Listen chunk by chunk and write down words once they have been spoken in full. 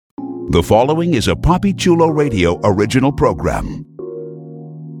The following is a Papi Chulo Radio original program.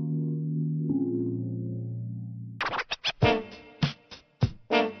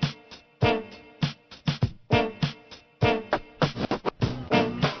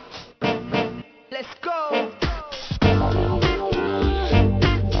 Let's go.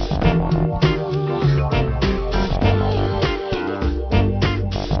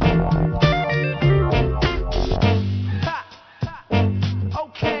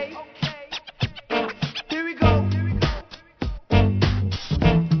 Okay. Here we go.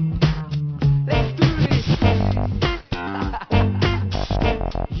 Let's do this.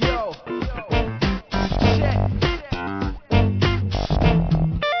 Yo. Check.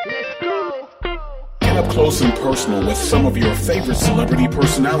 Let's go. Get up close and personal with some of your favorite celebrity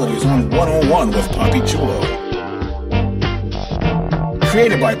personalities on One-on-One with Papi Chulo.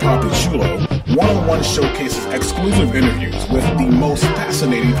 Created by Papi Chulo, One-on-One showcases exclusive interviews with the most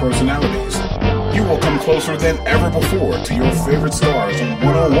fascinating personalities. You will come closer than ever before to your favorite stars on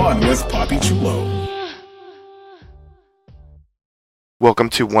One-on-One with Papi Chulo. Welcome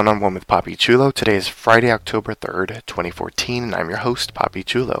to One-on-One with Papi Chulo. Today is Friday, October 3rd, 2014, and I'm your host, Papi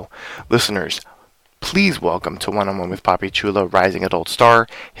Chulo. Listeners, please welcome to One-on-One with Papi Chulo, rising adult star,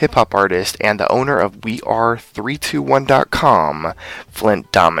 hip-hop artist, and the owner of WeAre321.com,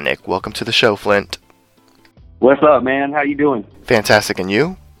 Flint Dominic. Welcome to the show, Flint. What's up, man? How you doing? Fantastic, and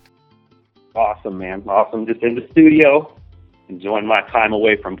you? Awesome, man. Awesome. Just in the studio, enjoying my time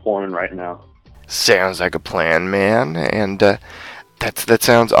away from porn right now. Sounds like a plan, man, and that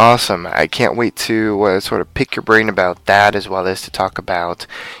sounds awesome. I can't wait to sort of pick your brain about that, as well as to talk about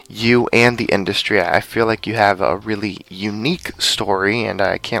you and the industry. I feel like you have a really unique story, and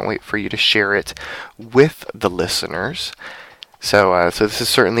I can't wait for you to share it with the listeners. So this is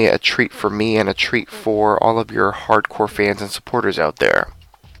certainly a treat for me and a treat for all of your hardcore fans and supporters out there.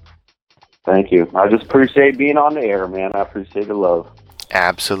 Thank you. I just appreciate being on the air, man. I appreciate the love.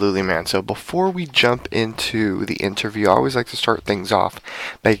 Absolutely, man. So before we jump into the interview, I always like to start things off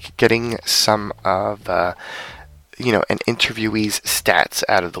by getting some of, an interviewee's stats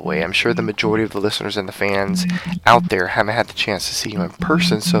out of the way. I'm sure the majority of the listeners and the fans out there haven't had the chance to see you in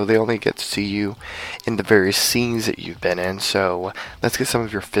person, so they only get to see you in the various scenes that you've been in. So let's get some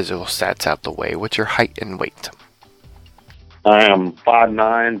of your physical stats out the way. What's your height and weight? I am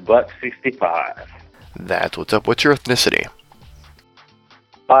 5'9", buck 65. That's what's up. What's your ethnicity?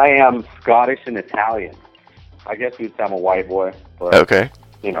 I am Scottish and Italian. I guess you'd say I'm a white boy, but, Okay.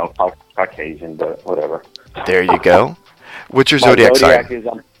 Caucasian, but whatever. There you go. What's your My zodiac sign? is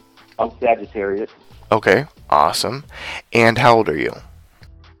I'm Sagittarius. Okay, awesome. And how old are you?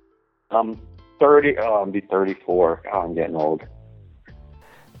 I'm 30. I'll be 34. Oh, I'm getting old.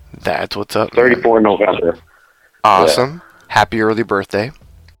 That's what's up. 34 in November. Awesome. Yeah. Happy early birthday.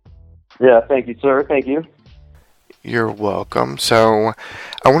 Yeah, thank you, sir. Thank you. You're welcome. So,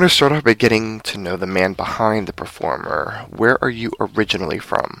 I want to start off by getting to know the man behind the performer. Where are you originally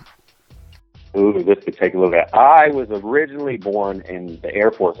from? Ooh, this could take a little bit. I was originally born in the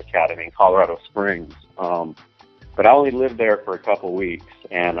Air Force Academy in Colorado Springs, but I only lived there for a couple weeks,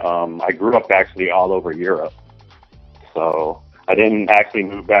 and I grew up actually all over Europe. So I didn't actually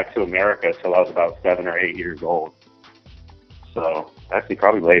move back to America until I was about 7 or 8 years old. So actually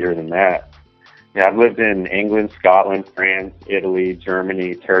probably later than that. Yeah, I've lived in England, Scotland, France, Italy,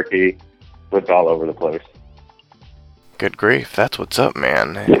 Germany, Turkey. Lived all over the place. Good grief, that's what's up,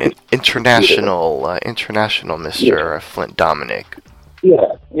 man. International Mr. Flint Dominic.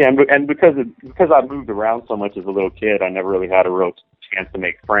 Yeah, and because I moved around so much as a little kid, I never really had a real chance to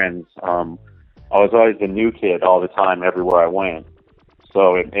make friends. I was always the new kid all the time, everywhere I went.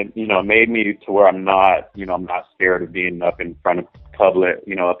 So it made me to where I'm not scared of being up in front of public,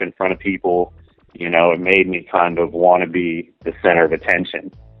 up in front of people. It made me kind of want to be the center of attention,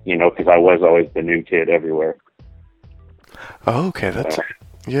 because I was always the new kid everywhere. Oh, okay, that's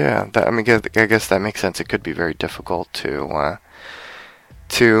I guess that makes sense. It could be very difficult to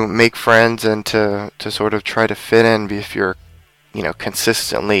make friends and to sort of try to fit in if you're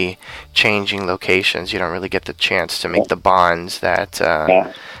consistently changing locations. You don't really get the chance to make the bonds that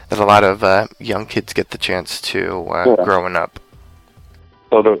a lot of young kids get the chance to growing up.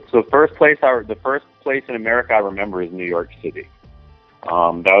 So the first place in America I remember is New York City. That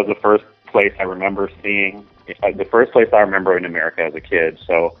was the first place I remember seeing. The first place I remember in America as a kid.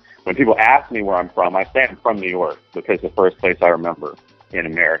 So when people ask me where I'm from, I say I'm from New York because the first place I remember in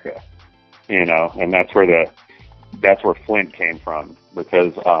America, and that's where Flint came from,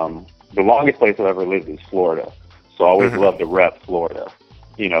 because the longest place I've ever lived is Florida. So I always loved to rep Florida,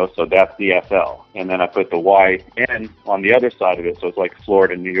 so that's the FL. And then I put the YN on the other side of it, so it's like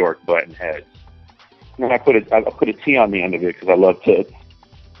Florida, New York, button heads. And then I put a T on the end of it because I love tits.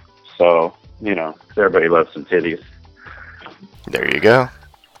 So, everybody loves some titties. There you go.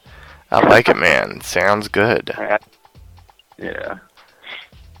 I like it, man. Sounds good. Yeah.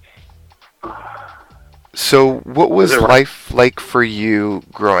 So, what was Is it life like for you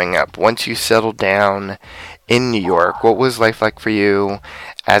growing up? Once you settled down in New York, what was life like for you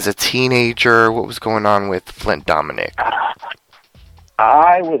as a teenager? What was going on with Flint Dominic?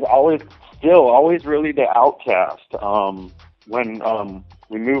 I was always really the outcast. When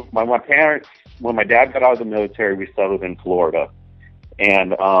we moved, my parents, when my dad got out of the military, we settled in Florida,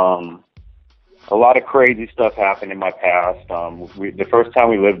 and a lot of crazy stuff happened in my past. The first time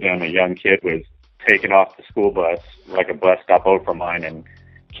we lived in, a young kid was taken off the school bus, like a bus stop over from mine, and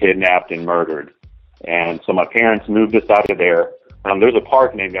kidnapped and murdered. And so my parents moved us out of there. There's a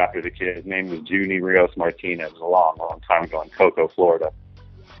park named after the kid. His name was Junie Rios Martinez, a long, long time ago in Cocoa, Florida.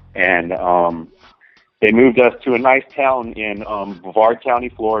 And they moved us to a nice town in Brevard County,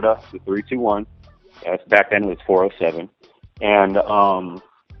 Florida, the 321. Back then it was 407. And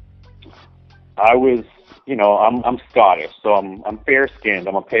I was, I'm Scottish, so I'm fair-skinned.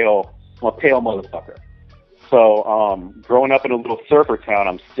 I'm a pale motherfucker. So, growing up in a little surfer town,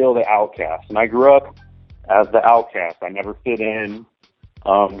 I'm still the outcast. And I grew up as the outcast. I never fit in.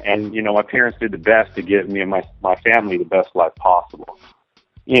 And, my parents did the best to give me and my family the best life possible.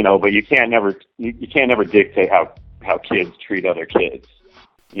 But you can't never dictate how kids treat other kids,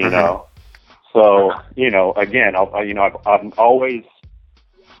 know? So, again, I've always,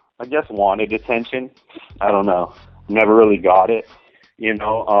 I guess, wanted attention. I don't know. Never really got it.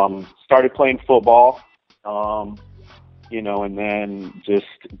 Started playing football, and then just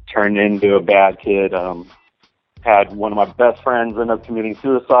turned into a bad kid. Had one of my best friends end up committing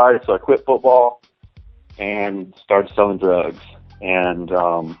suicide, so I quit football and started selling drugs. And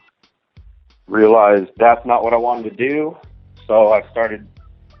realized that's not what I wanted to do. So I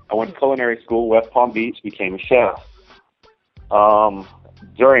went to culinary school, West Palm Beach, became a chef.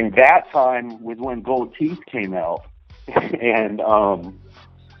 During that time was when Gold Teeth came out. And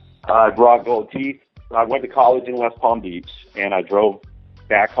I brought Gold Teeth. I went to college in West Palm Beach, and I drove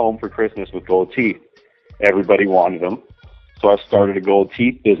back home for Christmas with Gold Teeth. Everybody wanted them. So I started a Gold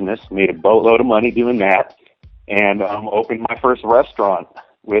Teeth business, made a boatload of money doing that, and opened my first restaurant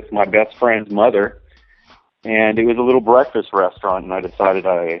with my best friend's mother. And it was a little breakfast restaurant, and I decided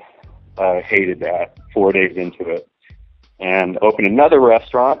I hated that 4 days into it. And opened another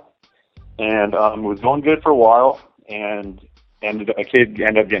restaurant, and was going good for a while, and a kid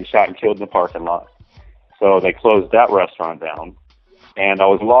ended up getting shot and killed in the parking lot. So they closed that restaurant down, and I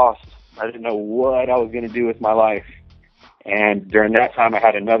was lost. I didn't know what I was going to do with my life. And during that time, I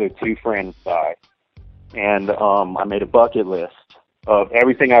had another 2 friends die. And I made a bucket list of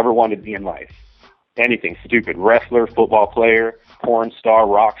everything I ever wanted to be in life. Anything stupid. Wrestler, football player, porn star,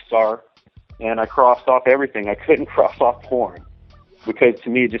 rock star. And I crossed off everything. I couldn't cross off porn because to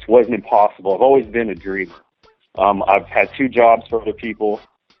me it just wasn't impossible. I've always been a dreamer. I've had 2 jobs for other people,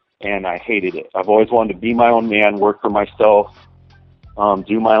 and I hated it. I've always wanted to be my own man, work for myself,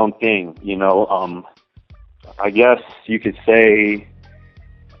 do my own thing. I guess you could say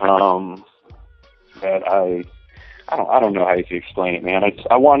that I don't know how you could explain it, man.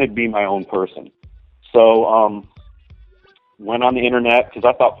 I wanted to be my own person. So went on the internet because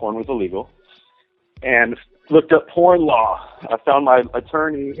I thought porn was illegal, and looked up porn law. I found my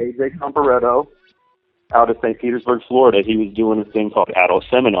attorney, AJ Comparetto, out of St. Petersburg, Florida. He was doing a thing called adult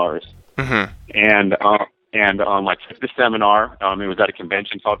seminars. Mm-hmm. And I took the seminar. It was at a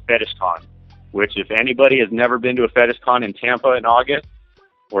convention called FetishCon, which if anybody has never been to a FetishCon in Tampa in August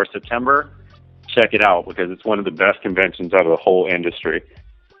or September, check it out because it's one of the best conventions out of the whole industry.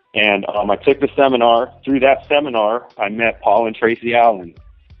 And I took the seminar. Through that seminar, I met Paul and Tracy Allen,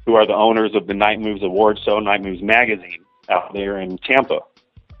 who are the owners of the Night Moves award show, Night Moves magazine, out there in Tampa.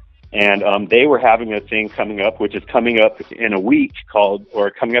 And they were having a thing coming up, which is coming up in a week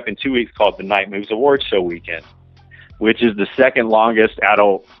coming up in 2 weeks called the Night Moves Award Show Weekend, which is the second longest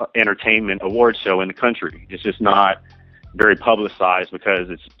adult entertainment award show in the country. It's just not very publicized because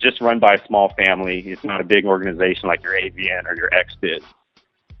it's just run by a small family. It's not a big organization like your AVN or your XBiz.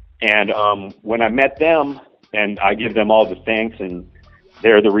 And when I met them, and I give them all the thanks, and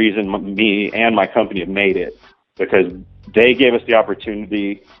they're the reason me and my company have made it, because they gave us the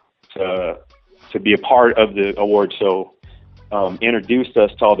opportunity to be a part of the award show, introduced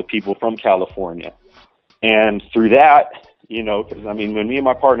us to all the people from California. And through that, because when me and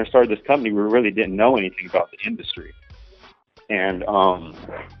my partner started this company, we really didn't know anything about the industry. And,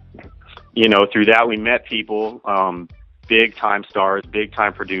 you know, through that we met people, big time stars, big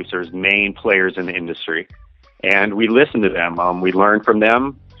time producers, main players in the industry. And we listened to them. We learned from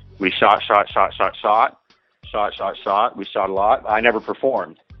them. We shot. We shot a lot. I never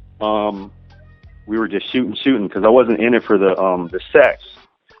performed. We were just shooting because I wasn't in it for the sex.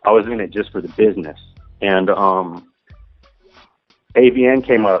 I was in it just for the business. And AVN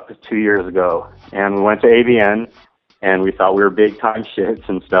came up 2 years ago, and we went to AVN, and we thought we were big time shits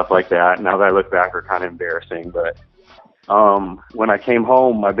and stuff like that. Now that I look back, we're kind of embarrassing. But when I came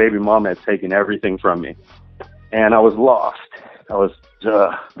home, my baby mom had taken everything from me, and I was lost. I was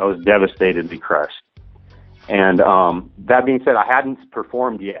devastatedly crushed. And that being said, I hadn't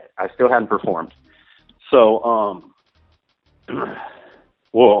performed yet. I still hadn't performed. So,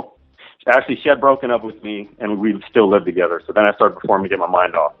 well, actually, she had broken up with me, and we still lived together. So then I started performing to get my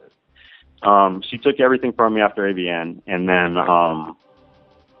mind off it. She took everything from me after AVN, and then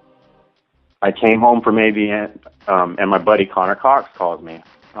I came home from AVN, and my buddy Connor Cox calls me.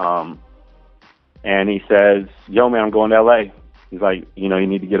 And he says, yo, man, I'm going to L.A. He's like, you know, you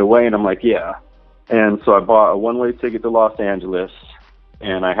need to get away. And I'm like, yeah. And so I bought a one-way ticket to Los Angeles,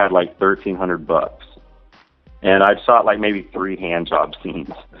 and I had like $1,300. And I'd shot like maybe 3 hand job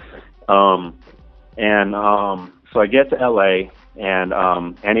scenes. So I get to LA, and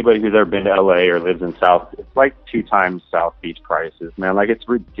anybody who's ever been to LA or lives in South, it's like 2 times South Beach prices, man. Like, it's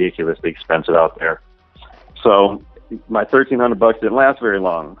ridiculously expensive out there. So my $1,300 didn't last very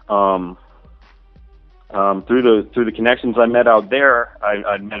long. Through the connections I met out there,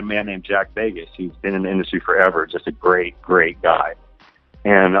 I met a man named Jack Vegas, who's been in the industry forever, just a great guy.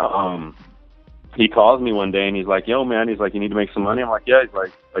 And he calls me one day, and he's like, yo, man, he's like, you need to make some money? I'm like, yeah. He's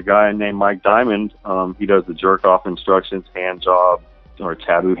like, a guy named Mike Diamond, he does the jerk-off instructions, hand job, or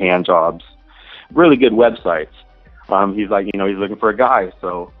taboo hand jobs, really good websites. He's like, you know, he's looking for a guy.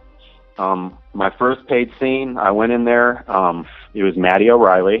 So my first paid scene, I went in there. It was Maddie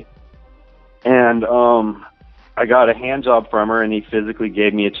O'Reilly. And I got a hand job from her, and he physically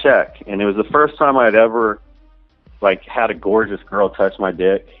gave me a check. And it was the first time I'd ever, like, had a gorgeous girl touch my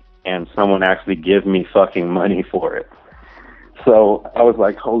dick and someone actually give me fucking money for it. So I was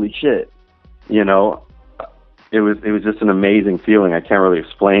like, holy shit. You know, it was just an amazing feeling. I can't really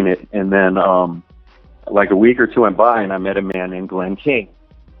explain it. And then like a week or two went by, and I met a man named Glenn King.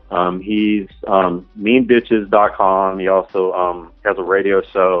 He's meanbitches.com. He also has a radio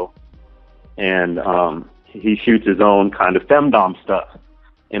show. And he shoots his own kind of femdom stuff.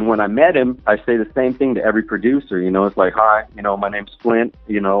 And when I met him, I say the same thing to every producer. You know, it's like, hi, you know, my name's Flint.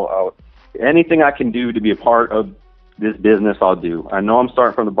 You know, anything I can do to be a part of this business, I'll do. I know I'm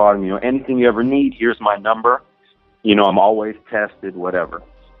starting from the bottom. You know, anything you ever need, here's my number. You know, I'm always tested, whatever.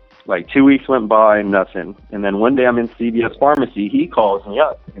 Like 2 weeks went by, nothing. And then one day I'm in CVS Pharmacy. He calls me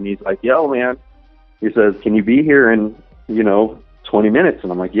up, and he's like, yo, man. He says, can you be here in, you know, 20 minutes?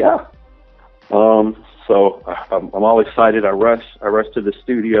 And I'm like, yeah. So I'm all excited. I rush to the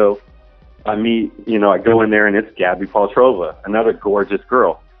studio. I meet, you know, I go in there, and it's Gabby Paltrova, another gorgeous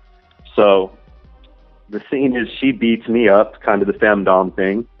girl. So the scene is she beats me up, kind of the femdom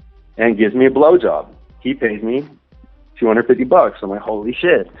thing, and gives me a blowjob. He pays me $250. I'm like, holy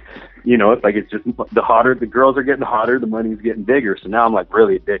shit. You know, it's like, it's just the hotter the girls are getting hotter, the money's getting bigger. So now I'm like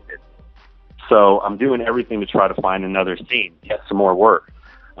really addicted. So I'm doing everything to try to find another scene, get some more work.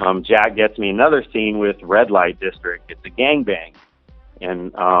 Jack gets me another scene with Red Light District. It's a gangbang.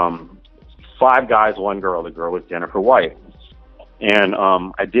 And 5 guys, 1 girl. The girl was Jennifer White. And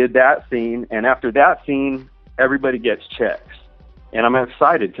I did that scene. And after that scene, everybody gets checks. And I'm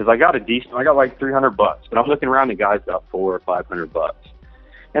excited because I got like $300. But I'm looking around, the guys got $400 or $500.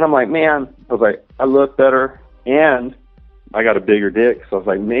 And I'm like, man, I look better. And I got a bigger dick. So I was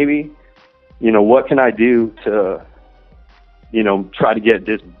like, maybe, you know, what can I do to, you know, try to get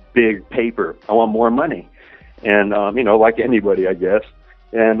this big paper? I want more money. And, you know, like anybody, I guess.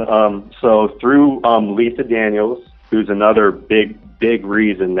 And so through Lisa Daniels, who's another big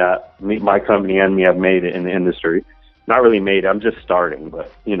reason that my company and me have made it in the industry. Not really made it, I'm just starting,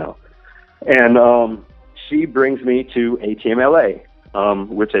 but, you know. And she brings me to ATM LA,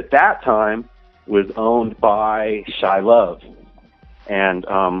 which at that time was owned by Shy Love. And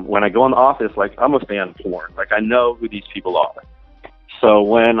when I go in the office, like, I'm a fan of porn. Like, I know who these people are. So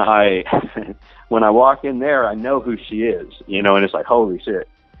when I walk in there, I know who she is, you know, and it's like, holy shit,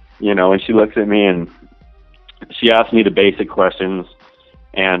 you know. And she looks at me and she asks me the basic questions,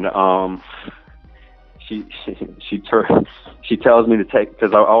 and she tells me to take,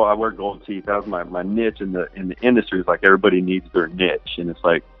 because I wear gold teeth. That was my niche in the industry. Is like, everybody needs their niche, and it's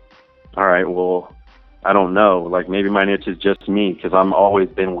like, all right, well, I don't know. Like maybe my niche is just me because I'm always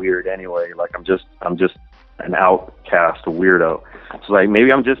been weird anyway. Like I'm just an outcast, a weirdo. So like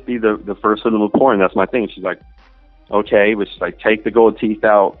maybe I'm just be the first one to look porn. That's my thing. She's like, okay, but she's like, take the gold teeth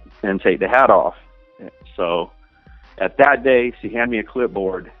out and take the hat off. So at that day, she handed me a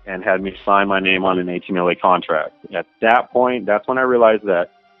clipboard and had me sign my name on an ATMLA contract. At that point, that's when I realized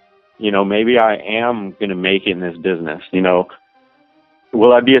that, you know, maybe I am going to make it in this business. You know,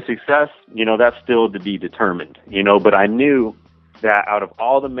 will I be a success? You know, that's still to be determined, you know, but I knew that out of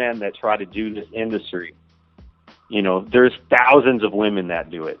all the men that try to do this industry, you know, there's thousands of women that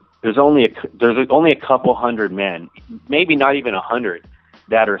do it. There's only a couple hundred men, maybe not even 100,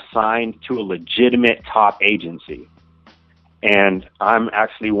 that are signed to a legitimate top agency. And I'm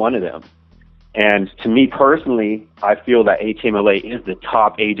actually one of them. And to me personally, I feel that ATMLA is the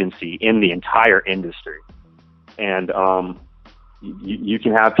top agency in the entire industry. And you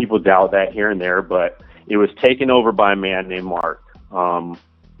can have people doubt that here and there, but it was taken over by a man named Mark,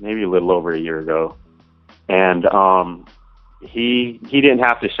 maybe a little over a year ago. And he didn't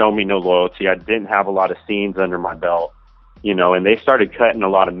have to show me no loyalty. I didn't have a lot of scenes under my belt, you know, and they started cutting a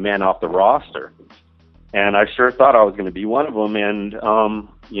lot of men off the roster. And I sure thought I was going to be one of them. And,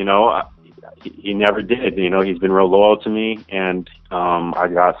 you know, he never did. You know, he's been real loyal to me, and I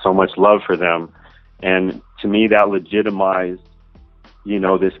got so much love for them. And to me, that legitimized, you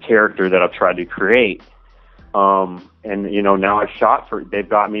know, this character that I've tried to create. And, you know, now they've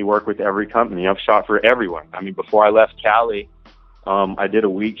got me work with every company. I've shot for everyone. I mean, before I left Cali, I did a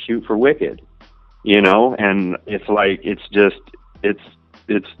week shoot for Wicked, you know, and it's like, it's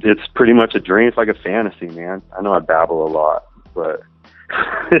pretty much a dream. It's like a fantasy, man. I know I babble a lot, but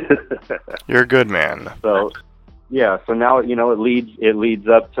You're a good man. So, yeah. So now, you know, it leads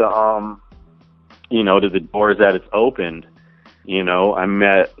up to, you know, to the doors that it's opened. You know, I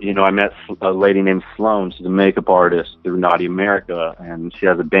met a lady named Sloan. She's a makeup artist through Naughty America, and she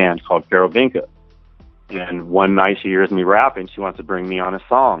has a band called Carolvinka. And one night she hears me rapping. She wants to bring me on a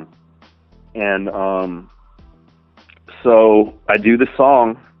song. And so I do the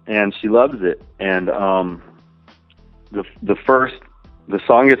song, and she loves it. And the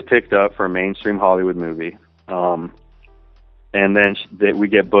song gets picked up for a mainstream Hollywood movie. And then we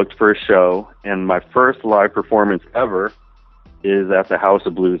get booked for a show. And my first live performance ever is at the House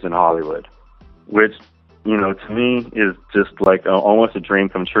of Blues in Hollywood, which, you know, to me is just like almost a dream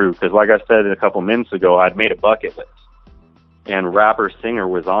come true. Because like I said a couple minutes ago, I'd made a bucket list, and rapper singer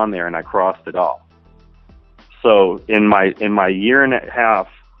was on there, and I crossed it off. So in my year and a half,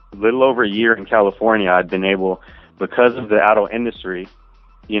 a little over a year in California, I'd been able, because of the adult industry,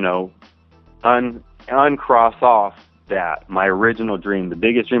 you know, uncross off that my original dream, the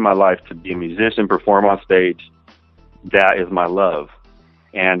biggest dream of my life, to be a musician, perform on stage. That is my love.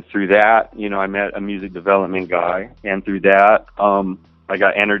 And through that, you know, I met a music development guy, and through that, I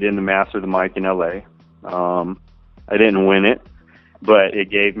got entered in the Master of the Mic in LA. I didn't win it, but it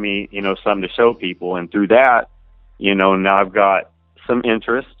gave me, you know, something to show people. And through that, you know, now I've got some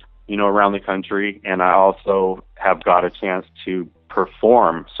interest, you know, around the country, and I also have got a chance to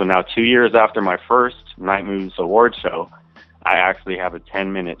perform. So now 2 years after my first Night Moves award show, I actually have a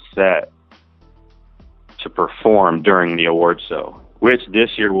 10-minute set to perform during the award show, which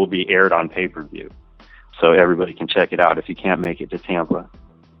this year will be aired on pay-per-view. So everybody can check it out if you can't make it to Tampa.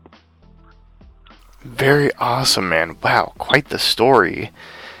 Very awesome, man. Wow, quite the story.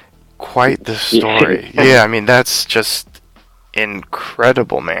 Quite the story. Yeah, I mean, that's just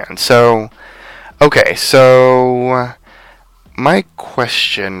incredible, man. So, okay, so my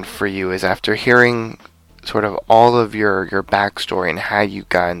question for you is, after hearing sort of all of your backstory and how you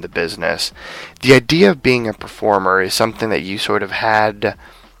got in the business, the idea of being a performer is something that you sort of had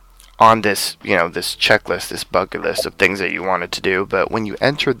on this, you know, this checklist, this bucket list of things that you wanted to do, but when you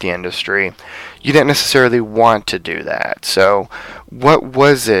entered the industry, you didn't necessarily want to do that. So what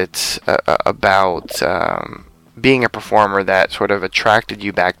was it about being a performer that sort of attracted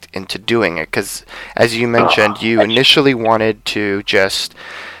you back into doing it? Because as you mentioned, you initially wanted to just,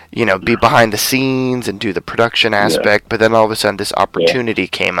 you know, be behind the scenes and do the production aspect, but then all of a sudden this opportunity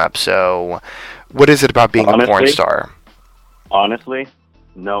came up. So what is it about being a porn star? Honestly,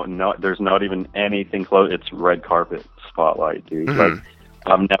 no, there's not even anything close. It's red carpet spotlight, dude. Mm-hmm.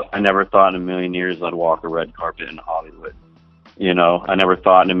 Like, I never thought in a million years I'd walk a red carpet in Hollywood. You know, I never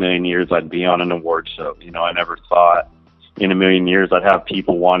thought in a million years I'd be on an award show. You know, I never thought in a million years I'd have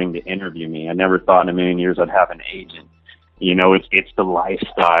people wanting to interview me. I never thought in a million years I'd have an agent. You know, it's the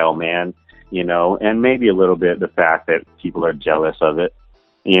lifestyle, man, you know, and maybe a little bit the fact that people are jealous of it,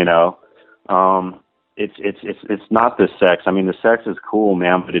 you know. it's not the sex. I mean, the sex is cool,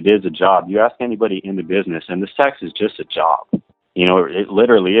 man, but it is a job. You ask anybody in the business, and the sex is just a job. You know, it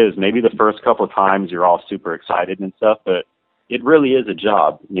literally is. Maybe the first couple of times you're all super excited and stuff, but it really is a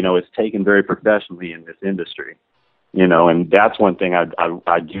job. You know, it's taken very professionally in this industry. You know, and that's one thing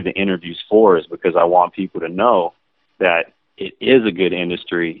I do the interviews for, is because I want people to know that it is a good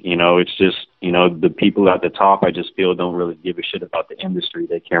industry. You know, it's just, you know, the people at the top, I just feel, don't really give a shit about the industry.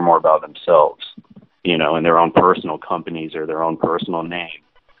 They care more about themselves, you know, and their own personal companies or their own personal name.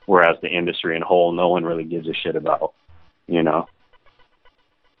 Whereas the industry in whole, no one really gives a shit about, you know.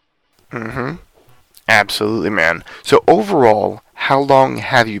 Mm-hmm. Absolutely, man. So overall, how long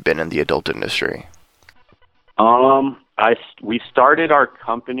have you been in the adult industry? We started our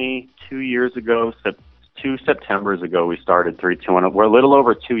company 2 years ago. 2 Septembers ago, we started 321. We're a little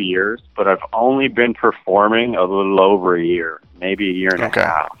over 2 years, but I've only been performing a little over a year, maybe a year and a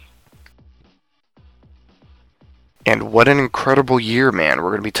half. And what an incredible year, man. We're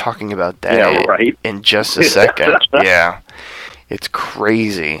going to be talking about that in just a second. Yeah. It's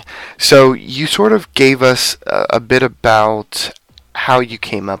crazy. So you sort of gave us a bit about how you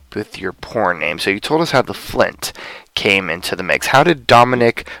came up with your porn name. So you told us how the Flint came into the mix. How did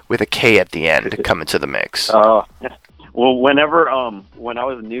Dominic with a K at the end come into the mix? Well, whenever when I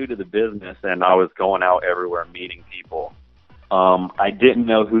was new to the business and I was going out everywhere meeting people, I didn't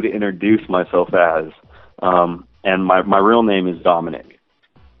know who to introduce myself as. And my real name is Dominic.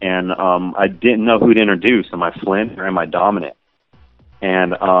 And I didn't know who to introduce. Am I Flint or am I Dominic?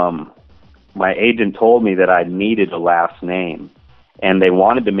 And my agent told me that I needed a last name. And they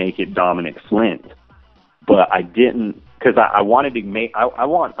wanted to make it Dominic Flint. But I didn't, because I wanted to make,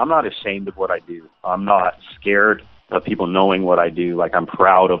 I'm not ashamed of what I do. I'm not scared of people knowing what I do. Like, I'm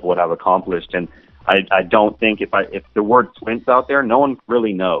proud of what I've accomplished. And I don't think if the word Flint's out there, no one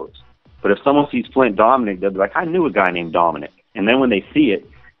really knows. But if someone sees Flint Dominic, they'll be like, I knew a guy named Dominic. And then when they see it,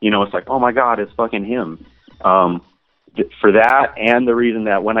 you know, it's like, oh my God, it's fucking him. For that, and the reason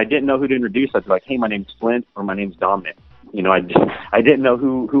that when I didn't know who to introduce, I'd be like, hey, my name's Flint, or my name's Dominic. You know, I didn't know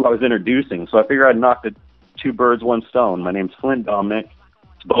who I was introducing, so I figured I'd knock the 2 birds, 1 stone. My name's Flint Dominic.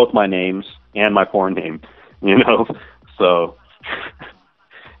 It's both my names and my porn name, you know. So,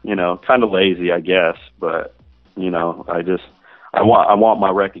 you know, kind of lazy, I guess, but you know, I want my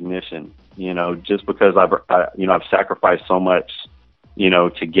recognition, you know, just because I've sacrificed so much, you know,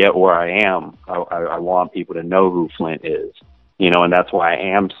 to get where I am. I want people to know who Flint is, you know, and that's why I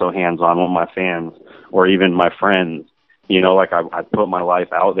am so hands-on with my fans or even my friends. You know, like I put my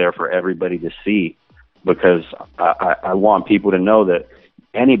life out there for everybody to see, because I want people to know that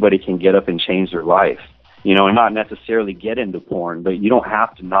anybody can get up and change their life, you know, and not necessarily get into porn, but you don't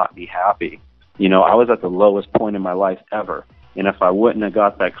have to not be happy. You know, I was at the lowest point in my life ever. And if I wouldn't have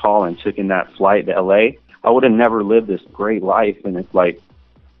got that call and taken that flight to LA, I would have never lived this great life. And it's like,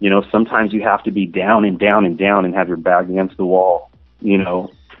 you know, sometimes you have to be down and down and down and have your back against the wall, you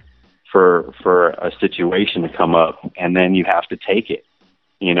know, for a situation to come up, and then you have to take it,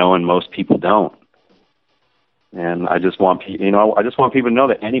 you know, and most people don't. And I just want people to know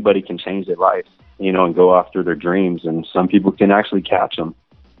that anybody can change their life, you know, and go after their dreams, and some people can actually catch them.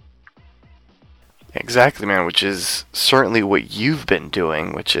 Exactly, man, which is certainly what you've been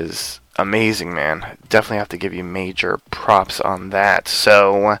doing, which is amazing, man. Definitely have to give you major props on that.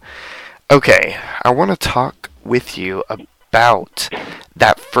 So, okay, I want to talk with you about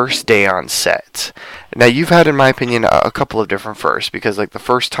that first day on set. Now, you've had, in my opinion, a couple of different firsts, because like the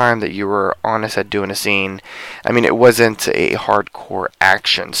first time that you were on a set doing a scene, I mean, it wasn't a hardcore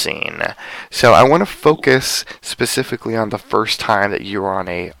action scene. So I want to focus specifically on the first time that you were on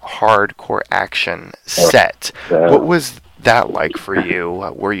a hardcore action set. What was that like for you?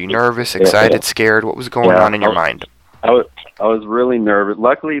 Were you nervous, excited, scared? What was going on in your mind? I was really nervous.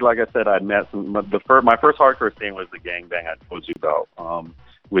 Luckily, like I said, I'd met my first hardcore scene was the gangbang I told you about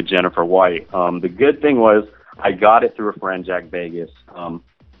with Jennifer White. The good thing was I got it through a friend, Jack Vegas.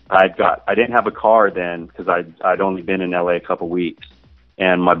 I didn't have a car then because I'd only been in LA a couple weeks,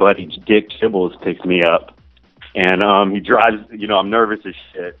 and my buddy Dick Chibbles picks me up, and he drives. You know, I'm nervous as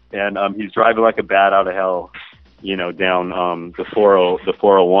shit, and he's driving like a bat out of hell, you know, down the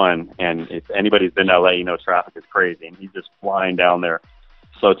 401, and if anybody's been to LA, you know, traffic is crazy, and he's just flying down there.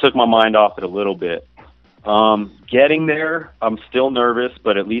 So it took my mind off it a little bit. Getting there, I'm still nervous,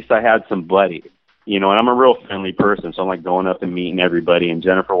 but at least I had some buddies, you know, and I'm a real friendly person, so I'm like going up and meeting everybody, and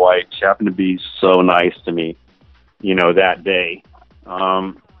Jennifer White, she happened to be so nice to me, you know, that day.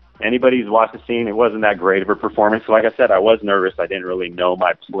 Anybody who's watched the scene, it wasn't that great of a performance. So like I said, I was nervous. I didn't really know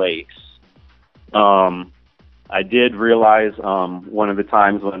my place. I did realize one of the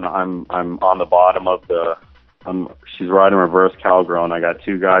times when I'm on the bottom of the, she's riding reverse cowgirl, and I got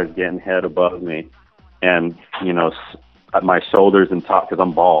two guys getting head above me, and you know, my shoulders and top, because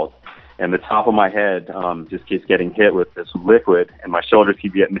I'm bald, and the top of my head just keeps getting hit with this liquid, and my shoulders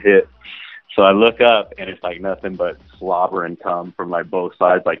keep getting hit. So I look up, and it's like nothing but slobber and cum from like both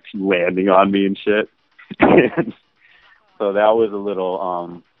sides, like landing on me and shit. And so that was a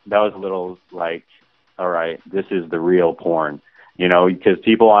little like, all right, this is the real porn, you know, because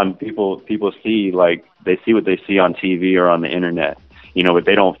people see, like, they see what they see on TV or on the internet, you know, but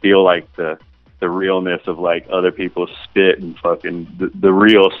they don't feel like the realness of like other people's spit and fucking the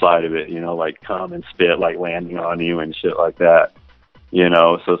real side of it, you know, like cum and spit like landing on you and shit like that. You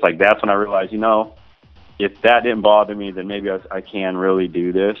know, so it's like that's when I realized, you know, if that didn't bother me, then maybe I can really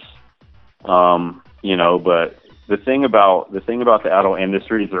do this. You know, but the thing about the adult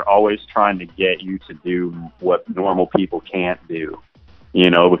industry is they're always trying to get you to do what normal people can't do. You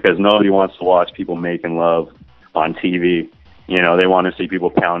know, because nobody wants to watch people making love on TV. You know, they want to see people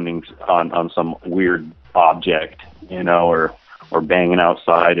pounding on some weird object, you know, or banging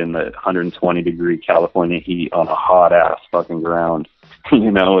outside in the 120-degree California heat on a hot-ass fucking ground.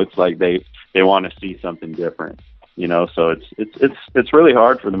 You know, it's like they want to see something different. You know, so it's really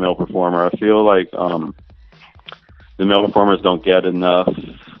hard for the male performer. I feel like the male performers don't get enough.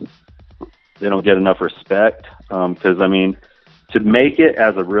 They don't get enough respect because I mean, to make it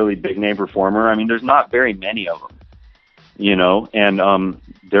as a really big name performer, I mean, there's not very many of them. You know, and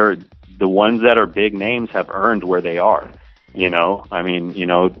they're the ones that are big names have earned where they are. You know, I mean, you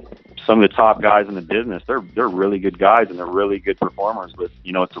know, some of the top guys in the business, they're really good guys and they're really good performers, but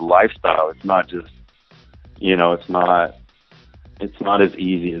you know, it's a lifestyle. It's not just, you know, it's not as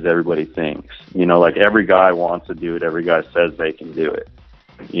easy as everybody thinks. You know, like every guy wants to do it. Every guy says they can do it,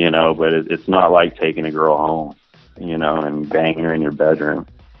 you know, but it's not like taking a girl home, you know, and banging her in your bedroom.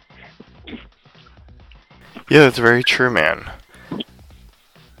 Yeah, that's very true, man.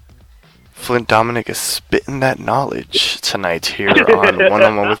 Flint Dominic is spitting that knowledge tonight here on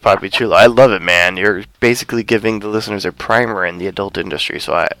One-on-One with Papi Chulo. I love it, man. You're basically giving the listeners a primer in the adult industry,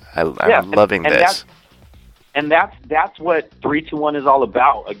 so I'm loving this. That's what 321 is all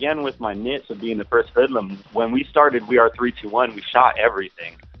about. Again, with my niche of being the first hoodlum, when we started We Are 321, we shot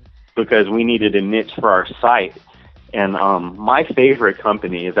everything because we needed a niche for our site. And my favorite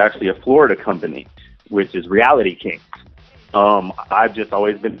company is actually a Florida company, which is Reality Kings. I've just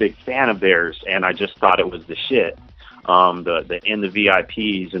always been a big fan of theirs, and I just thought it was the shit. The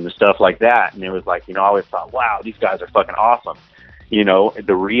VIPs and the stuff like that, and it was like, you know, I always thought, wow, these guys are fucking awesome. You know,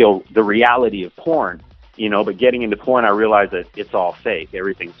 the reality of porn. You know, but getting into porn, I realized that it's all fake.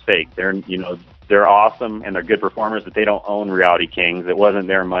 Everything's fake. They're awesome and they're good performers, but they don't own Reality Kings. It wasn't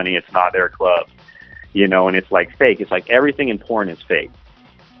their money. It's not their club. You know, and it's like fake. It's like everything in porn is fake.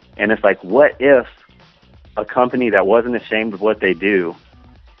 And it's like, what if a company that wasn't ashamed of what they do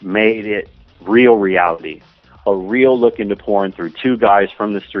made it real reality, a real look into porn through two guys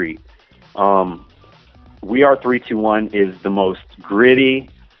from the street? We Are 321 is the most gritty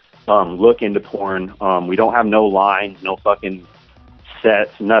look into porn. We don't have no lines, no fucking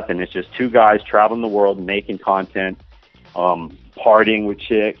sets, nothing. It's just two guys traveling the world, making content, partying with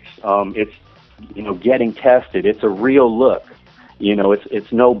chicks. It's, you know, getting tested. It's a real look. You know,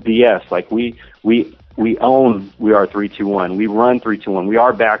 it's no BS. Like we own We Are 321. We run 321. We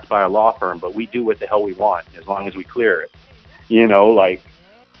are backed by a law firm, but we do what the hell we want as long as we clear it. You know, like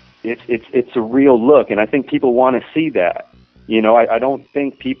it's a real look, and I think people want to see that. You know, I don't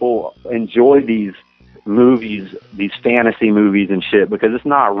think people enjoy these movies, these fantasy movies and shit, because it's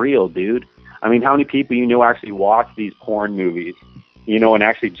not real, dude. I mean, how many people you know actually watch these porn movies, you know, and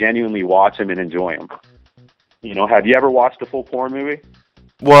actually genuinely watch them and enjoy them? You know, have you ever watched a full porn movie?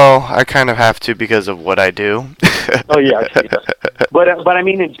 Well, I kind of have to because of what I do. Oh yeah, but I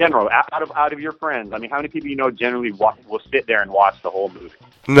mean in general, out of your friends, I mean, how many people you know generally will sit there and watch the whole movie?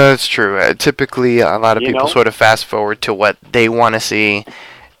 No, that's true. Typically, a lot of people sort of fast forward to what they want to see,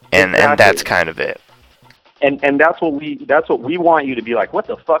 and that's kind of it. And that's what we want you to be like. What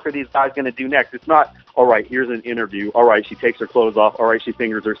the fuck are these guys going to do next? It's not, all right, here's an interview. All right, she takes her clothes off. All right, she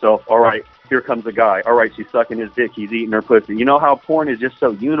fingers herself. All right, here comes a guy. All right, she's sucking his dick. He's eating her pussy. You know how porn is just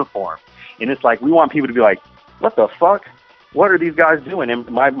so uniform, and it's like we want people to be like, what the fuck? What are these guys doing? And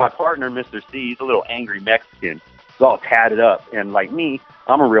my partner, Mr. C, he's a little angry Mexican. He's all tatted up, and like me,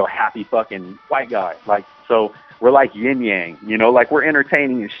 I'm a real happy fucking white guy. Like, so we're like yin yang, you know, like we're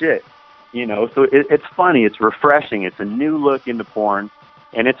entertaining and shit, you know. So it's funny, it's refreshing, it's a new look into porn,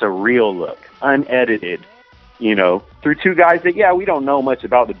 and it's a real look, unedited, through two guys that, yeah, we don't know much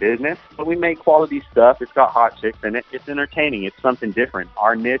about the business, but we make quality stuff. It's got hot chicks in it. It's entertaining. It's something different.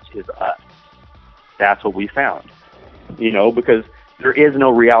 Our niche is us. That's what we found, because there is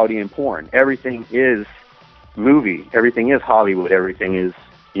no reality in porn. Everything is movie. Everything is Hollywood. Everything is,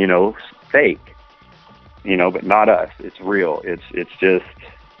 fake, but not us. It's real. It's just,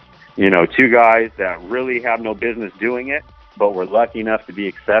 two guys that really have no business doing it, but we're lucky enough to be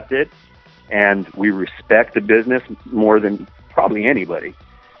accepted. And we respect the business more than probably anybody.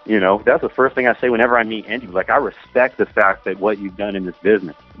 That's the first thing I say whenever I meet anybody. Like, I respect the fact that what you've done in this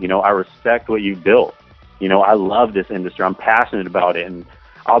business. I respect what you've built. I love this industry. I'm passionate about it. And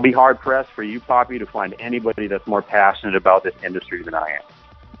I'll be hard-pressed for you, Poppy, to find anybody that's more passionate about this industry than I am.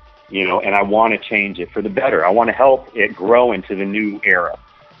 And I want to change it for the better. I want to help it grow into the new era.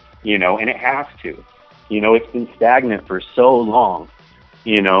 And it has to. It's been stagnant for so long.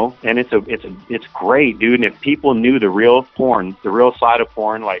 And it's great, dude. And if people knew the real porn, the real side of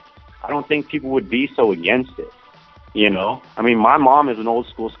porn, like, I don't think people would be so against it. I mean, my mom is an old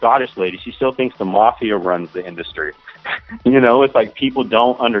school Scottish lady. She still thinks the mafia runs the industry. It's like people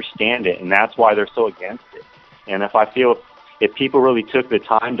don't understand it, and that's why they're so against it. And if people really took the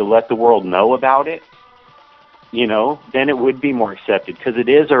time to let the world know about it, then it would be more accepted, because it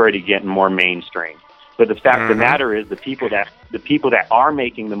is already getting more mainstream. But the fact of the matter is, the people that are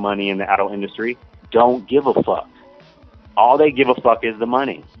making the money in the adult industry don't give a fuck. All they give a fuck is the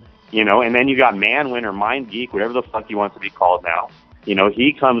money, And then you got Manwin or Mind Geek, whatever the fuck he wants to be called now.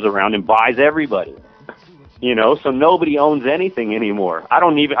 He comes around and buys everybody. So nobody owns anything anymore. I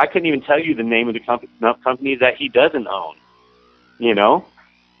couldn't even tell you the name of the companies that he doesn't own.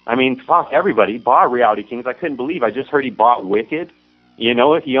 I mean, fuck, everybody bought Reality Kings. I couldn't believe. I just heard he bought Wicked.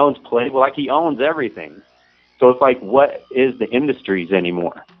 If he owns Playboy, like, he owns everything. So it's like, what is the industries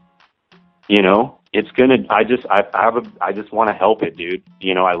anymore? It's I just want to help it, dude.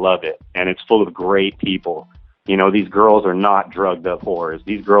 I love it. And it's full of great people. These girls are not drugged up whores.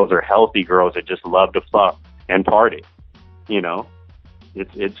 These girls are healthy girls that just love to fuck and party.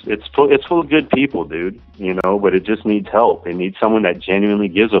 It's full of good people, dude. But it just needs help. It needs someone that genuinely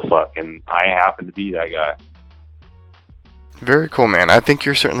gives a fuck. And I happen to be that guy. Very cool, man. I think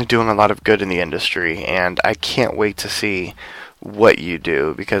you're certainly doing a lot of good in the industry, and I can't wait to see what you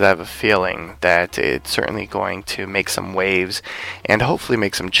do, because I have a feeling that it's certainly going to make some waves and hopefully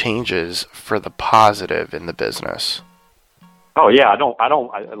make some changes for the positive in the business. Oh yeah,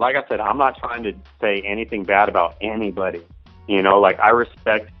 like I said, I'm not trying to say anything bad about anybody. I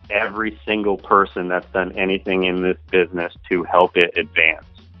respect every single person that's done anything in this business to help it advance.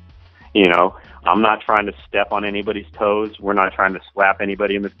 I'm not trying to step on anybody's toes. We're not trying to slap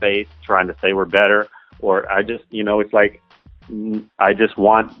anybody in the face, trying to say we're better. Or I just, it's like, I just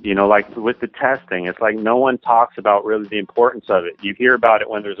want, like with the testing, it's like no one talks about really the importance of it. You hear about it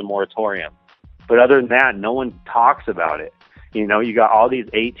when there's a moratorium. But other than that, no one talks about it. You got all these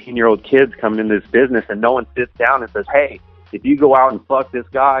 18-year-old kids coming into this business, and no one sits down and says, hey, if you go out and fuck this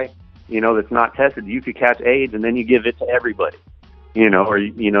guy, that's not tested, you could catch AIDS, and then you give it to everybody.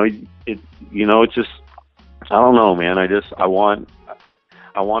 It's just, I don't know, man. I want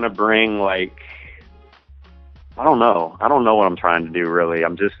to bring, like, I don't know what I'm trying to do, really.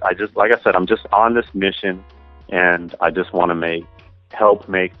 Like I said, I'm just on this mission, and I just want to help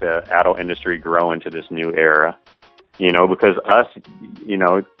make the adult industry grow into this new era, because us,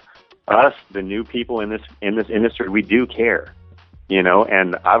 the new people in this industry, we do care,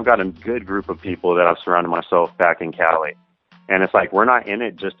 and I've got a good group of people that I've surrounded myself back in Cali. And it's like, we're not in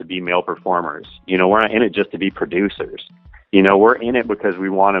it just to be male performers. We're not in it just to be producers. We're in it because we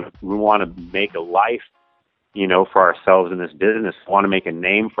want to make a life, for ourselves in this business. We want to make a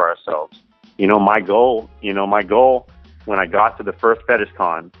name for ourselves. My goal when I got to the first Fetish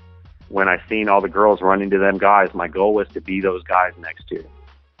Con, when I seen all the girls running to them guys, my goal was to be those guys next year.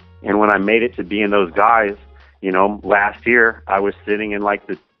 And when I made it to being those guys, last year I was sitting in like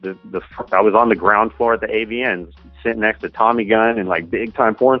I was on the ground floor at the AVNs, sitting next to Tommy Gunn and like big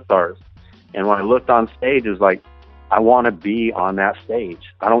time porn stars. And when I looked on stage, it was like, I want to be on that stage.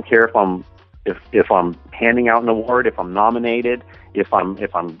 I don't care if I'm handing out an award, if I'm nominated, if I'm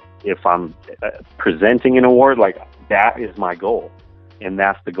presenting an award. Like, that is my goal, and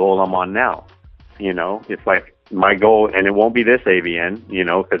that's the goal I'm on now. It's like my goal, and it won't be this AVN,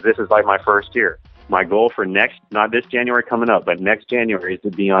 because this is like my first year. My goal for not this January coming up, but next January, is to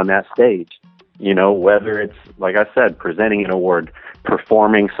be on that stage. Whether it's, like I said, presenting an award,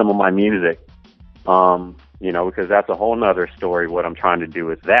 performing some of my music, because that's a whole nother story, what I'm trying to do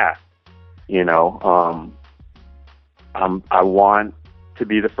with that. I want to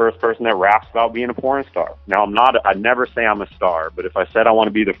be the first person that raps about being a porn star. Now, I'd never say I'm a star, but if I said I want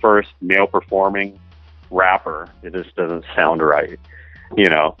to be the first male performing rapper, it just doesn't sound right, you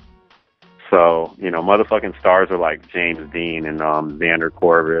know? So, you know, motherfucking stars are like James Dean and Xander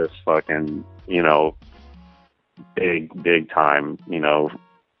Corvus, fucking, you know, big time, you know,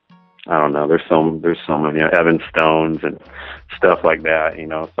 I don't know, there's so many, you know, Evan Stones and stuff like that, you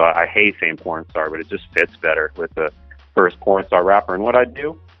know. So I hate saying porn star, but it just fits better with the first porn star rapper. And what I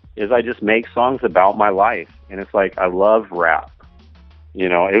do is I just make songs about my life, and it's like I love rap. You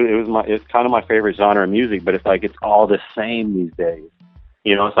know, it's kind of my favorite genre of music, but it's like it's all the same these days.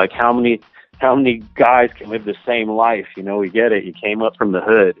 You know, it's like how many guys can live the same life? You know, we get it. You came up from the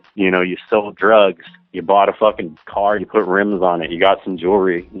hood. You know, you sold drugs. You bought a fucking car. You put rims on it. You got some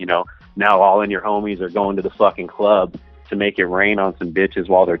jewelry. You know, now all in your homies are going to the fucking club to make it rain on some bitches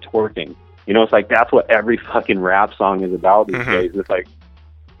while they're twerking. You know, it's like that's what every fucking rap song is about these days. It's like,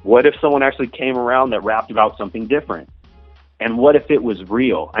 what if someone actually came around that rapped about something different? And what if it was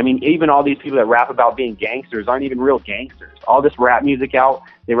real? I mean, even all these people that rap about being gangsters aren't even real gangsters. All this rap music out,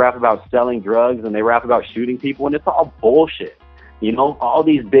 they rap about selling drugs and they rap about shooting people, and it's all bullshit. You know, all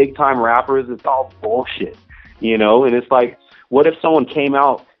these big-time rappers, it's all bullshit. You know, and it's like, what if someone came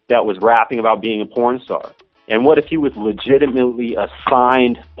out that was rapping about being a porn star? And what if he was legitimately a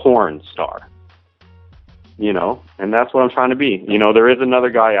signed porn star? You know, and that's what I'm trying to be. You know, there is another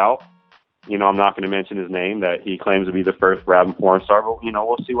guy out. You know, I'm not going to mention his name, that he claims to be the first rapping porn star, but, you know,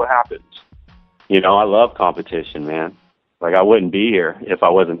 we'll see what happens. You know, I love competition, man. Like, I wouldn't be here if I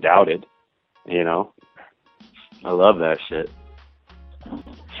wasn't doubted, you know. I love that shit.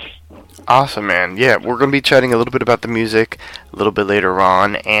 Awesome, man. Yeah, we're going to be chatting a little bit about the music a little bit later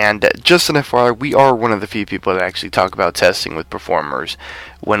on, and just an FYI, we are one of the few people that actually talk about testing with performers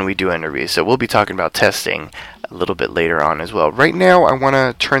when we do interviews, so we'll be talking about testing a little bit later on as well. Right now, I want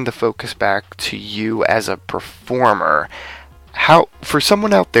to turn the focus back to you as a performer. How, for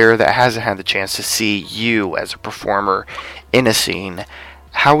someone out there that hasn't had the chance to see you as a performer in a scene,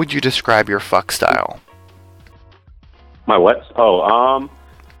 how would you describe your fuck style? My what?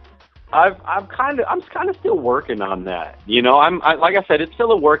 I'm kind of still working on that. You know, like I said, it's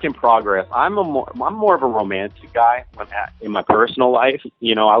still a work in progress. I'm more of a romantic guy in my personal life.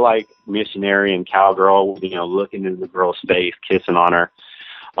 You know, I like missionary and cowgirl. You know, looking into the girl's face, kissing on her.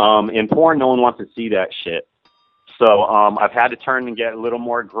 In porn, no one wants to see that shit. So I've had to turn and get a little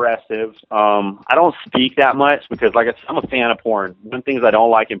more aggressive. I don't speak that much because, like I said, I'm a fan of porn. One of the things I don't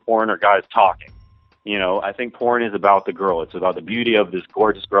like in porn are guys talking. You know, I think porn is about the girl. It's about the beauty of this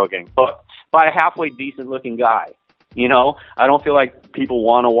gorgeous girl getting fucked by a halfway decent looking guy. You know, I don't feel like people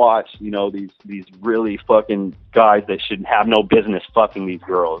want to watch, you know, these really fucking guys that should have no business fucking these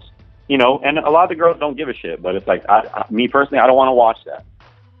girls. You know, and a lot of the girls don't give a shit, but it's like, me personally, I don't want to watch that.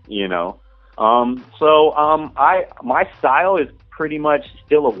 You know, my style is pretty much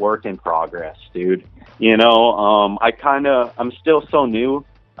still a work in progress, dude. You know, I'm still so new.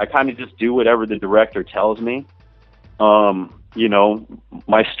 I kind of just do whatever the director tells me. You know,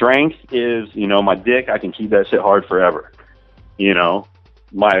 my strength is, you know, my dick. I can keep that shit hard forever. You know,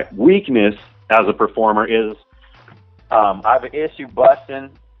 my weakness as a performer is I have an issue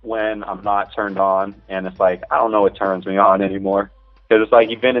busting when I'm not turned on. And it's like, I don't know what turns me on anymore. Because it's like,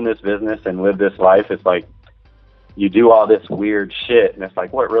 you've been in this business and lived this life. It's like, you do all this weird shit. And it's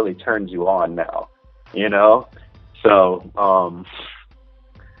like, what really turns you on now? You know? So,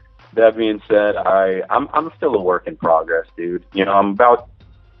 that being said, I'm still a work in progress, dude. You know, I've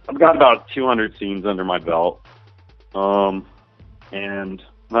got about 200 scenes under my belt, and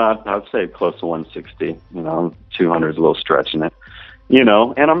I'd say close to 160. You know, 200 is a little stretching it. You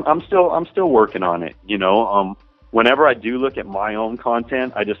know, and I'm still working on it. You know, whenever I do look at my own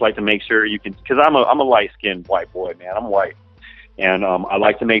content, I just like to make sure you can, because I'm a light-skinned white boy, man. I'm white, and I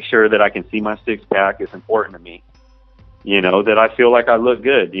like to make sure that I can see my six pack. It's important to me. You know, that I feel like I look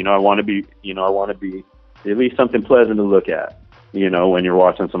good. You know, I want to be at least something pleasant to look at, you know, when you're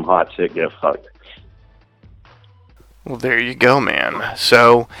watching some hot chick get fucked. Well, there you go, man.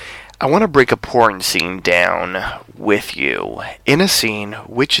 So, I want to break a porn scene down with you. In a scene,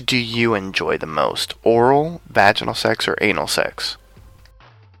 which do you enjoy the most? Oral, vaginal sex, or anal sex?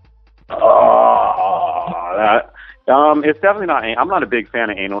 It's definitely not. I'm not a big fan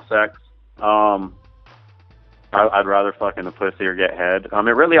of anal sex. I'd rather fucking a pussy or get head. It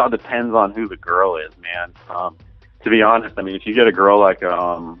really all depends on who the girl is, man. To be honest, I mean, if you get a girl like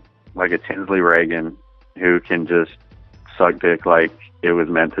a Tinsley Reagan who can just suck dick like it was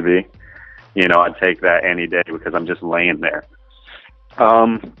meant to be, you know, I'd take that any day because I'm just laying there.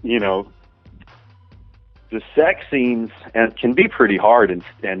 You know, the sex scenes and can be pretty hard and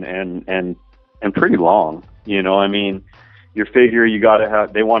pretty long. You know, I mean, you figure you got to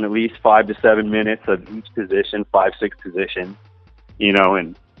have, they want at least 5 to 7 minutes of each position, 5-6 positions, you know,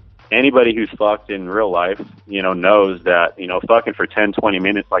 and anybody who's fucked in real life, you know, knows that, you know, fucking for 10, 20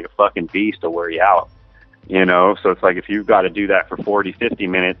 minutes like a fucking beast will wear you out, you know? So it's like if you've got to do that for 40, 50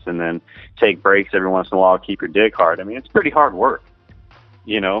 minutes and then take breaks every once in a while, keep your dick hard. I mean, it's pretty hard work,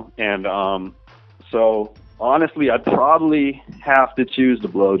 you know? And so honestly, I'd probably have to choose the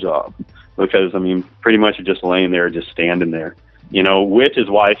blowjob because, I mean, pretty much you're just laying there, just standing there, you know, which is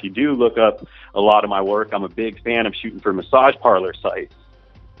why if you do look up a lot of my work, I'm a big fan of shooting for massage parlor sites.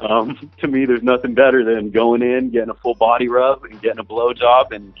 To me, there's nothing better than going in, getting a full body rub, and getting a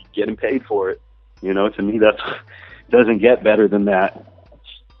blowjob, and getting paid for it. You know, to me, that doesn't get better than that.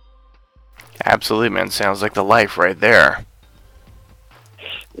 Absolutely, man. Sounds like the life right there.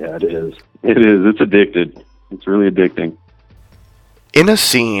 Yeah, it is. It is. It's addicted. It's really addicting. In a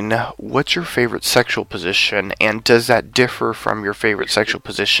scene, what's your favorite sexual position, and does that differ from your favorite sexual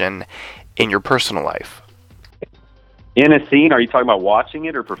position in your personal life? In a scene, are you talking about watching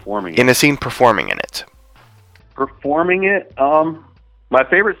it or performing it? In a scene, performing in it. Performing it? My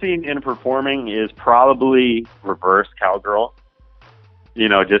favorite scene in performing is probably reverse cowgirl. You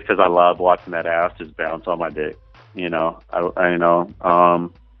know, just because I love watching that ass just bounce on my dick. You know, I know.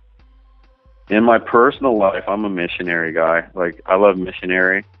 In my personal life, I'm a missionary guy. Like, I love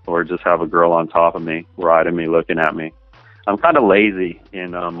missionary, or just have a girl on top of me, riding me, looking at me. I'm kind of lazy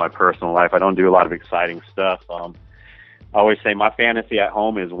in my personal life. I don't do a lot of exciting stuff. I always say my fantasy at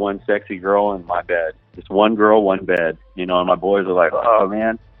home is one sexy girl in my bed. Just one girl, one bed. You know, and my boys are like, oh,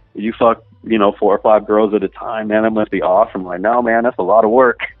 man, you fuck, you know, 4 or 5 girls at a time, man. That must be awesome. I'm like, no, man, that's a lot of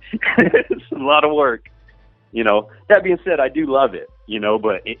work. It's a lot of work. You know, that being said, I do love it, you know,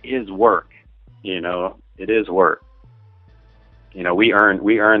 but it is work. You know, it is work. You know, we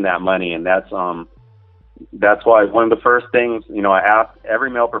earn that money, and that's why one of the first things, you know, I ask every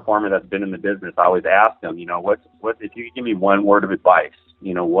male performer that's been in the business, I always ask them, you know, what if you could give me one word of advice,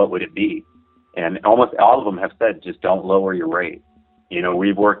 you know, what would it be? And almost all of them have said, just don't lower your rate. You know,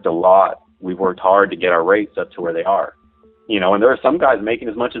 we've worked a lot. We've worked hard to get our rates up to where they are. You know, and there are some guys making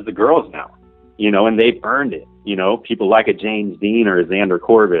as much as the girls now, you know, and they've earned it. You know, people like a James Dean or a Xander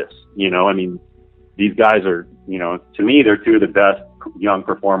Corvus, you know, I mean, these guys are, you know, to me, they're 2 of the best young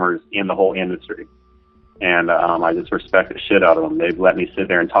performers in the whole industry. And I just respect the shit out of them. They've let me sit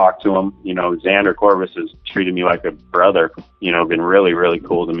there and talk to them. You know, Xander Corvus has treated me like a brother, you know, been really, really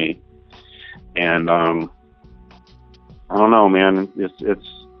cool to me. And I don't know, man,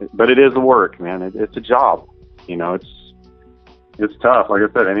 but it is work, man. It's a job, you know, it's tough. Like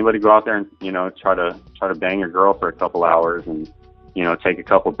I said, anybody go out there and, you know, try to bang your girl for a couple hours and, you know, take a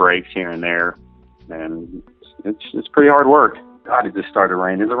couple breaks here and there. And it's pretty hard work. God, it just started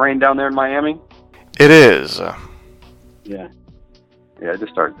raining. Is it rain down there in Miami? It is. Yeah, it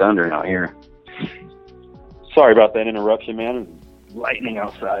just started thundering out here. Sorry about that interruption, man. It's lightning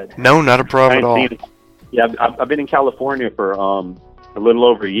outside. No, not a problem at all. Yeah, I've been in California for a little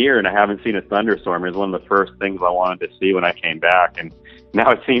over a year, and I haven't seen a thunderstorm. It was one of the first things I wanted to see when I came back, and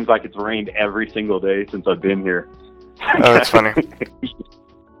now it seems like it's rained every single day since I've been here. Oh, that's funny.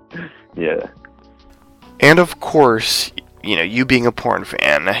 Yeah. And of course, you know, you being a porn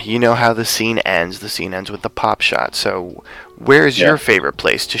fan, you know how the scene ends. The scene ends with the pop shot. So where's your favorite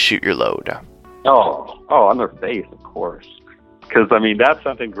place to shoot your load? Oh, on their face, of course. Because, I mean, that's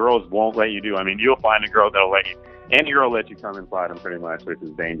something girls won't let you do. I mean, you'll find a girl that'll let you, any girl will let you come inside them pretty much, which is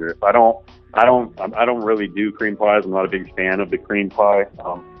dangerous. I don't really do cream pies. I'm not a big fan of the cream pie.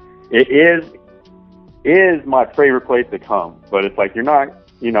 It is my favorite place to come, but it's like, you're not,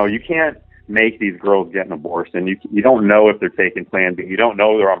 you know, you can't make these girls get an abortion. You don't know if they're taking Plan B. You don't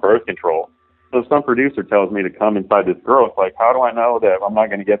know they're on birth control. So some producer tells me to come inside this girl. It's like, how do I know that I'm not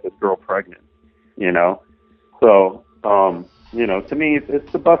going to get this girl pregnant? You know? So, you know, to me, it's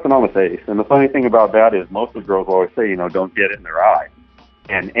the busting on the face. And the funny thing about that is most of the girls always say, you know, don't get it in their eye.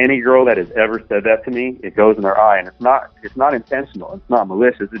 And any girl that has ever said that to me, it goes in their eye. And it's not intentional. It's not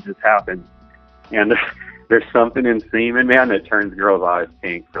malicious. It just happens. And there's something in semen, man, that turns girls' eyes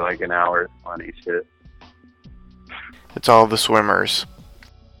pink for like an hour. It's funny shit. It's all the swimmers.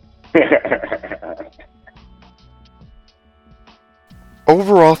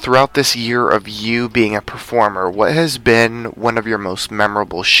 Overall, throughout this year of you being a performer, what has been one of your most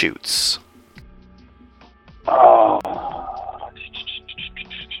memorable shoots?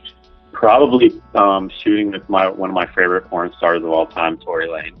 Probably shooting with one of my favorite porn stars of all time, Tory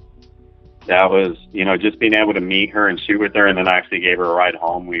Lane. That was, you know, just being able to meet her and shoot with her, and then I actually gave her a ride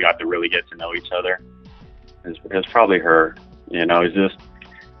home. We got to really get to know each other. It's probably her. You know, it's just,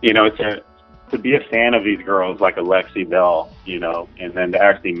 you know, to be a fan of these girls like Alexi Bell, you know, and then to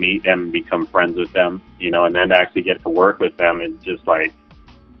actually meet them and become friends with them, you know, and then to actually get to work with them, it's just like,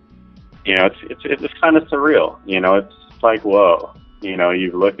 you know, it's kind of surreal. You know, it's like, whoa, you know,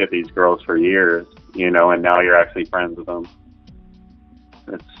 you've looked at these girls for years, you know, and now you're actually friends with them.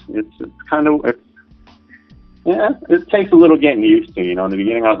 It's kind of, yeah, it takes a little getting used to, you know. In the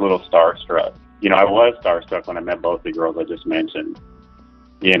beginning, I was a little starstruck. You know, I was starstruck when I met both the girls I just mentioned.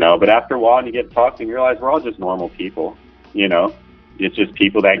 You know, but after a while, you get to talk to them, you realize we're all just normal people. You know, it's just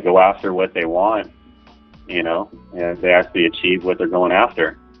people that go after what they want. You know, and they actually achieve what they're going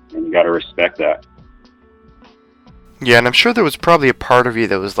after, and you got to respect that. Yeah, and I'm sure there was probably a part of you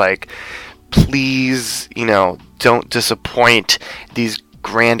that was like, please, you know, don't disappoint these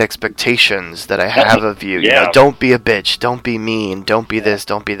grand expectations that I have of you. Yeah. You know, don't be a bitch, don't be mean, don't be this,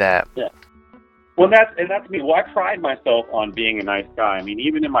 don't be that. Yeah. Well, that's me. Well, I pride myself on being a nice guy. I mean,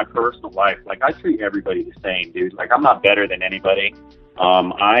 even in my personal life, like, I treat everybody the same, dude. Like, I'm not better than anybody.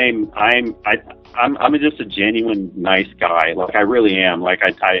 I'm just a genuine nice guy. Like, I really am. Like,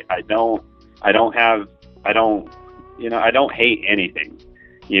 I don't hate anything.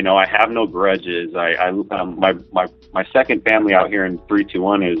 You know, I have no grudges. My second family out here in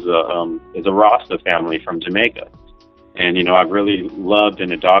 321 is a Rasta family from Jamaica. And, you know, I've really loved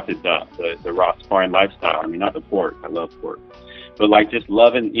and adopted the Rastafarian lifestyle. I mean, not the pork. I love pork. But, like, just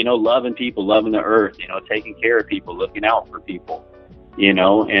loving people, loving the earth, you know, taking care of people, looking out for people, you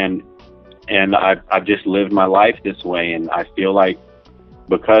know. And I've just lived my life this way. And I feel like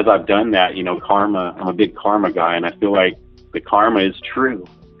because I've done that, you know, karma, I'm a big karma guy. And I feel like the karma is true.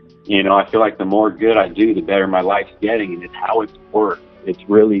 You know, I feel like the more good I do, the better my life's getting. And it's how it's worked. It's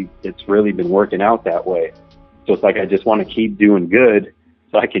really been working out that way. So it's like I just want to keep doing good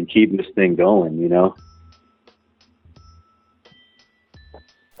so I can keep this thing going, you know?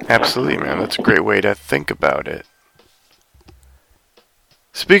 Absolutely, man. That's a great way to think about it.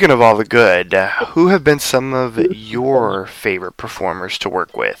 Speaking of all the good, who have been some of your favorite performers to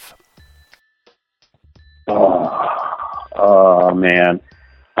work with? Oh man.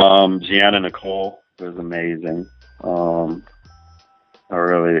 Gianna Nicole was amazing.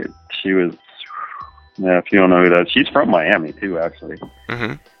 She was, yeah, if you don't know who that is, she's from Miami too, actually.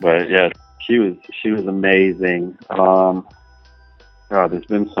 Mm-hmm. But yeah, she was amazing. God, there's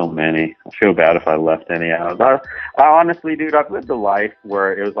been so many. I feel bad if I left any out. I honestly, dude, I've lived a life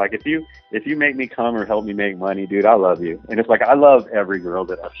where it was like, if you make me come or help me make money, dude, I love you. And it's like, I love every girl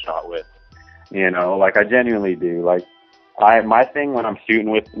that I've shot with. You know, like, I genuinely do. Like, my thing when I'm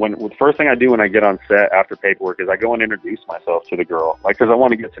shooting the first thing I do when I get on set after paperwork is I go and introduce myself to the girl, like, because I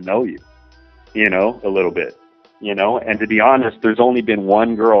want to get to know you, you know, a little bit, you know. And to be honest, there's only been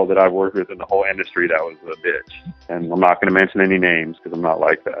one girl that I've worked with in the whole industry that was a bitch, and I'm not going to mention any names because I'm not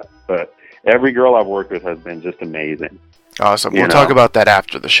like that. But every girl I've worked with has been just amazing. Awesome. We'll talk about that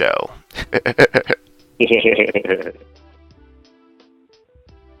after the show.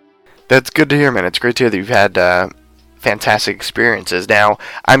 That's good to hear, man. It's great to hear that you've had fantastic experiences. Now,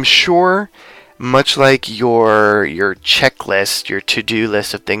 I'm sure, much like your checklist, your to-do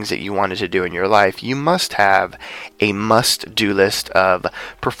list of things that you wanted to do in your life, you must have a must-do list of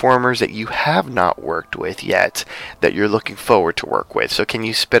performers that you have not worked with yet that you're looking forward to work with. So can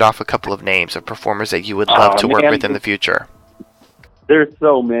you spit off a couple of names of performers that you would love to work with in the future? There's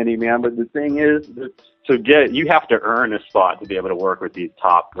so many, man. But the thing is, you have to earn a spot to be able to work with these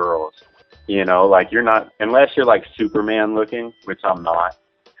top girls. You know, like, you're not, unless you're like Superman looking, which I'm not,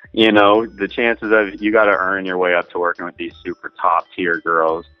 you know, the chances of you got to earn your way up to working with these super top tier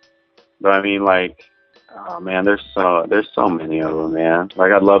girls. But I mean, like, oh man, there's so many of them, man.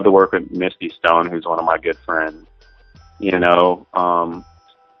 Like, I'd love to work with Misty Stone, who's one of my good friends. You know, God,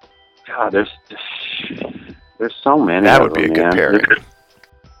 there's so many. That would be a good pairing.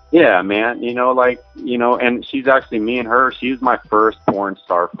 Yeah, man. You know, like, you know, and she's actually, she's my first porn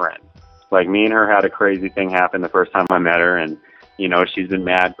star friend. Like, me and her had a crazy thing happen the first time I met her, and, you know, she's been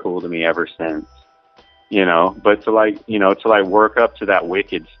mad cool to me ever since, you know. But to work up to that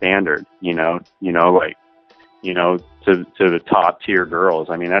wicked standard, you know, like, you know, to the top tier girls.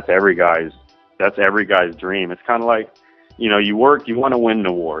 I mean, that's every guy's dream. It's kind of like, you know, you want to win an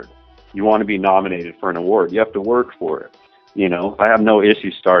award. You want to be nominated for an award. You have to work for it. You know, I have no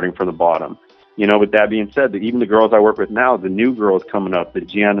issue starting from the bottom. You know, with that being said, even the girls I work with now, the new girls coming up, the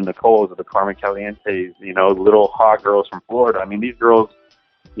Gianna Nicoles, the Carmen Calientes, you know, little hot girls from Florida. I mean, these girls,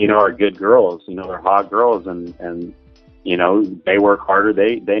 you know, are good girls. You know, they're hot girls, and you know, they work harder.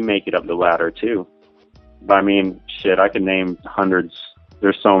 They make it up the ladder too. But I mean, shit, I can name hundreds.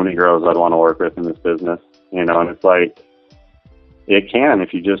 There's so many girls I'd want to work with in this business. you know. And it's like, it can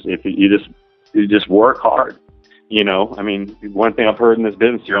if you just work hard, you know. I mean, one thing I've heard in this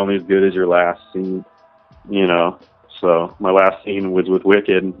business, you're only as good as your last scene, you know. So my last scene was with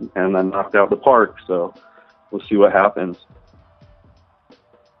Wicked, and I knocked out the park. So we'll see what happens.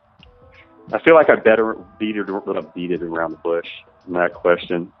 I feel like I better beat it around the bush in that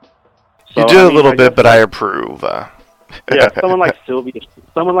question. So, You do I a mean, little I bit, guess, but I approve. yeah, someone like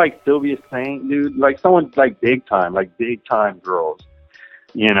Sylvia Saint, dude, like someone like big time girls,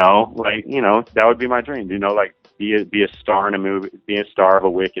 you know, like, you know, that would be my dream, you know, like be a star in a movie, be a star of a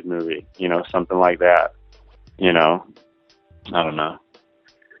Wicked movie, you know, something like that, you know. I don't know.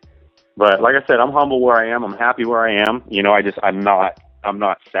 But like I said, I'm humble where I am. I'm happy where I am. You know, I'm not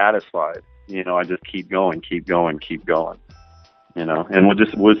satisfied. You know, I just keep going. You know, and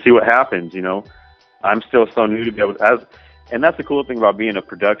we'll see what happens. You know, I'm still so new to be able to, and that's the cool thing about being a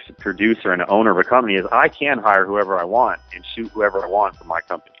producer and an owner of a company is I can hire whoever I want and shoot whoever I want for my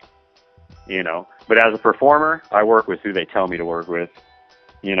company. You know, but as a performer, I work with who they tell me to work with.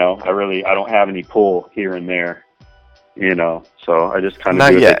 You know, I don't have any pull here and there. You know, so I just kind of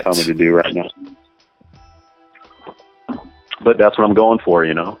do what they tell me to do right now. But that's what I'm going for,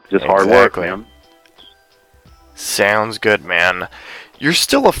 you know, just hard work, man. Sounds good, man. You're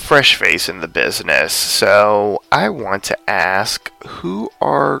still a fresh face in the business, so I want to ask, who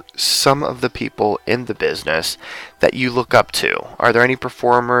are some of the people in the business that you look up to? Are there any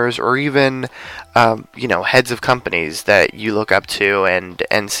performers or even, you know, heads of companies that you look up to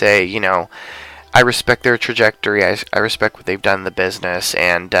and say, you know, I respect their trajectory, I respect what they've done in the business,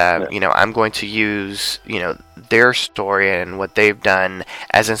 and, you know, I'm going to use, you know, their story and what they've done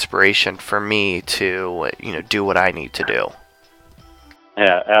as inspiration for me to, you know, do what I need to do.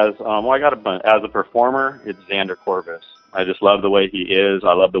 Yeah, as a performer, it's Xander Corvus. I just love the way he is.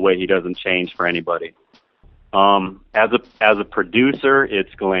 I love the way he doesn't change for anybody. As a producer,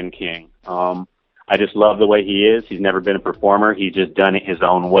 it's Glenn King. I just love the way he is. He's never been a performer. He's just done it his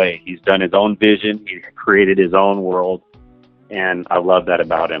own way. He's done his own vision. He's created his own world, and I love that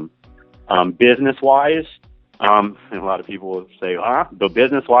about him. Business-wise, and a lot of people will say, but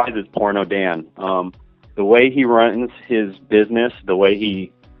business-wise, it's Porno Dan. The way he runs his business, the way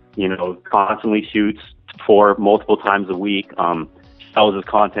he, you know, constantly shoots for multiple times a week, sells his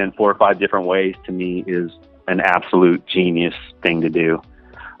content 4 or 5 different ways, to me is an absolute genius thing to do.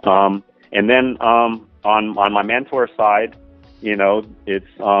 And then on my mentor side, you know, it's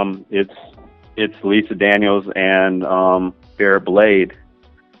Lisa Daniels and Bear Blade.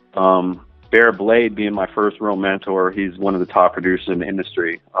 Bear Blade being my first real mentor, he's one of the top producers in the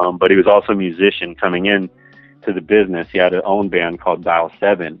industry. But he was also a musician coming in to the business. He had his own band called Dial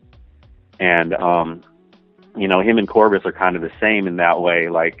 7. And, you know, him and Corvus are kind of the same in that way.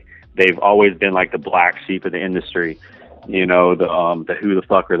 Like, they've always been like the black sheep of the industry. You know, the who the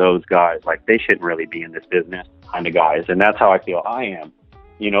fuck are those guys? Like, they shouldn't really be in this business kind of guys. And that's how I feel I am,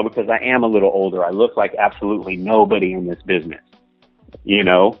 you know, because I am a little older. I look like absolutely nobody in this business, you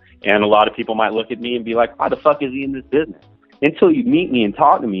know, and a lot of people might look at me and be like, why the fuck is he in this business? Until you meet me and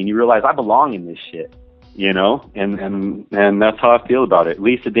talk to me and you realize I belong in this shit, you know, and that's how I feel about it.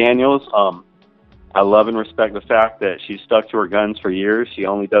 Lisa Daniels, I love and respect the fact that she's stuck to her guns for years. She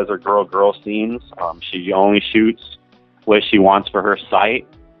only does her girl scenes. She only shoots what she wants for her site.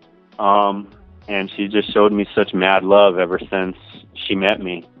 And she just showed me such mad love ever since she met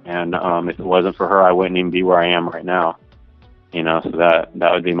me. And if it wasn't for her, I wouldn't even be where I am right now. You know, so that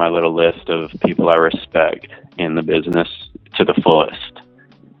would be my little list of people I respect in the business to the fullest.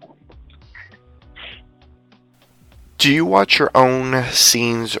 Do you watch your own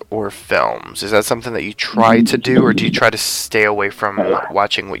scenes or films? Is that something that you try to do, or do you try to stay away from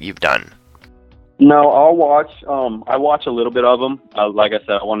watching what you've done? No, I'll watch. I watch a little bit of them. Like I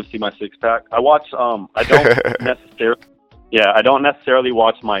said, I want to see my six pack. I watch. I don't necessarily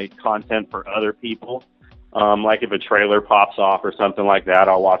watch my content for other people. Like if a trailer pops off or something like that,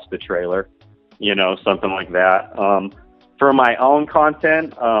 I'll watch the trailer. You know, something like that. For my own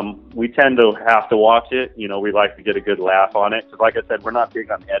content, we tend to have to watch it. You know, we like to get a good laugh on it. 'Cause like I said, we're not big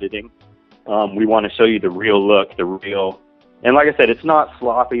on editing. We want to show you the real look, and like I said, it's not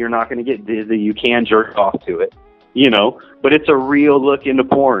sloppy. You're not going to get dizzy. You can jerk off to it, you know, but it's a real look into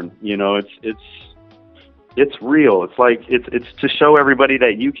porn. You know, it's real. It's like, it's to show everybody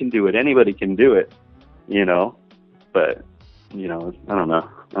that you can do it. Anybody can do it, you know, but, you know, I don't know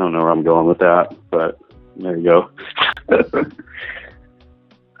where I'm going with that, but there you go.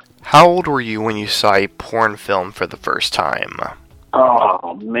 How old were you when you saw a porn film for the first time?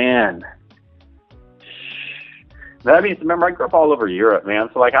 Oh, man. I mean, remember, I grew up all over Europe, man.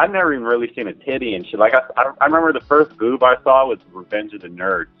 So, like, I've never even really seen a titty and shit. Like, I remember the first boob I saw was Revenge of the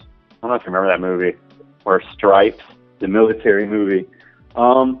Nerds. I don't know if you remember that movie. Or Stripes, the military movie.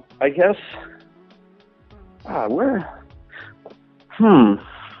 I guess, where? I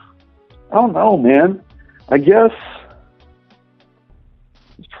don't know, man. I guess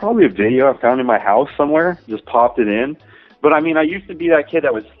it's probably a video I found in my house somewhere. Just popped it in. But I mean, I used to be that kid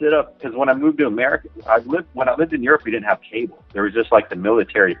that would sit up, because when I moved to America, when I lived in Europe, we didn't have cable. There was just like the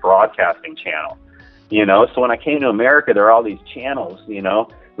military broadcasting channel, you know. So when I came to America, there were all these channels, you know,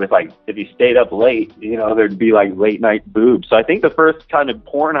 with like, if you stayed up late, you know, there'd be like late night boobs. So I think the first kind of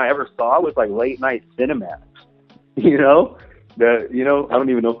porn I ever saw was like late night Cinemax, you know. I don't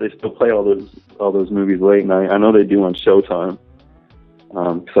even know if they still play all those movies late night. I know they do on Showtime,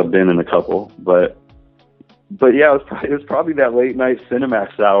 because I've been in a couple, but yeah, it was probably that late night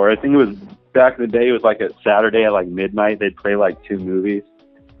Cinemax hour. I think it was back in the day. It was like a Saturday at like midnight. They'd play like 2 movies,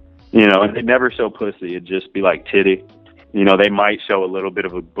 you know, and they'd never show pussy. It'd just be like titty. You know, they might show a little bit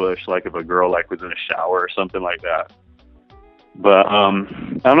of a bush, like if a girl like was in a shower or something like that. But I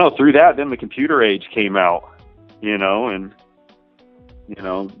don't know. Through that, then the computer age came out, you know, and you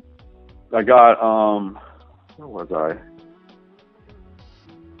know, I got where was I?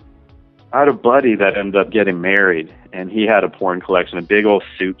 I had a buddy that ended up getting married, and he had a porn collection, a big old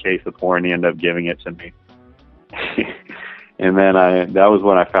suitcase of porn. He ended up giving it to me. And then that was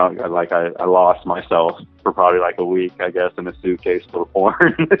when I found, like, I lost myself for probably like a week, I guess, in a suitcase full of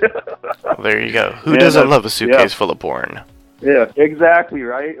porn. Well, there you go. Who doesn't love a suitcase full of porn? Yeah, exactly,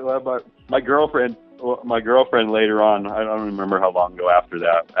 right? Well, but my girlfriend later on, I don't remember how long ago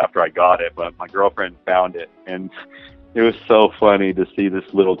after I got it, but my girlfriend found it, and it was so funny to see this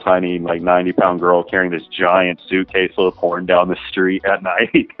little tiny, like 90-pound girl carrying this giant suitcase full of porn down the street at night.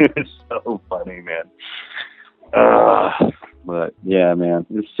 It was so funny, man. But yeah, man,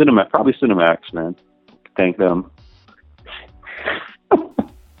 it's probably Cinemax, man. Thank them.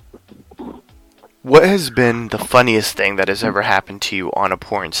 What has been the funniest thing that has ever happened to you on a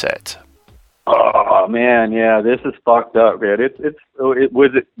porn set? Oh man, yeah, this is fucked up, man. You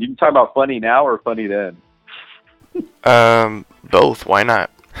can talk about funny now or funny then? Both. Why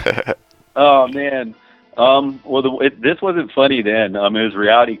not? Oh man. Well, this wasn't funny then. It was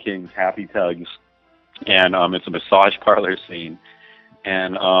Reality Kings Happy Tugs, and it's a massage parlor scene,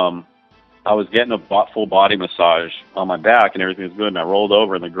 and I was getting a full body massage on my back, and everything was good. And I rolled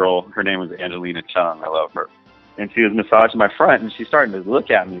over, and the girl, her name was Angelina Chung. I love her, and she was massaging my front, and she's starting to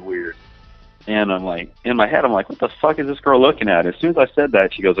look at me weird. And I'm like, in my head, I'm like, what the fuck is this girl looking at? As soon as I said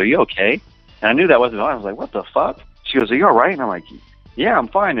that, she goes, "Are you okay?" And I knew that wasn't on. I was like, what the fuck? She goes, "Are you all right?" And I'm like, yeah, I'm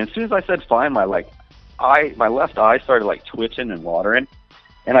fine. And as soon as I said fine, my left eye started like twitching and watering,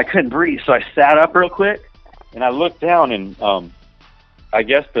 and I couldn't breathe. So I sat up real quick, and I looked down, and I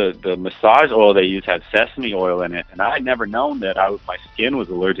guess the massage oil they used had sesame oil in it, and I had never known that my skin was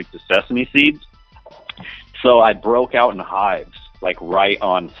allergic to sesame seeds. So I broke out in hives, like right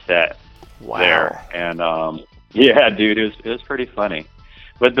on set. Wow. There. And yeah, dude, it was pretty funny.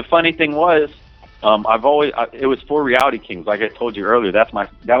 But the funny thing was, it was for Reality Kings, like I told you earlier. That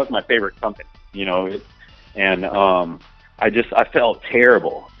was my favorite company, you know. I felt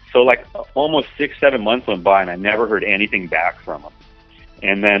terrible. So like almost 6-7 months went by, and I never heard anything back from them.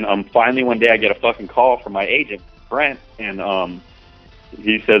 And then finally one day I get a fucking call from my agent, Brent, and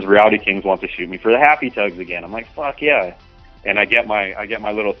he says Reality Kings wants to shoot me for the Happy Tugs again. I'm like, fuck yeah. And I get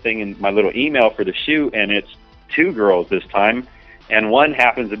my little thing in my little email for the shoot, and it's 2 girls this time, and one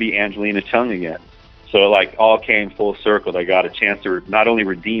happens to be Angelina Chung again. So it like all came full circle. I got a chance to not only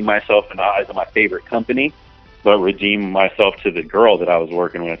redeem myself in the eyes of my favorite company, but redeem myself to the girl that I was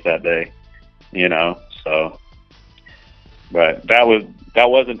working with that day. You know, so. But that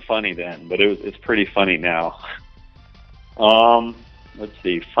wasn't funny then, but it's pretty funny now. Let's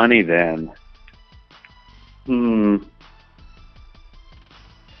see, funny then.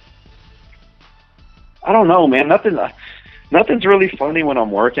 I don't know, man. Nothing's really funny when I'm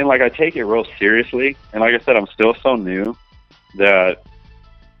working. Like, I take it real seriously, and like I said, I'm still so new that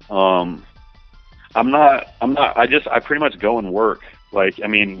I pretty much go and work. Like, I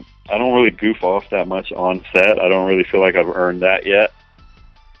mean, I don't really goof off that much on set. I don't really feel like I've earned that yet.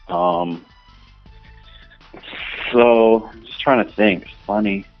 So just trying to think.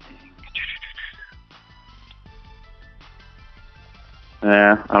 Funny.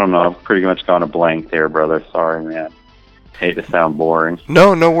 I don't know. I've pretty much gone a blank there, brother. Sorry, man. Hate to sound boring.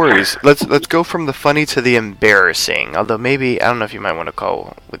 No, no worries. Let's go from the funny to the embarrassing. Although maybe I don't know if you might want to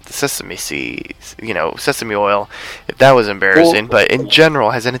call with the sesame seeds, sesame oil, if that was embarrassing. But in general,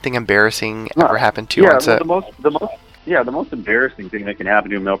 has anything embarrassing ever happened to you on set? The most embarrassing thing that can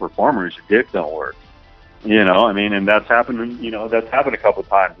happen to a male performer is your dick don't work. And that's happened. That's happened a couple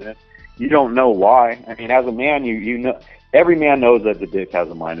times, and you don't know why. I mean, as a man, you know, every man knows that the dick has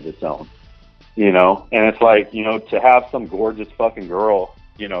a mind of its own. And it's like, to have some gorgeous fucking girl,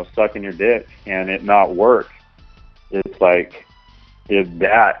 sucking your dick and it not work. It's like, to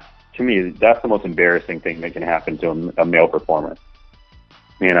me, that's the most embarrassing thing that can happen to a male performer.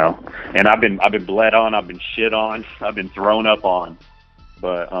 And I've been bled on, I've been shit on, I've been thrown up on.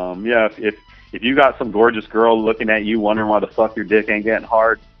 But if you got some gorgeous girl looking at you wondering why the fuck your dick ain't getting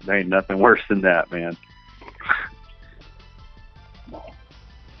hard, there ain't nothing worse than that, man.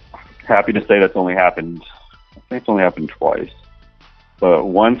 Happy to say that's only happened, I think it's only happened twice. But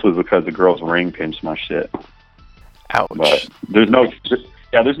once was because the girl's ring pinched my shit. Ouch. But there's no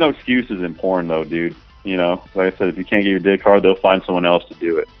excuses in porn though, dude. Like I said, if you can't get your dick hard, they'll find someone else to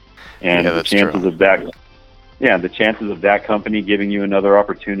do it. And the chances of that company giving you another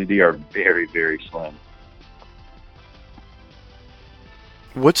opportunity are very, very slim.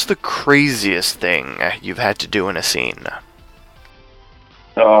 What's the craziest thing you've had to do in a scene?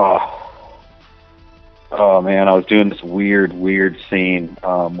 Oh man, I was doing this weird scene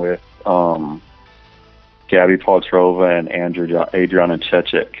with Gabby Paltrova and Adriana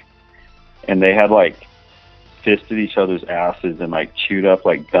Chechik, and they had like fisted each other's asses and like chewed up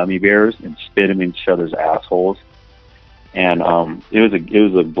like gummy bears and spit them in each other's assholes. And it was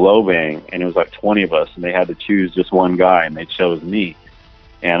a blow bang, and it was like 20 of us, and they had to choose just one guy, and they chose me.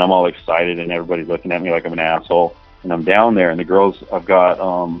 And I'm all excited, and everybody's looking at me like I'm an asshole. And I'm down there, and the girls, I've got,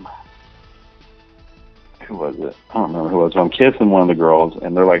 who was it? I don't remember who it was. I'm kissing one of the girls,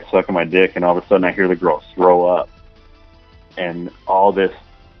 and they're like sucking my dick, and all of a sudden I hear the girl throw up. And all this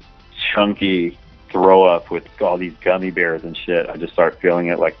chunky throw up with all these gummy bears and shit, I just start feeling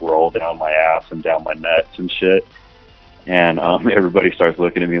it like roll down my ass and down my nuts and shit. And everybody starts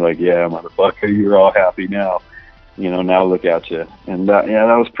looking at me like, yeah, motherfucker, you're all happy now. Now look at you. And that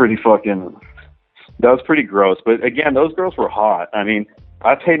was pretty gross. But again, those girls were hot. I mean,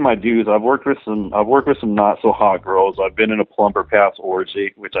 I paid my dues. I've worked with some not so hot girls. I've been in a plumper pass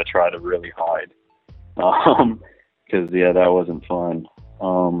orgy, which I try to really hide. Because that wasn't fun.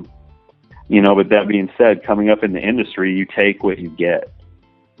 But that being said, coming up in the industry, you take what you get,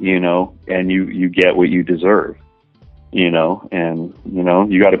 and you get what you deserve. You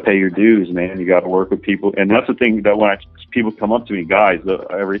got to pay your dues, man. You got to work with people. And that's the thing that when people come up to me, guys,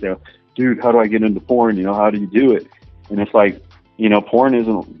 everything, dude, how do I get into porn? How do you do it? And it's like, porn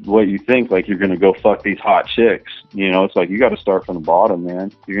isn't what you think. Like, you're going to go fuck these hot chicks. It's like, you got to start from the bottom,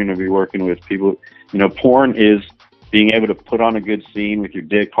 man. You're going to be working with people. Porn is being able to put on a good scene with your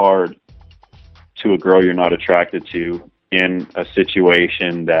dick hard to a girl you're not attracted to in a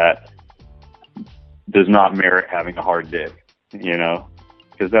situation that does not merit having a hard dick,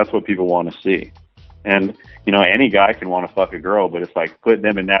 because that's what people want to see. And, any guy can want to fuck a girl, but it's like putting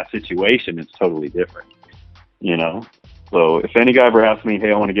them in that situation, it's totally different, So if any guy ever asks me,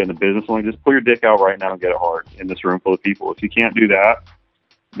 hey, I want to get in the business, I'm like, just pull your dick out right now and get it hard in this room full of people. If you can't do that,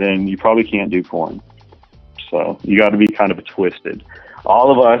 then you probably can't do porn. So you got to be kind of twisted.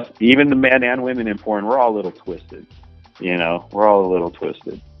 All of us, even the men and women in porn, we're all a little twisted. We're all a little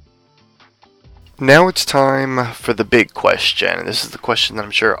twisted. Now it's time for the big question. This is the question that I'm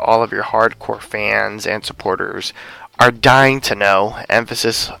sure all of your hardcore fans and supporters are dying to know.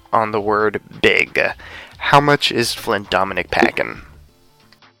 Emphasis on the word big. How much is Flint Dominic packing?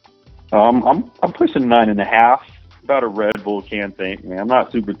 I'm pushing 9.5. About a Red Bull can think, man. I'm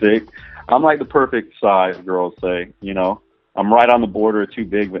not super thick. I'm like the perfect size, girls say. I'm right on the border of too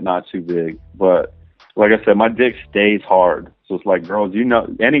big, but not too big. But like I said, my dick stays hard. So it's like, girls,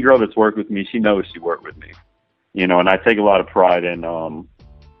 any girl that's worked with me, she knows she worked with me. And I take a lot of pride in,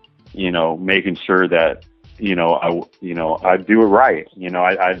 making sure that, I do it right.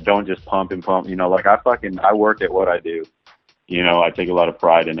 I don't just pump and pump, like I work at what I do. I take a lot of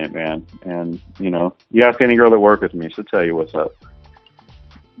pride in it, man. And, you ask any girl that worked with me, she'll tell you what's up.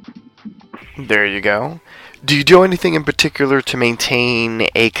 There you go. Do you do anything in particular to maintain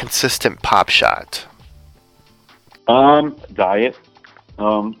a consistent pop shot? Diet.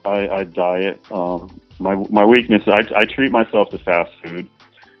 I diet. My weakness, I treat myself to fast food.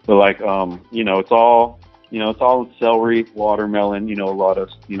 But like, it's all celery, watermelon, a lot of,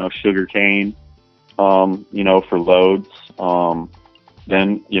 sugar cane, for loads.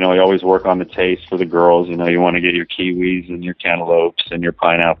 then, you know, you always work on the taste for the girls. You know, you want to get your kiwis and your cantaloupes and your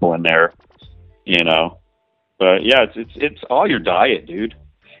pineapple in there, you know. But yeah, it's all your diet, dude.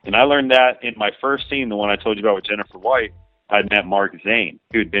 And I learned that in my first scene, the one I told you about with Jennifer White. I'd met Mark Zane,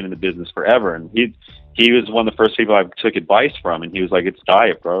 who had been in the business forever, and he was one of the first people I took advice from, and he was like, "It's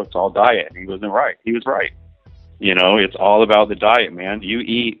diet, bro. It's all diet." And he wasn't right. He was right. You know, it's all about the diet, man. You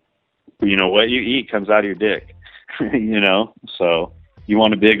eat, you know, what you eat comes out of your dick. You know, so you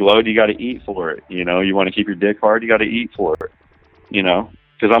want a big load, you got to eat for it. You know, you want to keep your dick hard, you got to eat for it. You know,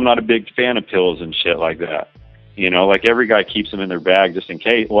 because I'm not a big fan of pills and shit like that. You know, like every guy keeps them in their bag just in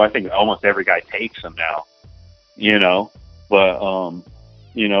case. Well, I think almost every guy takes them now. You know. But,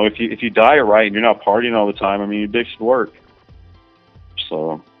 you know, if you diet right and you're not partying all the time, I mean, your dick should work.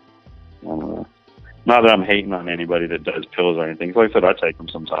 So, I don't know. Not that I'm hating on anybody that does pills or anything. Like I said, I take them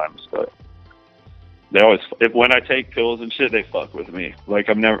sometimes, but they always, when I take pills and shit, they fuck with me. Like,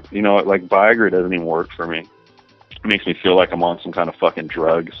 I'm never, you know, like Viagra doesn't even work for me. It makes me feel like I'm on some kind of fucking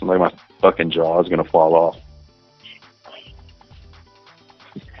drug. Like my fucking jaw is going to fall off.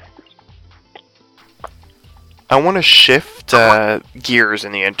 I want to shift gears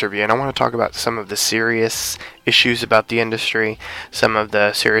in the interview, and I want to talk about some of the serious issues about the industry, some of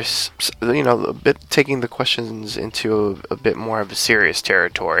the serious, you know, a bit taking the questions into a bit more of a serious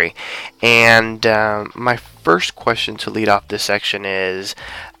territory. And my first question to lead off this section is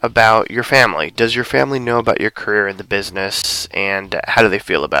about your family. Does your family know about your career in the business, and how do they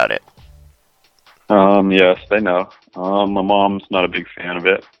feel about it? Yes, they know. My mom's not a big fan of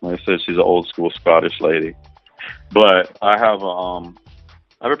it. Like I said, she's an old school Scottish lady. But I have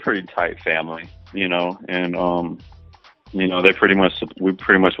a pretty tight family, you know, and you know, we pretty much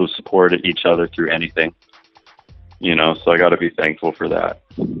will support each other through anything, you know. So I got to be thankful for that.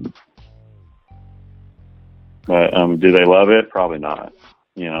 But do they love it? Probably not,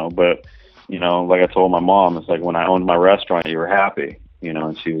 you know. But you know, like I told my mom, it's like when I owned my restaurant, you were happy, you know,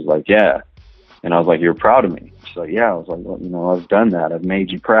 and she was like, yeah. And I was like, you're proud of me. She's like, yeah. I was like, well, you know, I've done that. I've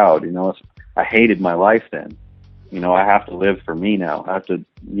made you proud. You know, I hated my life then. You know, I have to live for me now. I have to,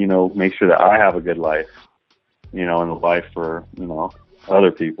 you know, make sure that I have a good life, you know, and a life for, you know,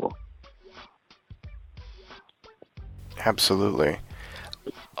 other people. Absolutely.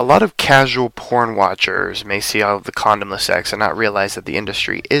 A lot of casual porn watchers may see all of the condomless sex and not realize that the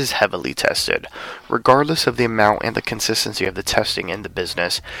industry is heavily tested. Regardless of the amount and the consistency of the testing in the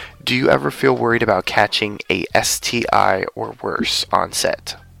business, do you ever feel worried about catching a STI or worse on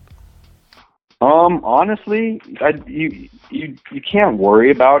set? Honestly, you can't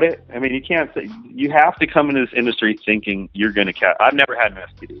worry about it. I mean, you can't say, you have to come into this industry thinking you're going to catch. I've never had an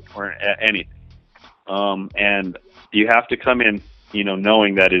STD or anything. And you have to come in, you know,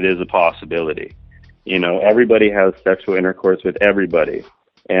 knowing that it is a possibility. You know, everybody has sexual intercourse with everybody.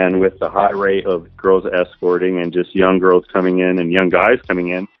 And with the high rate of girls escorting and just young girls coming in and young guys coming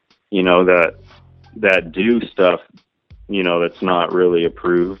in, you know, that do stuff, you know, that's not really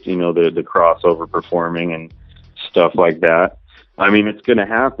approved, you know, the crossover performing and stuff like that. I mean, it's going to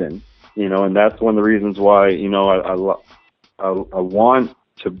happen, you know, and that's one of the reasons why, you know, I want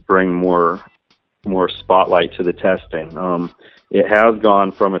to bring more spotlight to the testing. It has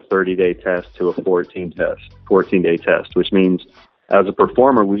gone from a 30-day test to a 14-day test, which means as a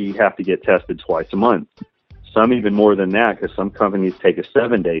performer, we have to get tested twice a month. Some even more than that, because some companies take a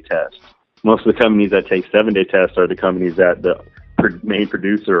 7-day test. Most of the companies that take 7-day tests are the companies that the main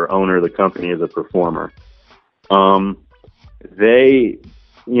producer or owner of the company is a performer. They,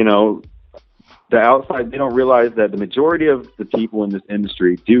 you know, the outside, they don't realize that the majority of the people in this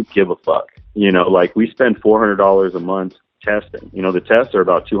industry do give a fuck. You know, like we spend $400 a month testing. You know, the tests are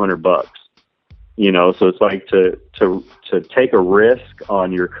about $200. You know, so it's like to take a risk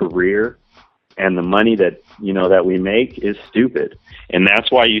on your career and the money that, you know, that we make is stupid. And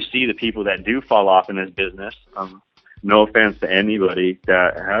that's why you see the people that do fall off in this business. No offense to anybody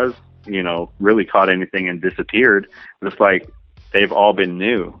that has, you know, really caught anything and disappeared. It's like they've all been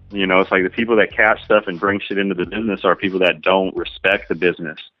new. You know, it's like the people that catch stuff and bring shit into the business are people that don't respect the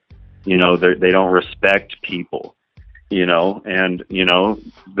business. You know, they don't respect people. You know, and, you know,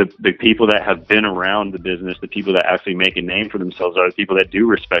 the people that have been around the business, the people that actually make a name for themselves are the people that do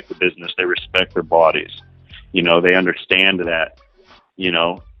respect the business. They respect their bodies. You know, they understand that, you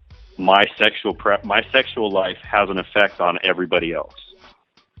know, my sexual life has an effect on everybody else.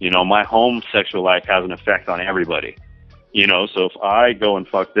 You know, my home sexual life has an effect on everybody. You know, so if I go and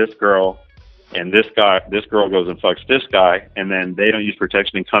fuck this girl and this girl goes and fucks this guy and then they don't use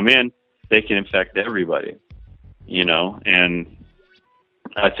protection and come in, they can infect everybody. You know, and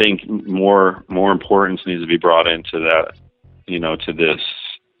I think more importance needs to be brought into that, to this,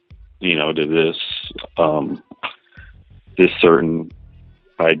 this certain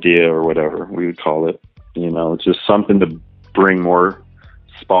idea or whatever we would call it. It's just something to bring more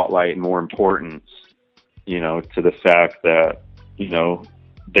spotlight and more importance, to the fact that,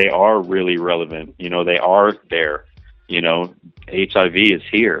 they are really relevant. They are there. HIV is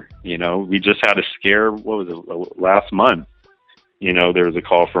here. We just had a scare. What was it, last month? There was a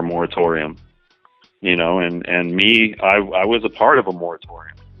call for a moratorium. And me, I was a part of a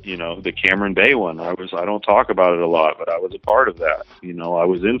moratorium. The Cameron Bay one. I don't talk about it a lot, but I was a part of that. I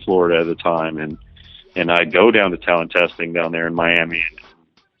was in Florida at the time, and I'd go down to talent testing down there in Miami.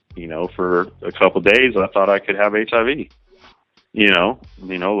 And, for a couple of days, I thought I could have HIV.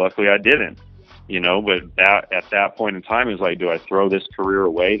 Luckily I didn't. But that at that point in time is like, do I throw this career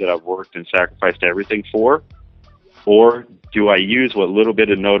away that I've worked and sacrificed everything for? Or do I use what little bit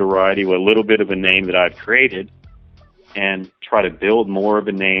of notoriety, what little bit of a name that I've created and try to build more of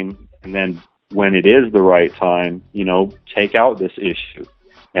a name? And then when it is the right time, take out this issue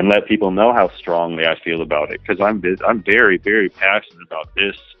and let people know how strongly I feel about it. Cause I'm very, very passionate about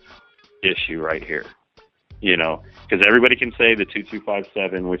this issue right here, because everybody can say the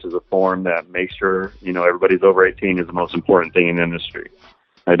 2257, which is a form that makes sure, everybody's over 18 is the most important thing in the industry.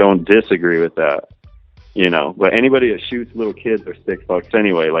 I don't disagree with that, but anybody that shoots little kids are $6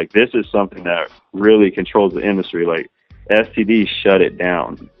 anyway. Like, this is something that really controls the industry. Like, STD shut it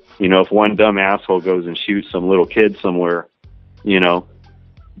down. If one dumb asshole goes and shoots some little kid somewhere,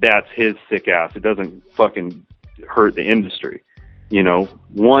 that's his sick ass. It doesn't fucking hurt the industry.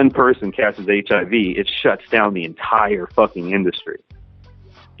 One person catches HIV, it shuts down the entire fucking industry.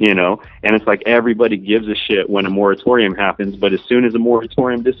 And it's like everybody gives a shit when a moratorium happens, but as soon as a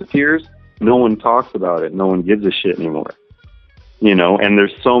moratorium disappears, no one talks about it. No one gives a shit anymore. And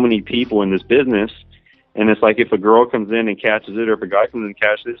there's so many people in this business, and it's like if a girl comes in and catches it, or if a guy comes in and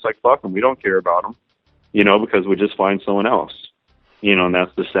catches it, it's like, fuck them, we don't care about them, because we just find someone else. And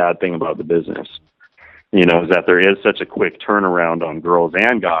that's the sad thing about the business. Is that there is such a quick turnaround on girls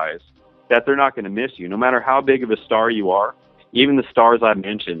and guys that they're not going to miss you. No matter how big of a star you are, even the stars I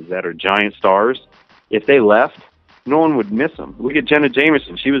mentioned that are giant stars, if they left, no one would miss them. Look at Jenna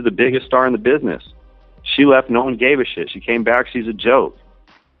Jameson. She was the biggest star in the business. She left, no one gave a shit. She came back, she's a joke.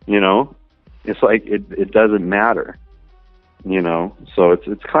 It's like it doesn't matter. So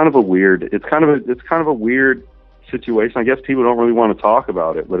it's kind of a weird situation. I guess people don't really want to talk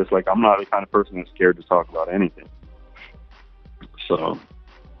about it, but it's like, I'm not the kind of person that's scared to talk about anything. So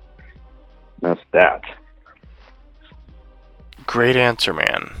that's that. Great answer,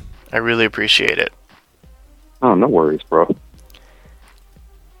 man. I really appreciate it. Oh, no worries, bro.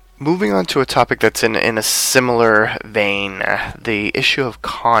 Moving on to a topic that's in a similar vein, the issue of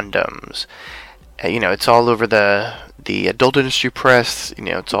condoms. It's all over the adult industry press,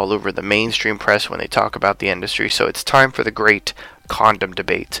 it's all over the mainstream press when they talk about the industry, so it's time for the great condom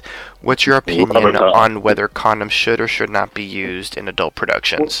debate. What's your opinion on whether condoms should or should not be used in adult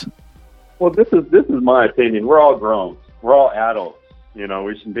productions? Well, this is my opinion. We're all grown. We're all adults.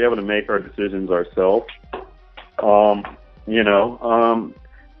 We should be able to make our decisions ourselves.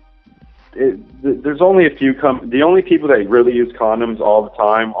 There's only a few. The only people that really use condoms all the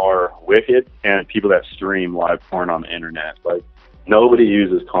time are Wicked and people that stream live porn on the internet. Like, nobody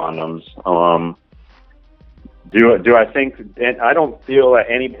uses condoms. Do I think? And I don't feel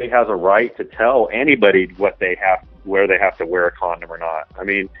that anybody has a right to tell anybody where they have to wear a condom or not. I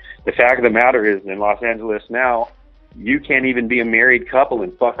mean, the fact of the matter is, in Los Angeles now, you can't even be a married couple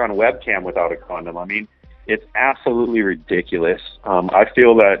and fuck on a webcam without a condom. I mean, it's absolutely ridiculous. I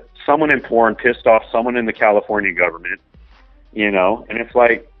feel that someone in porn pissed off someone in the California government, and it's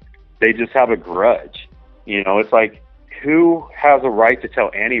like they just have a grudge. It's like, who has a right to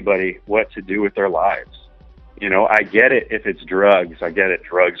tell anybody what to do with their lives? I get it if it's drugs. I get it.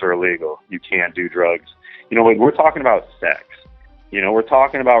 Drugs are illegal. You can't do drugs. When we're talking about sex, we're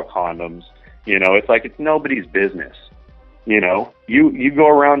talking about condoms. It's like it's nobody's business. You go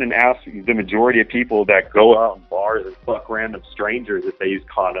around and ask the majority of people that go out in bars and fuck random strangers if they use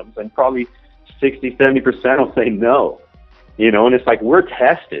condoms, and probably 60-70% will say no. And it's like, we're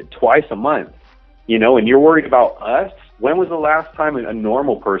tested twice a month, and you're worried about us. When was the last time a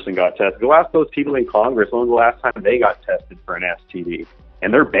normal person got tested? Go ask those people in Congress, when was the last time they got tested for an STD?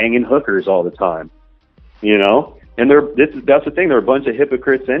 And they're banging hookers all the time, and that's the thing. They're a bunch of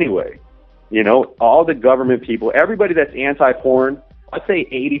hypocrites anyway. All the government people, everybody that's anti-porn, I'd say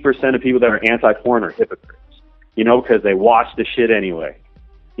 80% of people that are anti-porn are hypocrites, because they watch the shit anyway,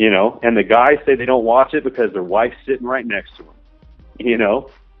 and the guys say they don't watch it because their wife's sitting right next to them,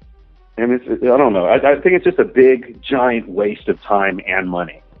 And I don't know. I think it's just a big, giant waste of time and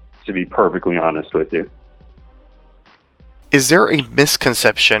money, to be perfectly honest with you. Is there a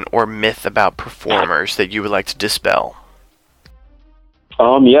misconception or myth about performers that you would like to dispel?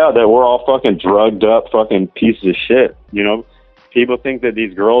 Yeah, that we're all fucking drugged up fucking pieces of shit. You know, people think that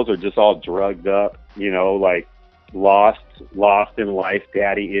these girls are just all drugged up, you know, like lost in life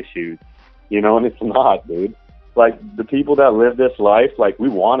daddy issues, you know, and it's not, dude. Like, the people that live this life, like, we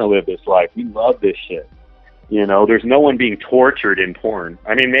want to live this life. We love this shit. You know, there's no one being tortured in porn.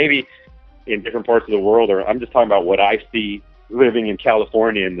 I mean, maybe in different parts of the world, or I'm just talking about what I see living in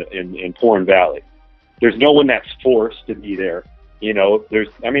California in Porn Valley. There's no one that's forced to be there. You know,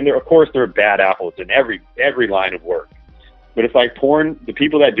 of course there are bad apples in every line of work. But it's like porn, the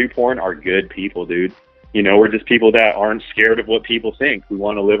people that do porn are good people, dude. You know, we're just people that aren't scared of what people think. We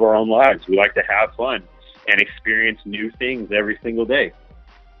want to live our own lives. We like to have fun and experience new things every single day.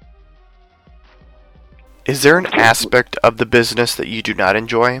 Is there an aspect of the business that you do not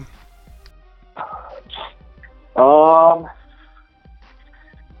enjoy?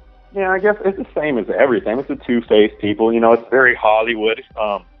 Yeah, I guess it's the same as everything. It's a two-faced people. You know, it's very Hollywood.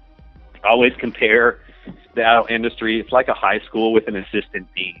 I always compare the adult industry. It's like a high school with an assistant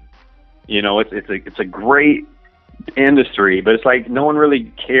dean. You know, it's a great industry, but it's like no one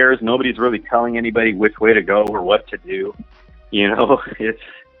really cares. Nobody's really telling anybody which way to go or what to do. You know, it's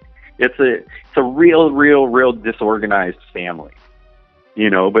a real disorganized family. You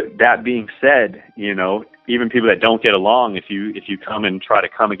know, but that being said, you know, even people that don't get along, if you come and try to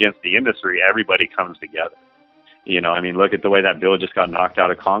come against the industry, everybody comes together. You know, I mean, look at the way that bill just got knocked out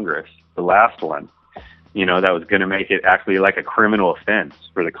of Congress, the last one. You know, that was going to make it actually like a criminal offense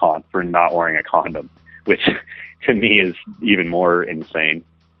for not wearing a condom, which to me is even more insane.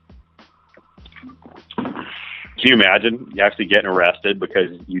 Can you imagine you actually getting arrested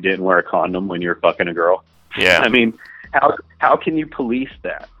because you didn't wear a condom when you're fucking a girl? Yeah. I mean, how can you police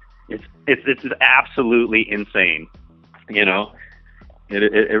that? It's absolutely insane. You know,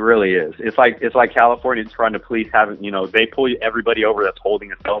 it really is. It's like California trying to police having, you know, they pull everybody over that's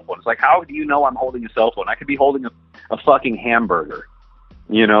holding a cell phone. It's like, how do you know I'm holding a cell phone? I could be holding a fucking hamburger.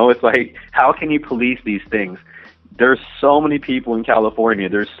 You know, it's like, how can you police these things? There's so many people in California.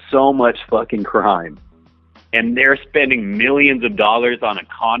 There's so much fucking crime. And they're spending millions of dollars on a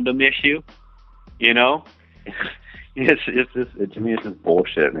condom issue, you know? It's just, to me, it's just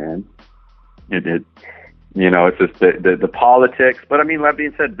bullshit, man. It you know, it's just the politics. But I mean, that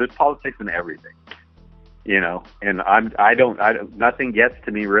being said, there's politics in everything, you know. And I don't nothing gets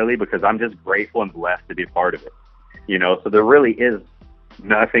to me really, because I'm just grateful and blessed to be a part of it, you know. So there really is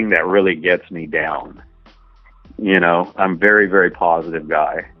nothing that really gets me down, you know. I'm very, very positive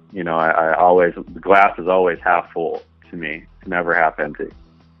guy. You know, I always, the glass is always half full to me. It's never half empty.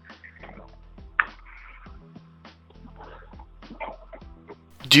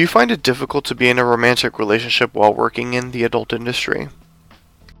 Do you find it difficult to be in a romantic relationship while working in the adult industry?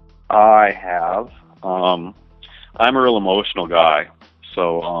 I have. I'm a real emotional guy.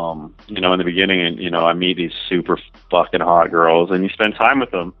 So, you know, in the beginning, you know, I meet these super fucking hot girls and you spend time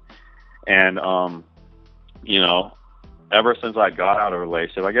with them. And, you know, ever since I got out of a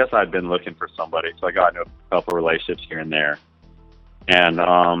relationship, I guess I'd been looking for somebody. So I got into a couple of relationships here and there. And,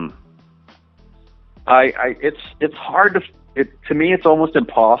 it's hard to, to me, it's almost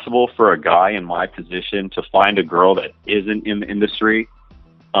impossible for a guy in my position to find a girl that isn't in the industry,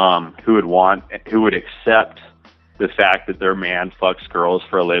 who would accept the fact that their man fucks girls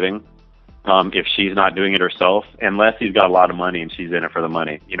for a living, if she's not doing it herself, unless he's got a lot of money and she's in it for the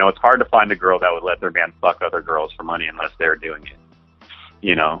money. You know, it's hard to find a girl that would let their man fuck other girls for money unless they're doing it,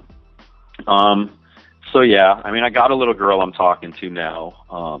 you know? So yeah, I mean, I got a little girl I'm talking to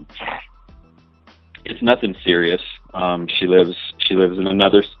now. It's nothing serious. She lives in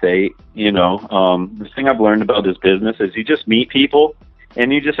another state, you know. The thing I've learned about this business is you just meet people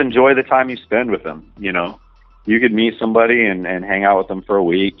and you just enjoy the time you spend with them, you know. You could meet somebody and hang out with them for a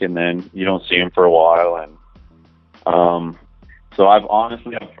week and then you don't see them for a while. And so I've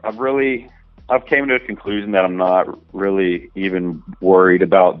came to a conclusion that I'm not really even worried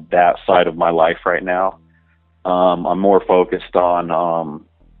about that side of my life right now. I'm more focused on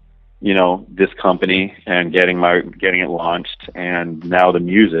you know, this company and getting it launched, and now the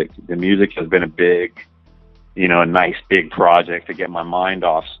music. The music has been a big, you know, a nice big project to get my mind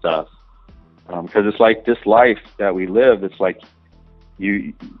off stuff. Because it's like this life that we live. It's like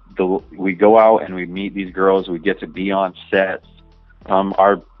we go out and we meet these girls. We get to be on sets.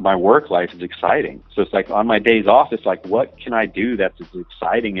 My work life is exciting. So it's like on my days off, it's like, what can I do that's as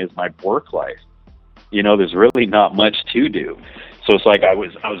exciting as my work life? You know, there's really not much to do. So it's like I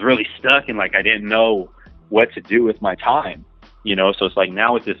was really stuck, and like I didn't know what to do with my time, you know. So it's like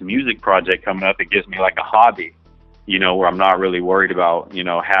now with this music project coming up, it gives me like a hobby, you know, where I'm not really worried about, you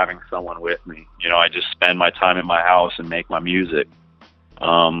know, having someone with me. You know, I just spend my time in my house and make my music.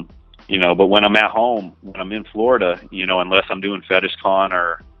 You know, but when I'm at home, when I'm in Florida, you know, unless I'm doing FetishCon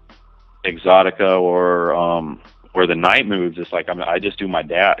or Exotica or the night moves, it's like I just do my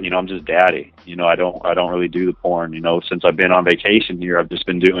dad. You know, I'm just daddy. You know, I don't really do the porn. You know, since I've been on vacation here, I've just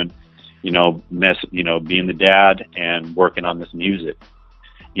been doing, you know, being the dad and working on this music.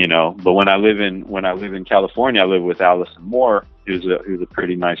 You know, but when I live in California, I live with Allison Moore, who's a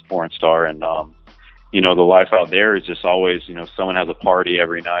pretty nice porn star, and you know, the life out there is just always, you know, someone has a party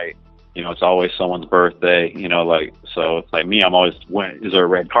every night. You know, it's always someone's birthday. You know, like, so it's like me. I'm always, is there a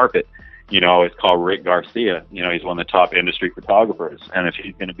red carpet? You know, I always call Rick Garcia. You know, he's one of the top industry photographers, and if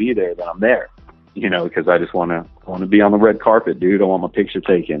he's going to be there, then I'm there. You know, because I just want to be on the red carpet, dude. I want my picture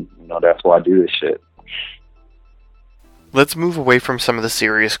taken. You know, that's why I do this shit. Let's move away from some of the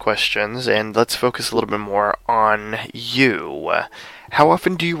serious questions and let's focus a little bit more on you. How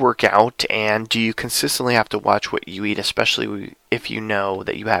often do you work out, and do you consistently have to watch what you eat, especially if you know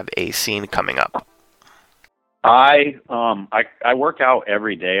that you have a scene coming up? I work out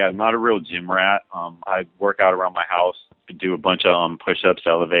every day. I'm not a real gym rat. I work out around my house, do a bunch of push-ups,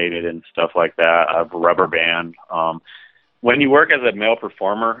 elevated, and stuff like that. I have a rubber band. When you work as a male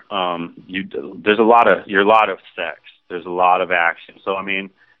performer, there's a lot of sex. There's a lot of action. So I mean,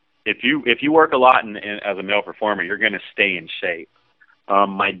 if you work a lot as a male performer, you're going to stay in shape.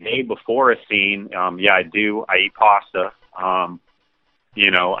 My day before a scene, yeah, I eat pasta. You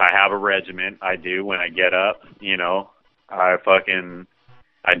know, I have a regimen. I do when I get up. You know, I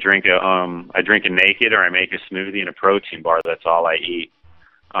drink a naked, or I make a smoothie and a protein bar. That's all I eat.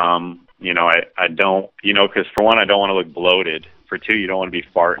 You know, I don't, you know, because for one, I don't want to look bloated. For two, you don't want to be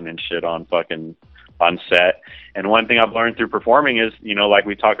farting and shit on set. And one thing I've learned through performing is, you know, like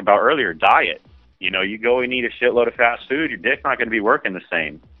we talked about earlier, diet. You know, you go and eat a shitload of fast food, your dick's not going to be working the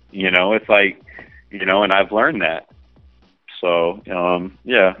same. You know, it's like, you know, and I've learned that. So,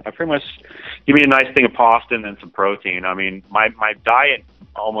 yeah, I pretty much give me a nice thing of pasta and then some protein. I mean, my diet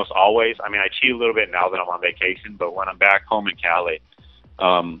almost always, I mean, I cheat a little bit now that I'm on vacation, but when I'm back home in Cali,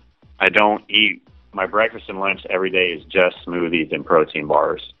 I don't eat. My breakfast and lunch every day is just smoothies and protein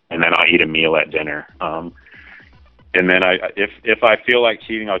bars, and then I'll eat a meal at dinner. And then if I feel like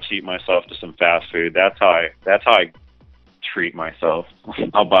cheating, I'll treat myself to some fast food. That's how I treat myself.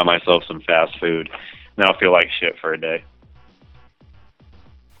 I'll buy myself some fast food, then I'll feel like shit for a day.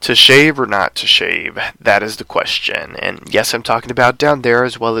 To shave or not to shave? That is the question. And yes, I'm talking about down there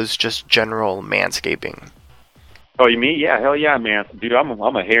as well as just general manscaping. Oh, you mean? Yeah, hell yeah, man. Dude, I'm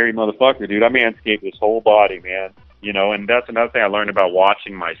a hairy motherfucker, dude. I manscape this whole body, man. You know, and that's another thing I learned about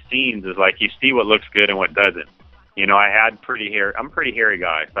watching my scenes is like you see what looks good and what doesn't. You know, I'm a pretty hairy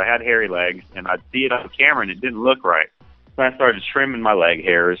guy, so I had hairy legs, and I'd see it on camera and it didn't look right. So I started trimming my leg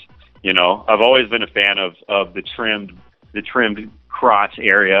hairs. You know, I've always been a fan of the trimmed crotch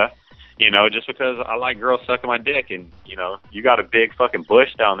area, you know, just because I like girls sucking my dick, and, you know, you got a big fucking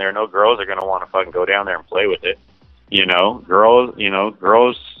bush down there, no girls are going to want to fucking go down there and play with it. You know, girls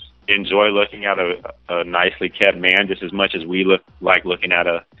enjoy looking at a nicely kept man just as much as we like looking at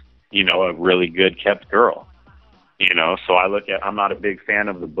a really good kept girl. You know, so I'm not a big fan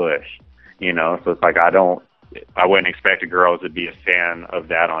of the bush, you know, so it's like I wouldn't expect a girl to be a fan of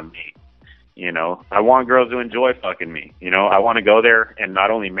that on me. You know, I want girls to enjoy fucking me. You know, I want to go there and not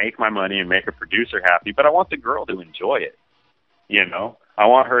only make my money and make a producer happy, but I want the girl to enjoy it. You know, I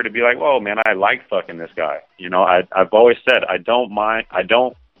want her to be like, whoa, man, I like fucking this guy. You know, I've always said I don't mind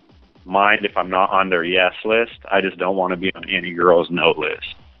if I'm not on their yes list. I just don't want to be on any girl's no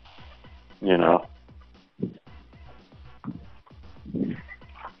list. You know.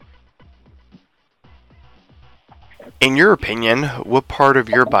 In your opinion, what part of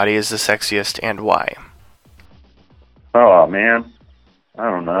your body is the sexiest and why? Oh, man.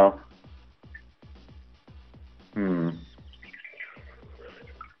 I don't know. I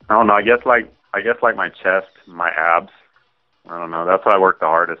don't know. I guess like my chest, my abs. I don't know. That's what I work the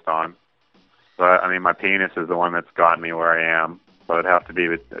hardest on. But I mean, my penis is the one that's gotten me where I am. So it'd have to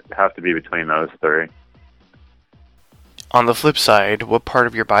be between those three. On the flip side, what part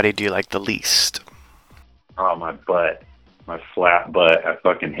of your body do you like the least? Oh, my butt. My flat butt. I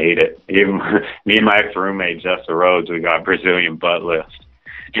fucking hate it. Even me and my ex-roommate, Jessica Rhodes, we got Brazilian butt lift.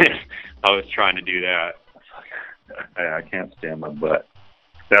 I was trying to do that. I can't stand my butt.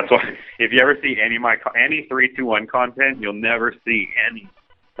 That's why, if you ever see any 3-2-1 content, you'll never see any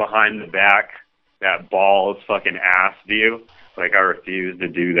behind the back, that balls fucking ass view. Like, I refuse to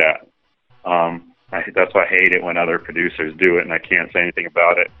do that. That's why I hate it when other producers do it, and I can't say anything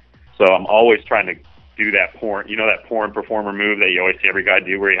about it. So I'm always trying to do that porn, that porn performer move that you always see every guy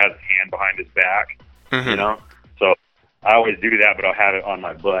do, where he has his hand behind his back, So I always do that, but I'll have it on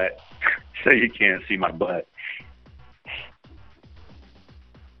my butt, so you can't see my butt.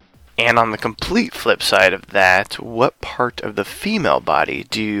 And on the complete flip side of that, what part of the female body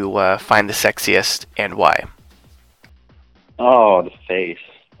do you find the sexiest, and why? Oh, the face.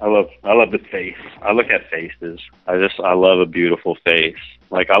 I love the face. I look at faces. I love a beautiful face.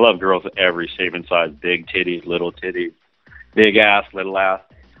 Like, I love girls of every shape and size, big titties, little titties, big ass, little ass.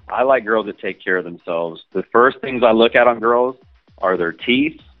 I like girls that take care of themselves. The first things I look at on girls are their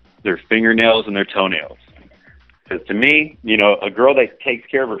teeth, their fingernails, and their toenails. Because to me, a girl that takes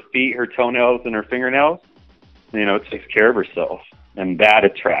care of her feet, her toenails, and her fingernails, takes care of herself. And that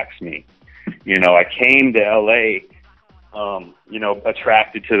attracts me. I came to L.A.,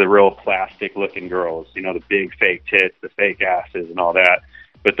 attracted to the real plastic-looking girls, the big fake tits, the fake asses, and all that.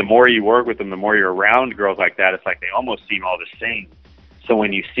 But the more you work with them, the more you're around girls like that, it's like they almost seem all the same. So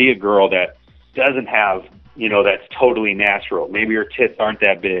when you see a girl that doesn't have, that's totally natural, maybe her tits aren't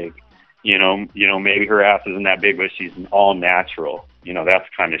that big, maybe her ass isn't that big, but she's all natural. That's the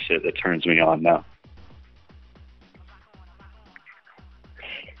kind of shit that turns me on now.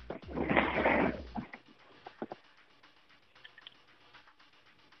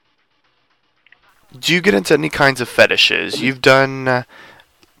 Do you get into any kinds of fetishes? You've done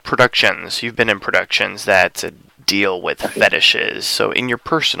productions. You've been in productions that deal with fetishes. So in your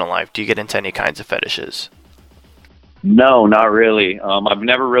personal life, do you get into any kinds of fetishes? No, not really. I've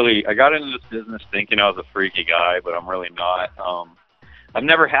never really... I got into this business thinking I was a freaky guy, but I'm really not. I've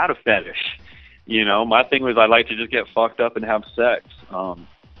never had a fetish. My thing was I like to just get fucked up and have sex. But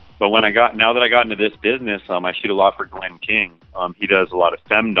now that I got into this business, I shoot a lot for Glenn King. He does a lot of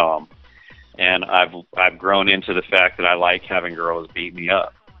femdom. And I've grown into the fact that I like having girls beat me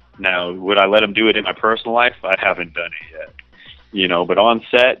up. Now, would I let them do it in my personal life? I haven't done it yet. But on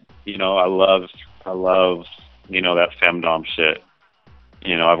set, I love that femdom shit.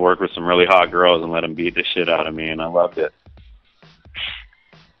 I've worked with some really hot girls and let them beat the shit out of me, and I loved it.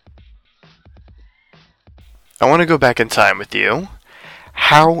 I want to go back in time with you.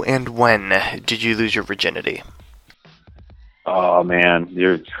 How and when did you lose your virginity? Oh, man,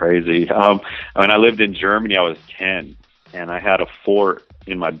 you're crazy. When I lived in Germany, I was 10, and I had a fort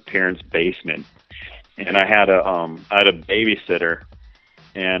in my parents' basement. And I had a babysitter,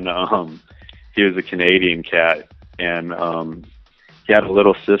 and he was a Canadian cat, and he had a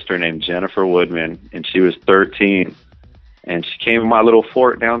little sister named Jennifer Woodman, and she was 13. And she came in my little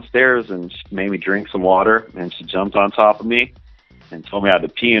fort downstairs, and she made me drink some water, and she jumped on top of me and told me I had to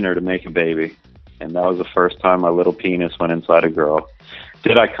pee in her to make a baby. And that was the first time my little penis went inside a girl.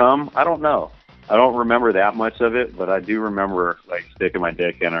 Did I come? I don't know. I don't remember that much of it, but I do remember, sticking my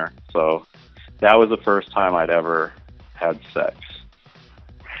dick in her. So that was the first time I'd ever had sex.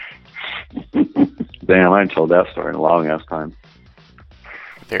 Damn, I haven't told that story in a long ass time.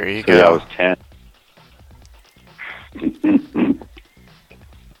 There you go. Yeah, I was 10.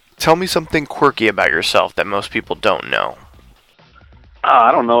 Tell me something quirky about yourself that most people don't know.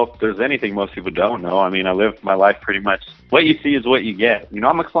 I don't know if there's anything most people don't know. I mean, I live my life pretty much. What you see is what you get.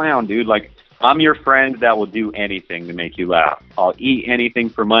 I'm a clown, dude. I'm your friend that will do anything to make you laugh. I'll eat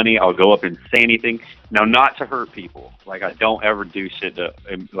anything for money. I'll go up and say anything. Now, not to hurt people. I don't ever do shit to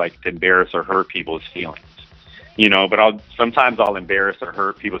embarrass or hurt people's feelings. But sometimes I'll embarrass or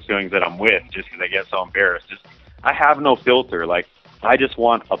hurt people's feelings that I'm with just because I get so embarrassed. I have no filter. I just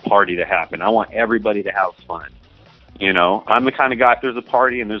want a party to happen. I want everybody to have fun. I'm the kind of guy, if there's a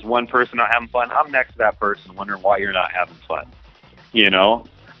party and there's one person not having fun, I'm next to that person wondering why you're not having fun.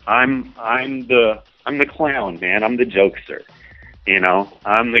 I'm the clown, man. I'm the jokester.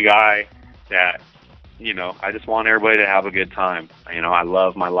 I'm the guy that, I just want everybody to have a good time. I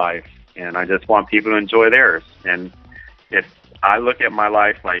love my life, and I just want people to enjoy theirs. And if I look at my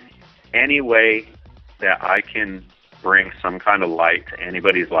life like any way that I can bring some kind of light to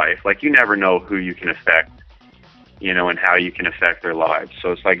anybody's life, you never know who you can affect, and how you can affect their lives.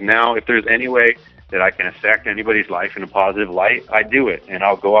 So it's now, if there's any way that I can affect anybody's life in a positive light, I do it, and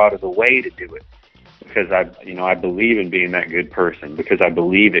I'll go out of the way to do it, because I believe in being that good person, because I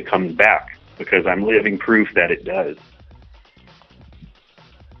believe it comes back, because I'm living proof that it does.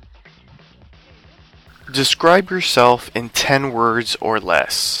 Describe yourself in 10 words or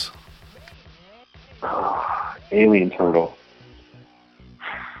less. Alien turtle.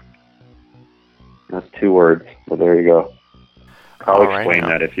 That's 2 words, but there you go. I'll explain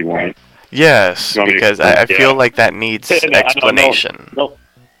that if you want. Yes, You want me to because explain? I feel Yeah. like that needs No, no, explanation. No,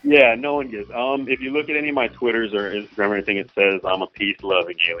 yeah, no one gets. If you look at any of my Twitters or Instagram or anything, it says I'm a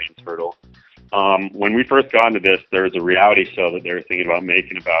peace-loving alien turtle. When we first got into this, there was a reality show that they were thinking about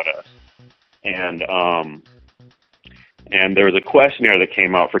making about us, and there was a questionnaire that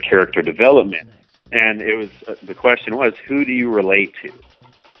came out for character development, and it was the question was, who do you relate to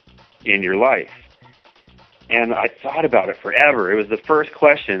in your life? And I thought about it forever. It was the first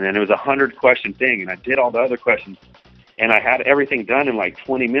question, and it was a 100-question thing, and I did all the other questions, and I had everything done in like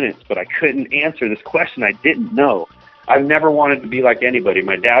 20 minutes, but I couldn't answer this question I didn't know. I've never wanted to be like anybody.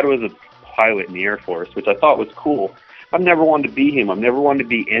 My dad was a pilot in the Air Force, which I thought was cool. I've never wanted to be him. I've never wanted to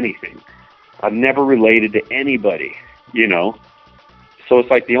be anything. I've never related to anybody, you know? So it's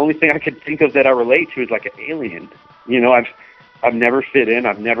like the only thing I could think of that I relate to is like an alien. You know, I've never fit in.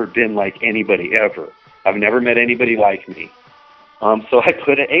 I've never been like anybody ever. I've never met anybody like me. So I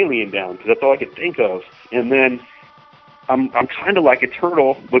put an alien down because that's all I could think of. And then I'm kind of like a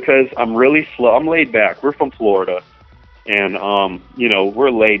turtle because I'm really slow. I'm laid back. We're from Florida. And, you know, we're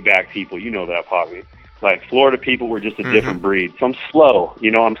laid back people. You know that, Poppy. Like, Florida people, we're just a different breed. So I'm slow.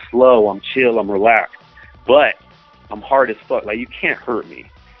 You know, I'm slow. I'm chill. I'm relaxed. But I'm hard as fuck. Like, you can't hurt me.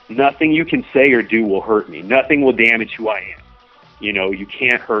 Nothing you can say or do will hurt me. Nothing will damage who I am. You know, you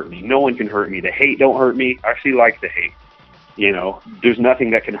can't hurt me. No one can hurt me. The hate don't hurt me. I actually like the hate. You know, there's nothing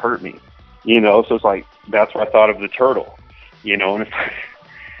that can hurt me. You know, so it's like, that's where I thought of the turtle. You know, and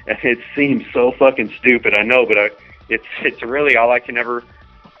it seems so fucking stupid, I know, but it's really all I can ever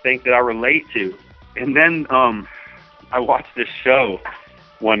think that I relate to. And then I watched this show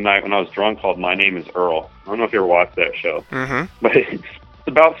one night when I was drunk called My Name is Earl. I don't know if you ever watched that show. Mm-hmm. But it's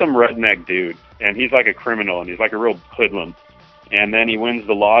about some redneck dude, and he's like a criminal, and he's like a real hoodlum. And then he wins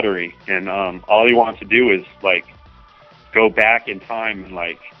the lottery, and all he wants to do is, like, go back in time and,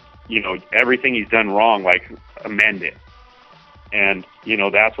 like, you know, everything he's done wrong, like, amend it. And, you know,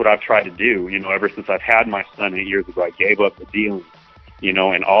 that's what I've tried to do, you know, ever since I've had my son 8 years ago. I gave up the dealing, you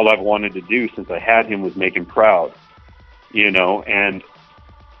know, and all I've wanted to do since I had him was make him proud, you know, and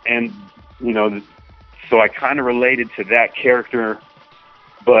you know, so I kind of related to that character,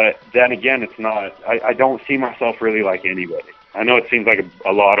 but then again, it's not, I don't see myself really like anybody. I know it seems like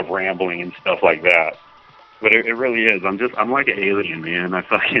a lot of rambling and stuff like that, but it really is. I'm like an alien, man.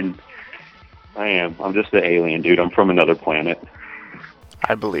 I am. I'm just an alien, dude. I'm from another planet.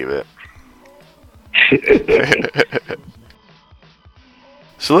 I believe it.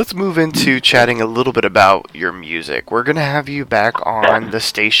 So let's move into chatting a little bit about your music. We're going to have you back on the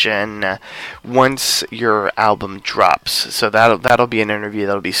station once your album drops. So that'll be an interview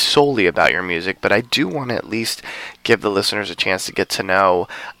that'll be solely about your music, but I do want to at least give the listeners a chance to get to know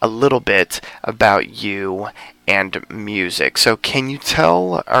a little bit about you and music. So can you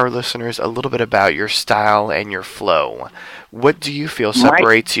tell our listeners a little bit about your style and your flow? What do you feel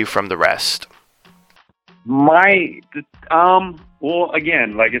separates you from the rest? Well,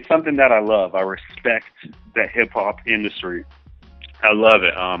 again, like, it's something that I love. I respect the hip-hop industry. I love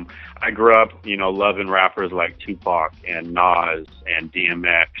it. I grew up, you know, loving rappers like Tupac and Nas and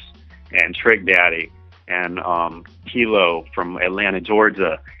DMX and Trick Daddy and Kilo from Atlanta,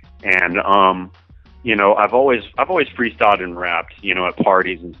 Georgia. And, you know, I've always freestyled and rapped, you know, at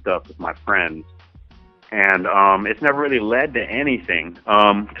parties and stuff with my friends. And it's never really led to anything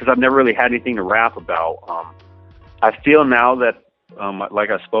because I've never really had anything to rap about. I feel now that, like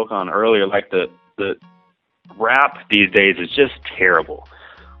I spoke on earlier, like the rap these days is just terrible.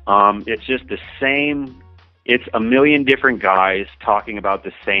 It's just the same. It's a million different guys talking about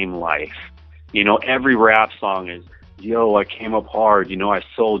the same life. You know, every rap song is, yo, I came up hard. You know, I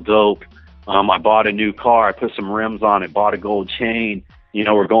sold dope. I bought a new car. I put some rims on it, bought a gold chain. You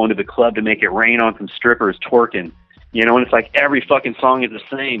know, we're going to the club to make it rain on some strippers twerking. You know, and it's like every fucking song is the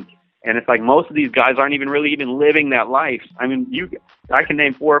same. And it's like most of these guys aren't even really even living that life. I mean, I can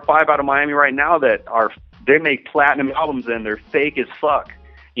name 4 or 5 out of Miami right now that they make platinum albums and they're fake as fuck.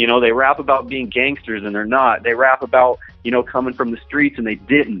 You know, they rap about being gangsters and they're not. They rap about, you know, coming from the streets and they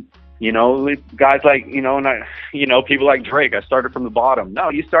didn't. You know, guys like, you know, people like Drake, I started from the bottom. No,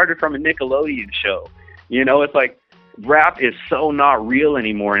 you started from a Nickelodeon show. You know, it's like rap is so not real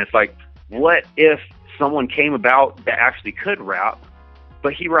anymore. And it's like, what if someone came about that actually could rap,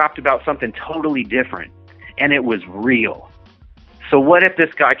 but he rapped about something totally different and it was real? So what if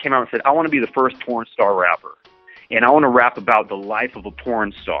this guy came out and said, I want to be the first porn star rapper and I want to rap about the life of a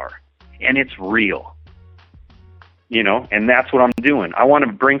porn star and it's real? You know, and that's what I'm doing. I want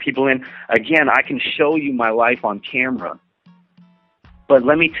to bring people in. Again, I can show you my life on camera, but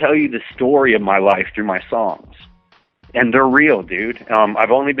let me tell you the story of my life through my songs. and they're real, dude.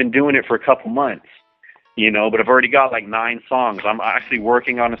 I've only been doing it for a couple months, but I've already got like 9 songs. I'm actually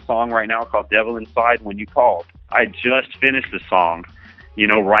working on a song right now called Devil Inside When You Called. I just finished the song,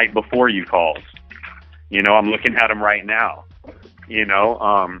 right before you called. I'm looking at them right now.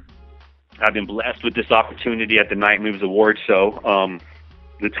 I've been blessed with this opportunity at the Night Moves Award Show,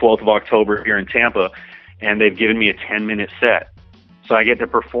 the 12th of October here in Tampa, and they've given me a 10-minute set. So I get to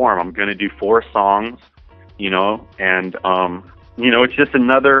perform. I'm going to do 4 songs, and, it's just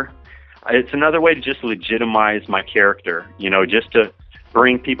another way to just legitimize my character, just to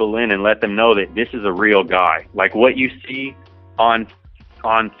bring people in and let them know that this is a real guy. Like what you see on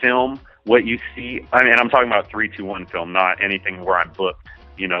film, what you see, I'm talking about 321 film, not anything where I'm booked,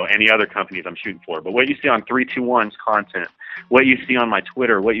 any other companies I'm shooting for. But what you see on 321's content, what you see on my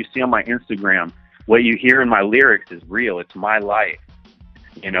Twitter, what you see on my Instagram, what you hear in my lyrics is real. It's my life.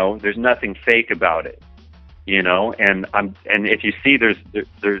 There's nothing fake about it. And if you see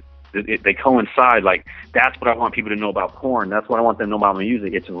they coincide. Like, that's what I want people to know about porn. That's what I want them to know about my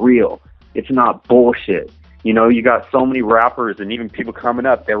music. It's real. It's not bullshit. You got so many rappers and even people coming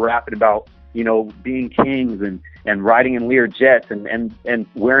up, they're rapping about, being kings and riding in Lear jets and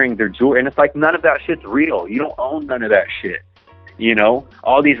wearing their jewelry. And it's like, none of that shit's real. You don't own none of that shit.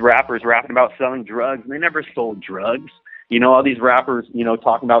 All these rappers rapping about selling drugs, and they never sold drugs. All these rappers,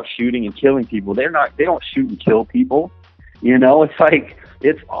 talking about shooting and killing people. They don't shoot and kill people. It's like,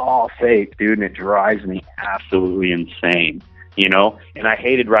 it's all fake, dude, and it drives me absolutely insane, And I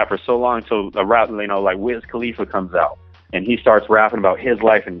hated rap for so long until a rap, like Wiz Khalifa comes out, and he starts rapping about his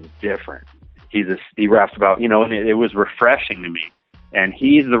life, and it's different. He raps about, and it was refreshing to me. And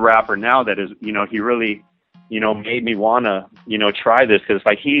he's the rapper now that is, he really, made me wanna, try this, because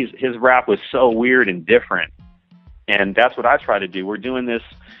like his rap was so weird and different, and that's what I try to do. We're doing this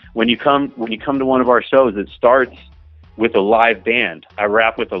when you come to one of our shows. It starts with a live band. I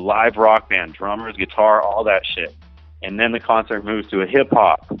rap with a live rock band, drummers, guitar, all that shit. And then the concert moves to a hip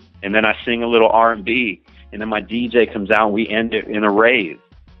hop, and then I sing a little R&B, and then my DJ comes out and we end it in a rave,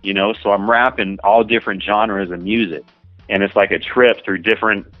 so I'm rapping all different genres of music, and it's like a trip through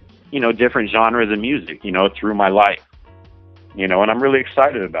different genres of music, through my life, and I'm really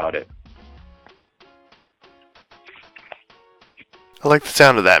excited about it. I like the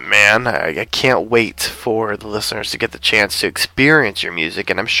sound of that, man. I can't wait for the listeners to get the chance to experience your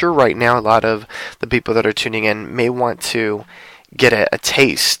music. And I'm sure right now a lot of the people that are tuning in may want to get a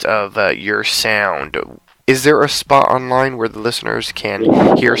taste of your sound. Is there a spot online where the listeners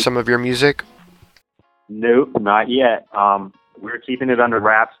can hear some of your music? Nope, not yet. We're keeping it under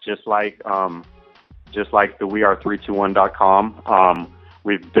wraps, just like the weare321.com.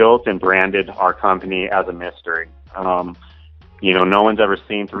 We've built and branded our company as a mystery. No one's ever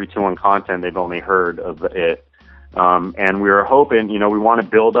seen 321 content. They've only heard of it. And we were hoping, we want to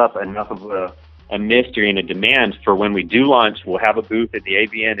build up enough of a mystery and a demand for when we do launch. We'll have a booth at the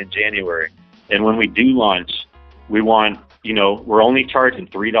AVN in January. And when we do launch, we want, we're only charging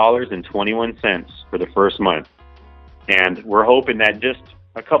 $3.21 for the first month. And we're hoping that just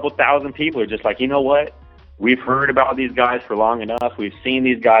a couple thousand people are just like, you know what? We've heard about these guys for long enough. We've seen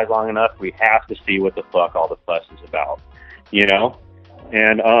these guys long enough. We have to see what the fuck all the fuss is about.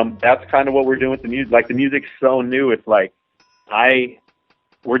 And that's kind of what we're doing with the music. Like, the music's so new, it's like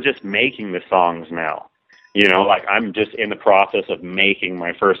we're just making the songs now. Like, I'm just in the process of making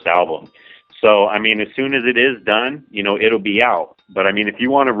my first album. So, as soon as it is done, it'll be out. But if you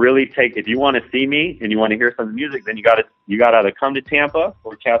want to if you want to see me and you want to hear some music, then you got to either come to Tampa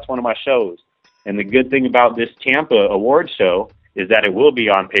or catch one of my shows. And the good thing about this Tampa award show is that it will be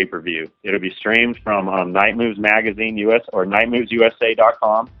on pay-per-view. It'll be streamed from Night Moves Magazine US or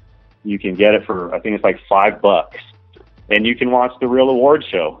nightmovesusa.com. You can get it for, I think it's like $5. And you can watch the real award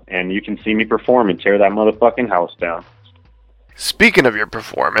show, and you can see me perform and tear that motherfucking house down. Speaking of your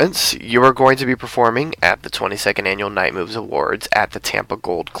performance, you are going to be performing at the 22nd Annual Night Moves Awards at the Tampa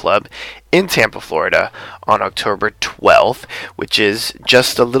Gold Club in Tampa, Florida on October 12th, which is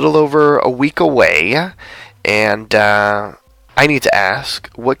just a little over a week away. And I need to ask,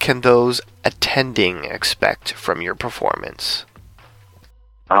 what can those attending expect from your performance?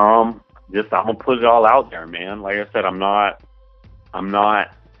 I'm gonna put it all out there, man. Like I said, I'm not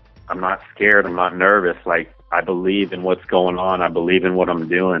scared. I'm not nervous. Like, I believe in what's going on. I believe in what I'm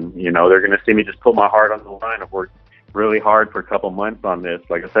doing. They're gonna see me just put my heart on the line. I've worked really hard for a couple months on this.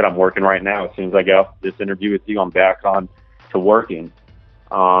 Like I said, I'm working right now. As soon as I get off this interview with you, I'm back on to working.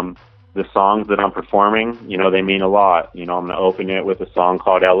 The songs that I'm performing, they mean a lot. I'm going to open it with a song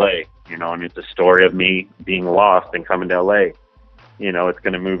called LA, and it's a story of me being lost and coming to LA. It's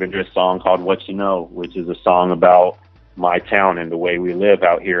going to move into a song called What You Know, which is a song about, my town and the way we live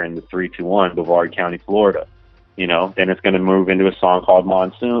out here in the 321 Brevard County, Florida. Then it's going to move into a song called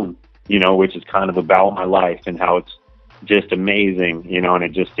Monsoon, which is kind of about my life and how it's just amazing, and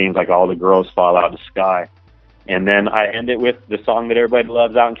it just seems like all the girls fall out of the sky. And then I end it with the song that everybody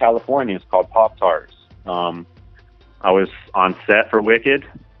loves out in California. It's called Pop-Tarts. I was on set for Wicked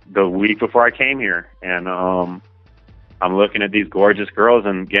the week before I came here, and I'm looking at these gorgeous girls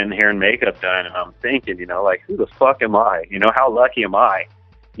and getting hair and makeup done, and I'm thinking, like, who the fuck am I? How lucky am I,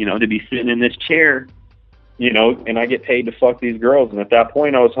 to be sitting in this chair, and I get paid to fuck these girls. And at that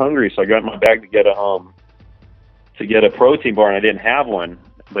point I was hungry, so I got in my bag to get a protein bar, and I didn't have one,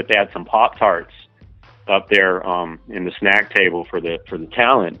 but they had some Pop-Tarts up there in the snack table for the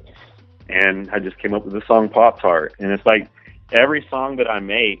talent, and I just came up with the song Pop-Tart. And it's like every song that I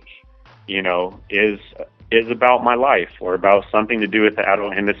make, is about my life or about something to do with the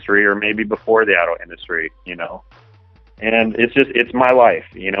adult industry or maybe before the adult industry, and it's my life,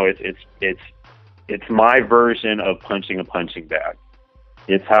 it's my version of punching a punching bag.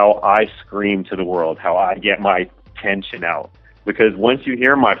 It's how I scream to the world, how I get my tension out, because once you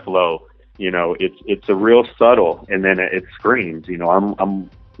hear my flow, it's a real subtle, and then it screams, I'm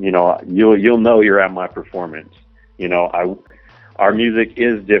you'll know you're at my performance. Our music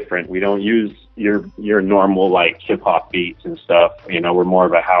is different. We don't use your normal like hip hop beats and stuff. We're more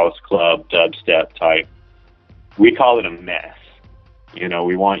of a house club dubstep type. We call it a mess.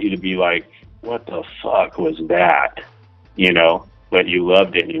 We want you to be like, what the fuck was that? But you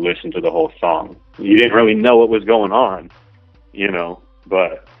loved it and you listened to the whole song. You didn't really know what was going on,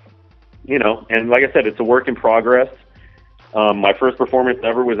 but and like I said, it's a work in progress. My first performance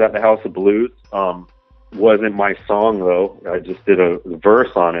ever was at the House of Blues. Wasn't my song though. I just did a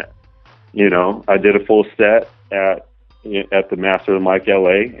verse on it. I did a full set at the Master of the Mic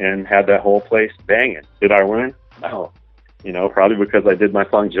LA and had that whole place banging. Did I win? No. Probably because I did my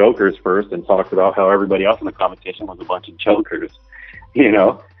song Jokers first and talked about how everybody else in the competition was a bunch of jokers.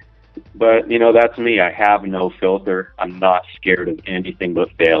 But that's me. I have no filter. I'm not scared of anything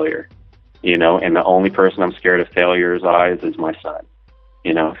but failure. And the only person I'm scared of failure's eyes is my son.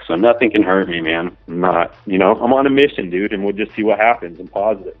 So nothing can hurt me, man. I'm not, I'm on a mission, dude, and we'll just see what happens and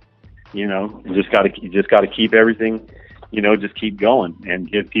positive. You just gotta keep everything, just keep going and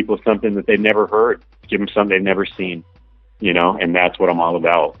give people something that they've never heard. Give them something they've never seen, and that's what I'm all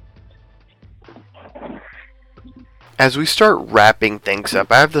about. As we start wrapping things up,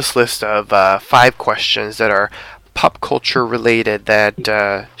 I have this list of 5 questions that are pop culture related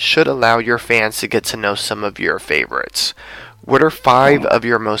that should allow your fans to get to know some of your favorites. What are 5 of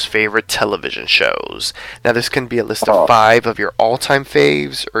your most favorite television shows? Now, this can be a list of 5 of your all-time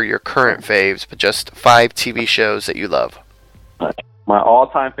faves or your current faves, but just 5 TV shows that you love. My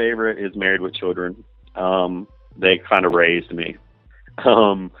all-time favorite is Married with Children. They kind of raised me.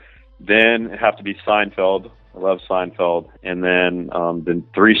 Then it have to be Seinfeld. I love Seinfeld. And then the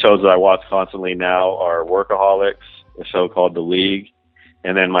 3 shows that I watch constantly now are Workaholics, a show called The League,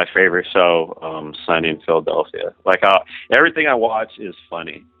 and then my favorite show, Sunny in Philadelphia. Like everything I watch is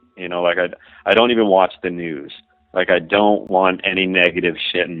funny. Like I don't even watch the news. Like I don't want any negative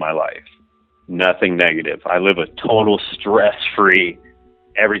shit in my life. Nothing negative. I live a total stress-free,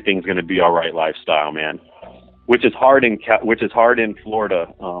 everything's going to be all right lifestyle, man. Which is hard in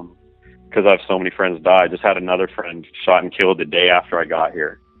Florida, because I have so many friends die. I just had another friend shot and killed the day after I got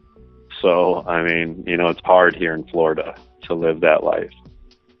here. So, I mean, it's hard here in Florida to live that life.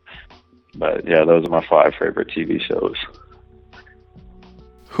 But yeah, those are my 5 favorite TV shows.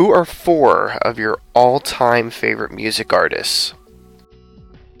 Who are 4 of your all-time favorite music artists?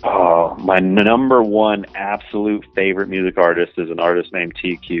 Oh, my number 1 absolute favorite music artist is an artist named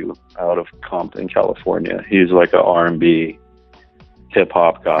TQ out of Compton, California. He's like a R&B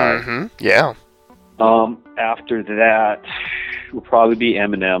hip-hop guy. Mm-hmm. Yeah. After that will probably be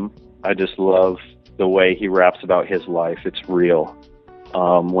Eminem. I just love the way he raps about his life. It's real.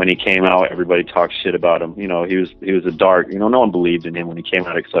 When he came out, everybody talked shit about him. He was a dark, no one believed in him when he came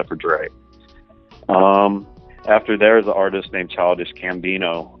out except for Dre. After there's an artist named Childish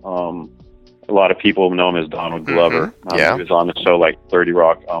Gambino. A lot of people know him as Donald Glover. Yeah. He was on the show like 30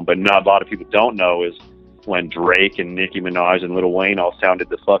 Rock. But not a lot of people don't know is when Drake and Nicki Minaj and Lil Wayne all sounded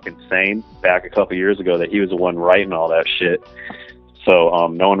the fucking same back a couple years ago, that he was the one writing all that shit. So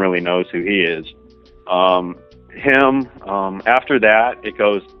no one really knows who he is. After that, it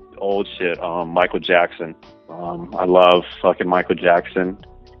goes old shit. Michael Jackson. I love fucking Michael Jackson.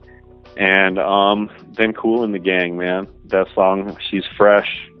 And then Kool and the Gang, man. That song, She's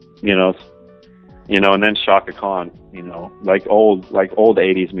Fresh, and then Shaka Khan, like old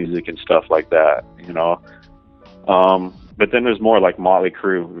 80s music and stuff like that, But then there's more like Motley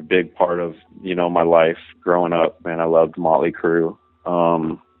Crue, a big part of, you know, my life growing up, man. I loved Motley Crue.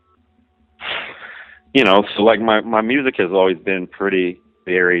 You know, so like my music has always been pretty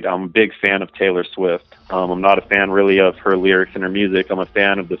varied. I'm a big fan of Taylor Swift. I'm not a fan really of her lyrics and her music. I'm a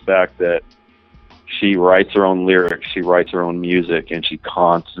fan of the fact that she writes her own lyrics, she writes her own music, and she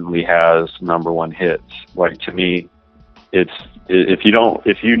constantly has #1 hits. Like, to me, it's, if you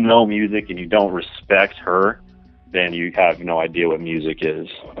know music and you don't respect her, then you have no idea what music is.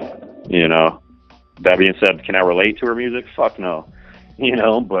 You know, that being said, can I relate to her music? Fuck no. You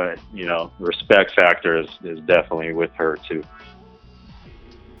know, but, you know, respect factor is definitely with her too.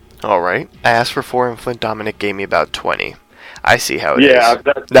 All right. I asked for 4 and Flint Dominic gave me about 20. I see how it Yeah, is.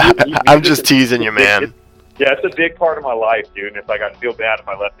 I'm just teasing you, man. Yeah, it's a big part of my life, dude. And it's like, I'd feel bad if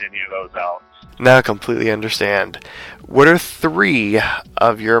I left any of those out. No, I completely understand. What are 3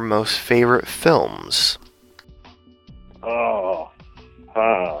 of your most favorite films? I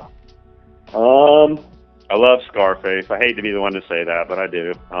love Scarface. I hate to be the one to say that, but I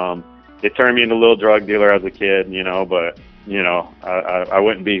do. It turned me into a little drug dealer as a kid, you know, but, you know, I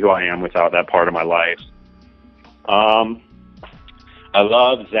wouldn't be who I am without that part of my life. I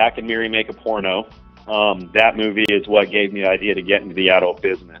love Zach and Miri Make a Porno. That movie is what gave me the idea to get into the adult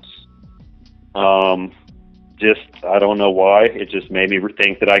business. Just, I don't know why. It just made me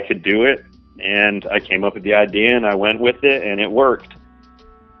think that I could do it. And I came up with the idea and I went with it and it worked.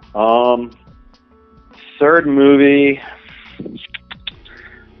 Third movie,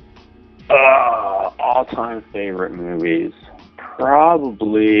 all-time favorite movies.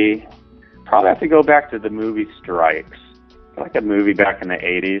 Probably have to go back to the movie Strikes. It's like a movie back in the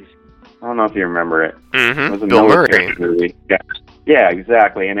 80s. I don't know if you remember it. Mm-hmm. It was a Bill military Murray. movie. Yeah,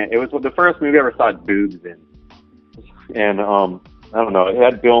 exactly. And it was the first movie I ever saw boobs in. And I don't know. It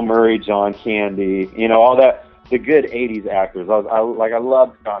had Bill Murray, John Candy, you know, all that, the good 80s actors. I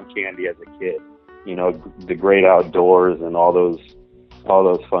loved John Candy as a kid. You know, The Great Outdoors and all those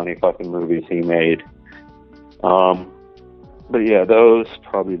funny fucking movies he made. But yeah, those,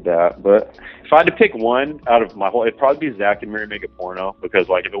 probably that. But if I had to pick one out of my whole, it'd probably be Zach and Miri Make a Porno, because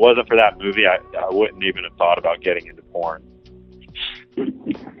like if it wasn't for that movie, I wouldn't even have thought about getting into porn.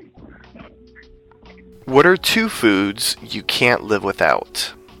 What are 2 foods you can't live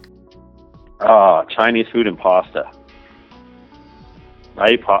without? Chinese food and pasta.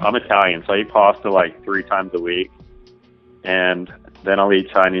 I'm Italian, so I eat pasta like 3 times a week, and then I'll eat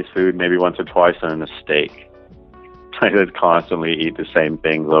Chinese food maybe once or twice, and then a steak. I just constantly eat the same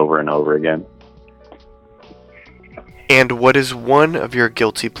things over and over again. And what is one of your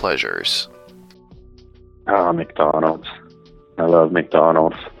guilty pleasures? McDonald's. I love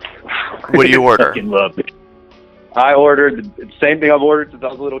McDonald's. What do you order? I fucking love it. I ordered the same thing I've ordered since I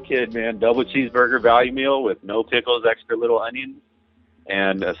was a little kid, man. Double cheeseburger value meal with no pickles, extra little onions,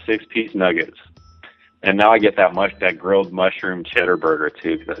 and a 6-piece nuggets. And now I get that grilled mushroom cheddar burger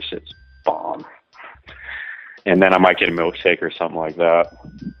too, because that shit's bomb. And then I might get a milkshake or something like that.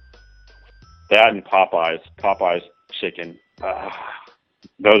 That and Popeye's chicken.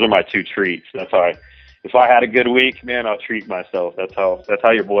 Those are my 2 treats. That's how if I had a good week, man, I'll treat myself. That's how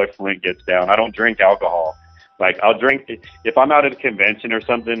your boy Flint gets down. I don't drink alcohol. Like, I'll drink, if I'm out at a convention or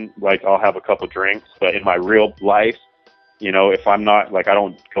something, like, I'll have a couple drinks. But in my real life, you know, if I'm not, like, I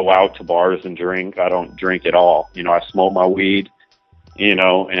don't go out to bars and drink. I don't drink at all. You know, I smoke my weed, you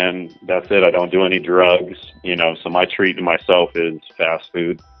know, and that's it. I don't do any drugs, you know, so my treat to myself is fast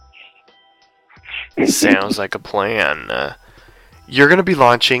food. Sounds like a plan. You're going to be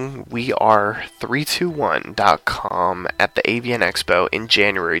launching weare321.com at the AVN Expo in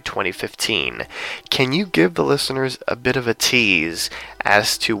January 2015. Can you give the listeners a bit of a tease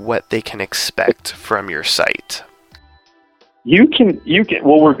as to what they can expect from your site? You can.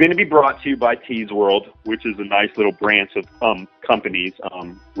 Well, we're going to be brought to you by Tease World, which is a nice little branch of companies.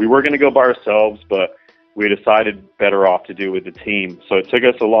 We were going to go by ourselves, but we decided better off to do it with the team. So it took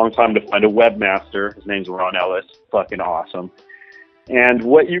us a long time to find a webmaster. His name's Ron Ellis. Fucking awesome. And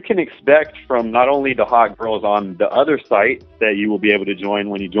what you can expect from not only the hot girls on the other site that you will be able to join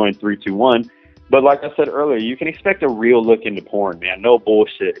when you join 321, but like I said earlier, you can expect a real look into porn, man. No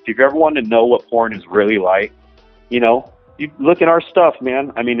bullshit. If you've ever wanted to know what porn is really like, you know, you look at our stuff,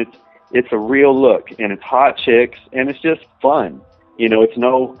 man. I mean, it's a real look, and it's hot chicks, and it's just fun. You know, it's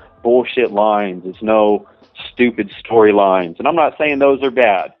no bullshit lines. It's no stupid storylines. And I'm not saying those are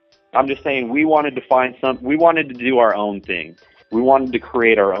bad. I'm just saying we wanted to find we wanted to do our own thing. We wanted to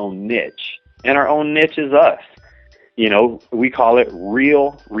create our own niche, and our own niche is us. You know, we call it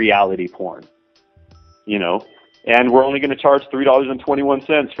real reality porn, you know, and we're only going to charge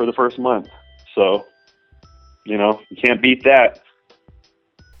 $3.21 for the first month. So You know, you can't beat that.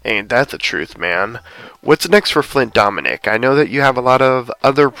 Ain't that the truth, man? What's next for Flint Dominic? I know that you have a lot of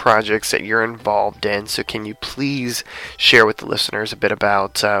other projects that you're involved in, so can you please share with the listeners a bit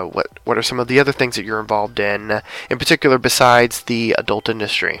about what are some of the other things that you're involved in particular besides the adult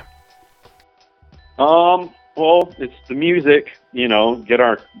industry? Well, it's the music, you know,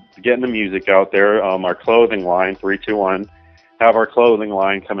 getting the music out there. Our clothing line, 321, have our clothing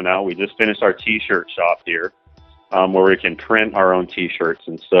line coming out. We just finished our t-shirt shop here. Where we can print our own T-shirts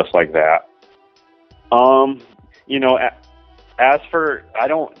and stuff like that. You know, as for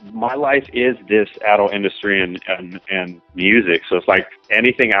my life is this adult industry and music. So it's like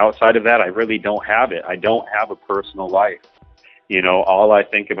anything outside of that, I really don't have it. I don't have a personal life. You know, all I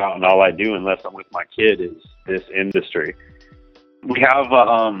think about and all I do, unless I'm with my kid, is this industry. We have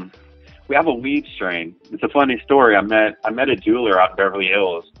a weed strain. It's a funny story. I met a jeweler out in Beverly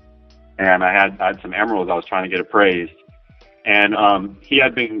Hills. And I had some emeralds I was trying to get appraised. And he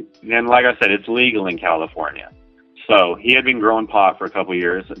had been, and like I said, it's legal in California. So he had been growing pot for a couple of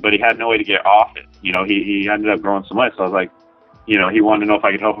years, but he had no way to get off it. You know, he ended up growing so much. So I was like, you know, he wanted to know if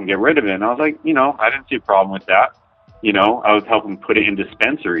I could help him get rid of it. And I was like, you know, I didn't see a problem with that. You know, I was helping put it in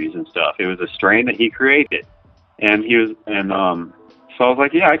dispensaries and stuff. It was a strain that he created. And so I was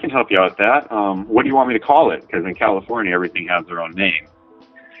like, yeah, I can help you out with that. What do you want me to call it? Because in California, everything has their own name.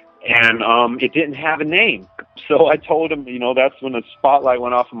 And it didn't have a name. So I told him, you know, that's when the spotlight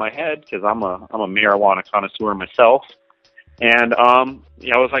went off in my head, because I'm a marijuana connoisseur myself. And I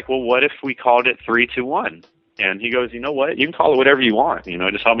was like, well, what if we called it 321? And he goes, you know what? You can call it whatever you want. You know,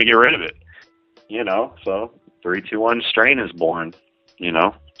 just help me get rid of it. You know, so 321 strain is born, you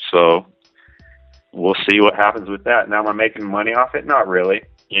know. So we'll see what happens with that. Now, am I making money off it? Not really,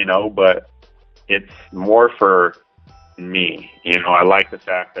 you know, but it's more for me. You know, I like the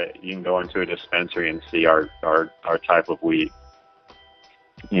fact that you can go into a dispensary and see our type of weed.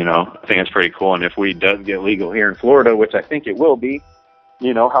 You know, I think it's pretty cool. And if weed does get legal here in Florida, which I think it will be,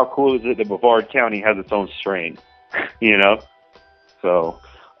 you know, how cool is it that Brevard County has its own strain? You know? So,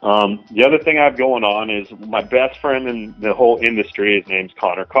 the other thing I have going on is my best friend in the whole industry, his name's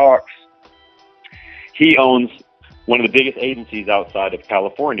Connor Cox. He owns one of the biggest agencies outside of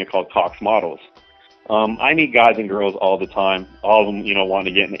California called Cox Models. I meet guys and girls all the time, all of them, you know, want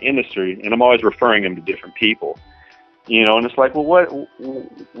to get in the industry, and I'm always referring them to different people, you know, and it's like, well,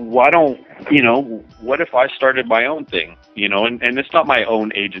 why don't, you know, what if I started my own thing, you know, and it's not my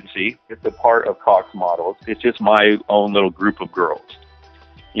own agency, it's a part of Cox Models, it's just my own little group of girls,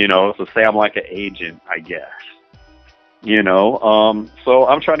 you know, so say I'm like an agent, I guess, you know, so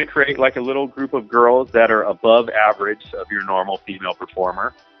I'm trying to create like a little group of girls that are above average of your normal female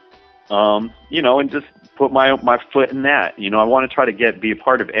performer. You know, and just put my foot in that. You know, I want to try to be a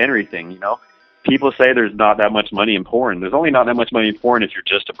part of everything, you know. People say there's not that much money in porn. There's only not that much money in porn if you're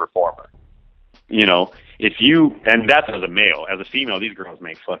just a performer. You know, and that's as a male. As a female, these girls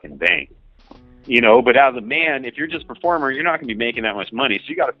make fucking bank. You know, but as a man, if you're just a performer, you're not going to be making that much money. So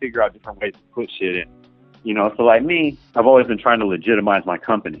you got to figure out different ways to put shit in. You know, so like me, I've always been trying to legitimize my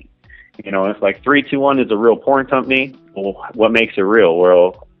company. You know, it's like 321 is a real porn company. Well, what makes it real?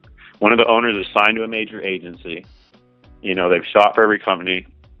 Well, one of the owners is signed to a major agency. You know, they've shot for every company.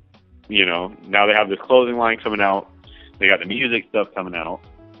 You know, now they have this clothing line coming out. They got the music stuff coming out.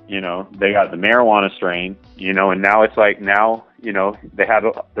 You know, they got the marijuana strain, you know, and now it's like you know, they have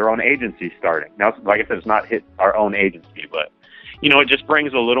their own agency starting. Now, like I said, it's not hit our own agency, but, you know, it just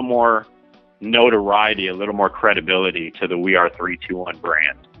brings a little more notoriety, a little more credibility to the We Are 321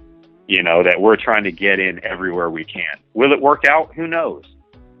 brand, you know, that we're trying to get in everywhere we can. Will it work out? Who knows?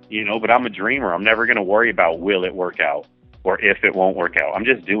 You know, but I'm a dreamer. I'm never going to worry about will it work out or if it won't work out. I'm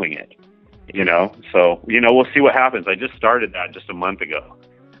just doing it, you know. So, you know, we'll see what happens. I just started that just a month ago,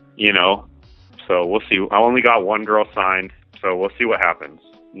 you know. So we'll see. I only got one girl signed, so we'll see what happens,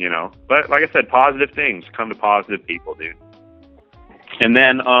 you know. But like I said, positive things come to positive people, dude. And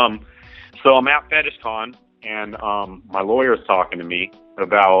then, so I'm at FetishCon, and my lawyer is talking to me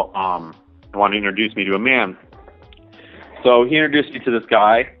about wanting to introduce me to a man. So he introduced me to this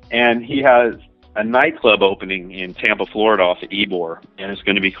guy, and he has a nightclub opening in Tampa, Florida off of Ybor, and it's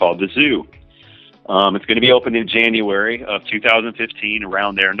going to be called The Zoo. It's going to be open in January of 2015,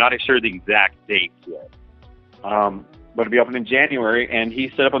 around there. I'm not sure the exact date yet. But it'll be open in January, and he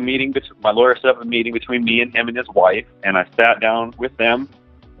set up a meeting, my lawyer set up a meeting between me and him and his wife, and I sat down with them,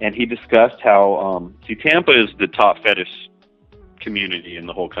 and he discussed how, Tampa is the top fetish community in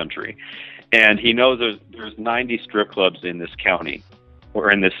the whole country. And he knows there's 90 strip clubs in this county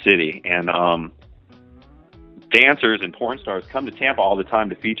or in this city. And dancers and porn stars come to Tampa all the time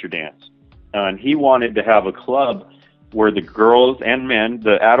to feature dance. and he wanted to have a club where the girls and men,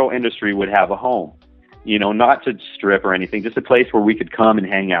 the adult industry, would have a home. You know, not to strip or anything, just a place where we could come and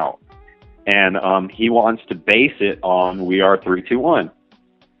hang out. And he wants to base it on We Are 321.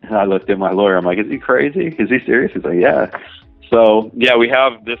 And I looked at my lawyer. I'm like, is he crazy? Is he serious? He's like, yeah. So, yeah, we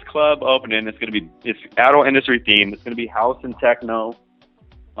have this club opening. It's adult industry themed. It's going to be house and techno.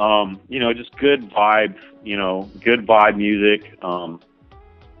 You know, just good vibe, good vibe music.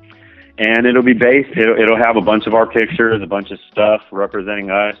 And it'll be based, it'll have a bunch of our pictures, a bunch of stuff representing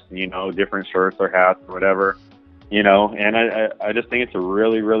us, different shirts or hats or whatever, and I just think it's a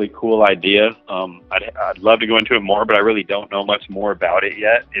really, really cool idea. I'd love to go into it more, but I really don't know much more about it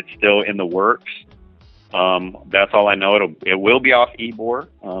yet. It's still in the works. That's all I know. It will be off Ybor.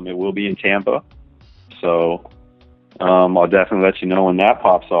 It will be in Tampa. So, I'll definitely let you know when that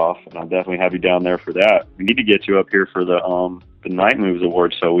pops off, and I'll definitely have you down there for that. We need to get you up here for the Night Moves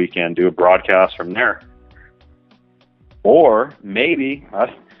Awards so we can do a broadcast from there. Or maybe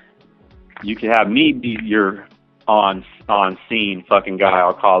you can have me be your on scene fucking guy.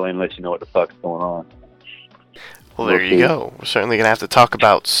 I'll call in and let you know what the fuck's going on. Well, there you go. We're certainly going to have to talk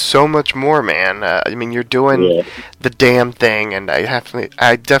about so much more, man. I mean, you're doing the damn thing, and I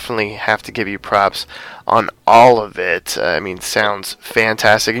definitely have to give you props on all of it. I mean, sounds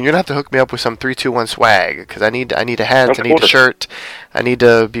fantastic. And you're going to have to hook me up with some 321 swag, because I need a hat, I need a shirt, I need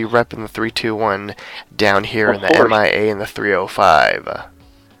to be repping the 321 down here in the MIA and the 305.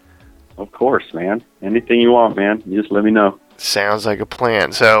 Of course, man. Anything you want, man. You just let me know. Sounds like a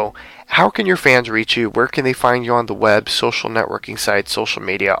plan. So, how can your fans reach you? Where can they find you on the web, social networking sites, social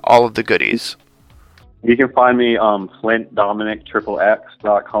media, all of the goodies? You can find me on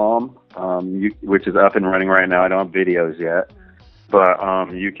FlintDominic.com, which is up and running right now. I don't have videos yet.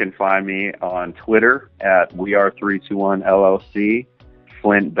 But you can find me on Twitter at WeAre321LLC,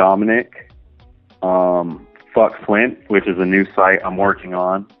 Flint Dominic, Fuck Flint, which is a new site I'm working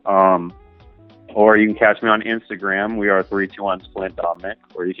on. Or you can catch me on Instagram, We Are 321 Flint Dominic.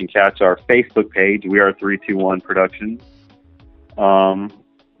 Or you can catch our Facebook page, We Are 321 Productions. And,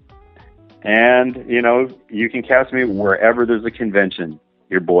 you can catch me wherever there's a convention.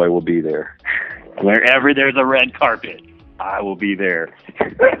 Your boy will be there. Wherever there's a red carpet, I will be there.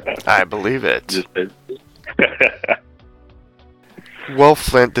 I believe it. Well,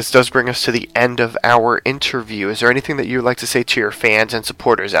 Flint, this does bring us to the end of our interview. Is there anything that you would like to say to your fans and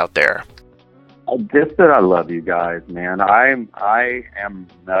supporters out there? Just that I love you guys, man. I am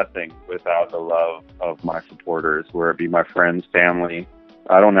nothing without the love of my supporters, whether it be my friends, family.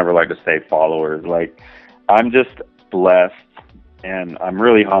 I don't ever like to say followers. I'm just blessed, and I'm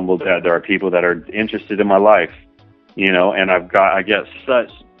really humbled that there are people that are interested in my life, and I get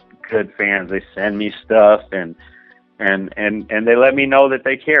such good fans. They send me stuff and they let me know that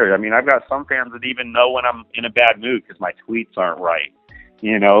they care. I mean, I've got some fans that even know when I'm in a bad mood because my tweets aren't right.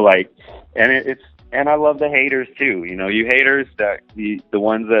 And I love the haters too. You haters, that the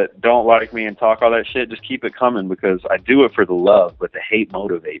ones that don't like me and talk all that shit, just keep it coming, because I do it for the love, but the hate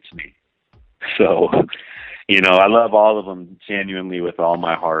motivates me. So, I love all of them genuinely with all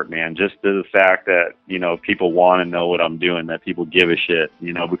my heart, man. Just the fact that, people want to know what I'm doing, that people give a shit,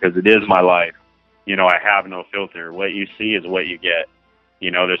 because it is my life. I have no filter. What you see is what you get.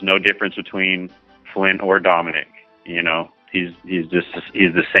 There's no difference between Flint or Dominic, He's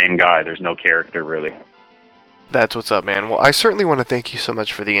the same guy. There's no character, really. That's what's up, man. Well, I certainly want to thank you so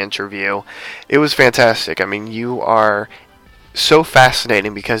much for the interview. It was fantastic. I mean, you are so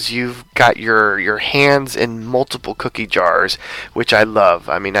fascinating because you've got your hands in multiple cookie jars, which I love.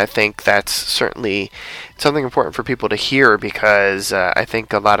 I mean, I think that's certainly something important for people to hear, because I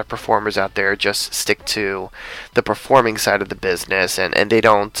think a lot of performers out there just stick to the performing side of the business, and they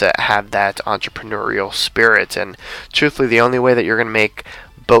don't have that entrepreneurial spirit. And truthfully, the only way that you're going to make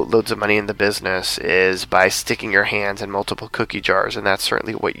boatloads of money in the business is by sticking your hands in multiple cookie jars, and that's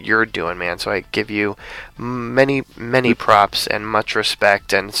certainly what you're doing, man. So I give you many props and much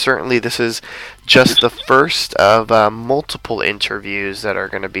respect, and certainly this is just the first of multiple interviews that are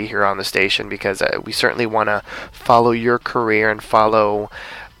going to be here on the station, because we certainly want to follow your career and follow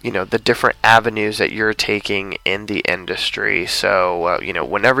the different avenues that you're taking in the industry. So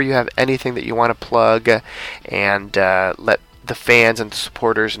whenever you have anything that you want to plug and let the fans and the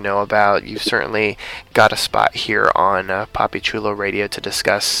supporters know about, you've certainly got a spot here on Papi Chulo Radio to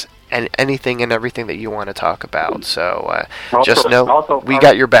discuss anything and everything that you want to talk about. So just know we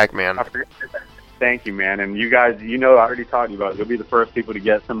got your back, man. Thank you, man. And you guys, I already talked to you about it. You'll be the first people to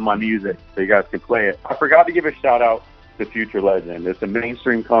get some of my music, so you guys can play it. I forgot to give a shout out to Future Legend. It's a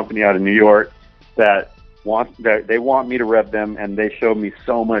mainstream company out of New York that they want me to rep them, and they showed me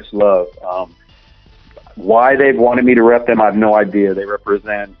so much love. Why they've wanted me to rep them, I have no idea. They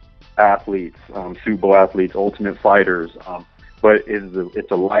represent athletes, Super Bowl athletes, ultimate fighters. But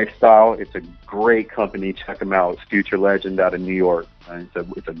it's a lifestyle. It's a great company. Check them out. It's Future Legend out of New York.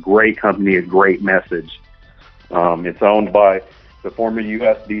 It's a great company, a great message. It's owned by the former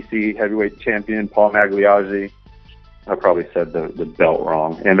USDC heavyweight champion, Paul Magliaggi. I probably said the belt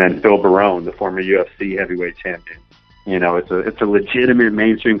wrong. And then Phil Barone, the former UFC heavyweight champion. You know, it's a legitimate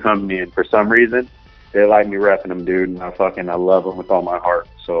mainstream company, and for some reason, they like me repping them, dude, and I love them with all my heart.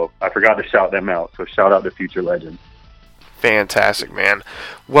 So I forgot to shout them out. So shout out to Future Legend. Fantastic, man.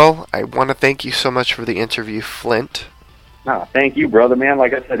 Well, I want to thank you so much for the interview, Flint. Thank you, brother, man.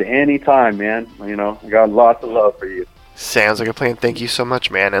 Like I said, anytime, man. You know, I got lots of love for you. Sounds like a plan. Thank you so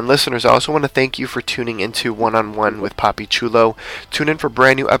much, man. And listeners, I also want to thank you for tuning into One-on-One with Papi Chulo. Tune in for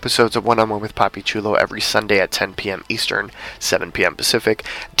brand new episodes of One-on-One with Papi Chulo every Sunday at 10 p.m. Eastern, 7 p.m. Pacific.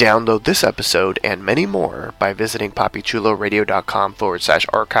 Download this episode and many more by visiting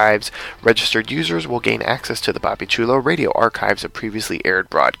papichuloradio.com/archives. Registered users will gain access to the Papi Chulo Radio archives of previously aired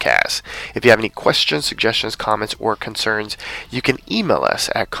broadcasts. If you have any questions, suggestions, comments, or concerns, you can email us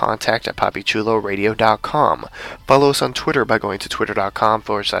at contact@papichuloradio.com. Follow us on Twitter by going to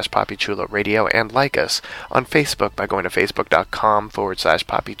twitter.com/PapiChuloRadio and like us on Facebook by going to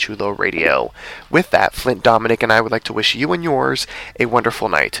facebook.com/PapiChuloRadio. With that, Flint, Dominic, and I would like to wish you and yours a wonderful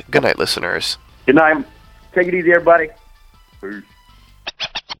night. Good night, listeners. Good night. Take it easy, everybody. Peace.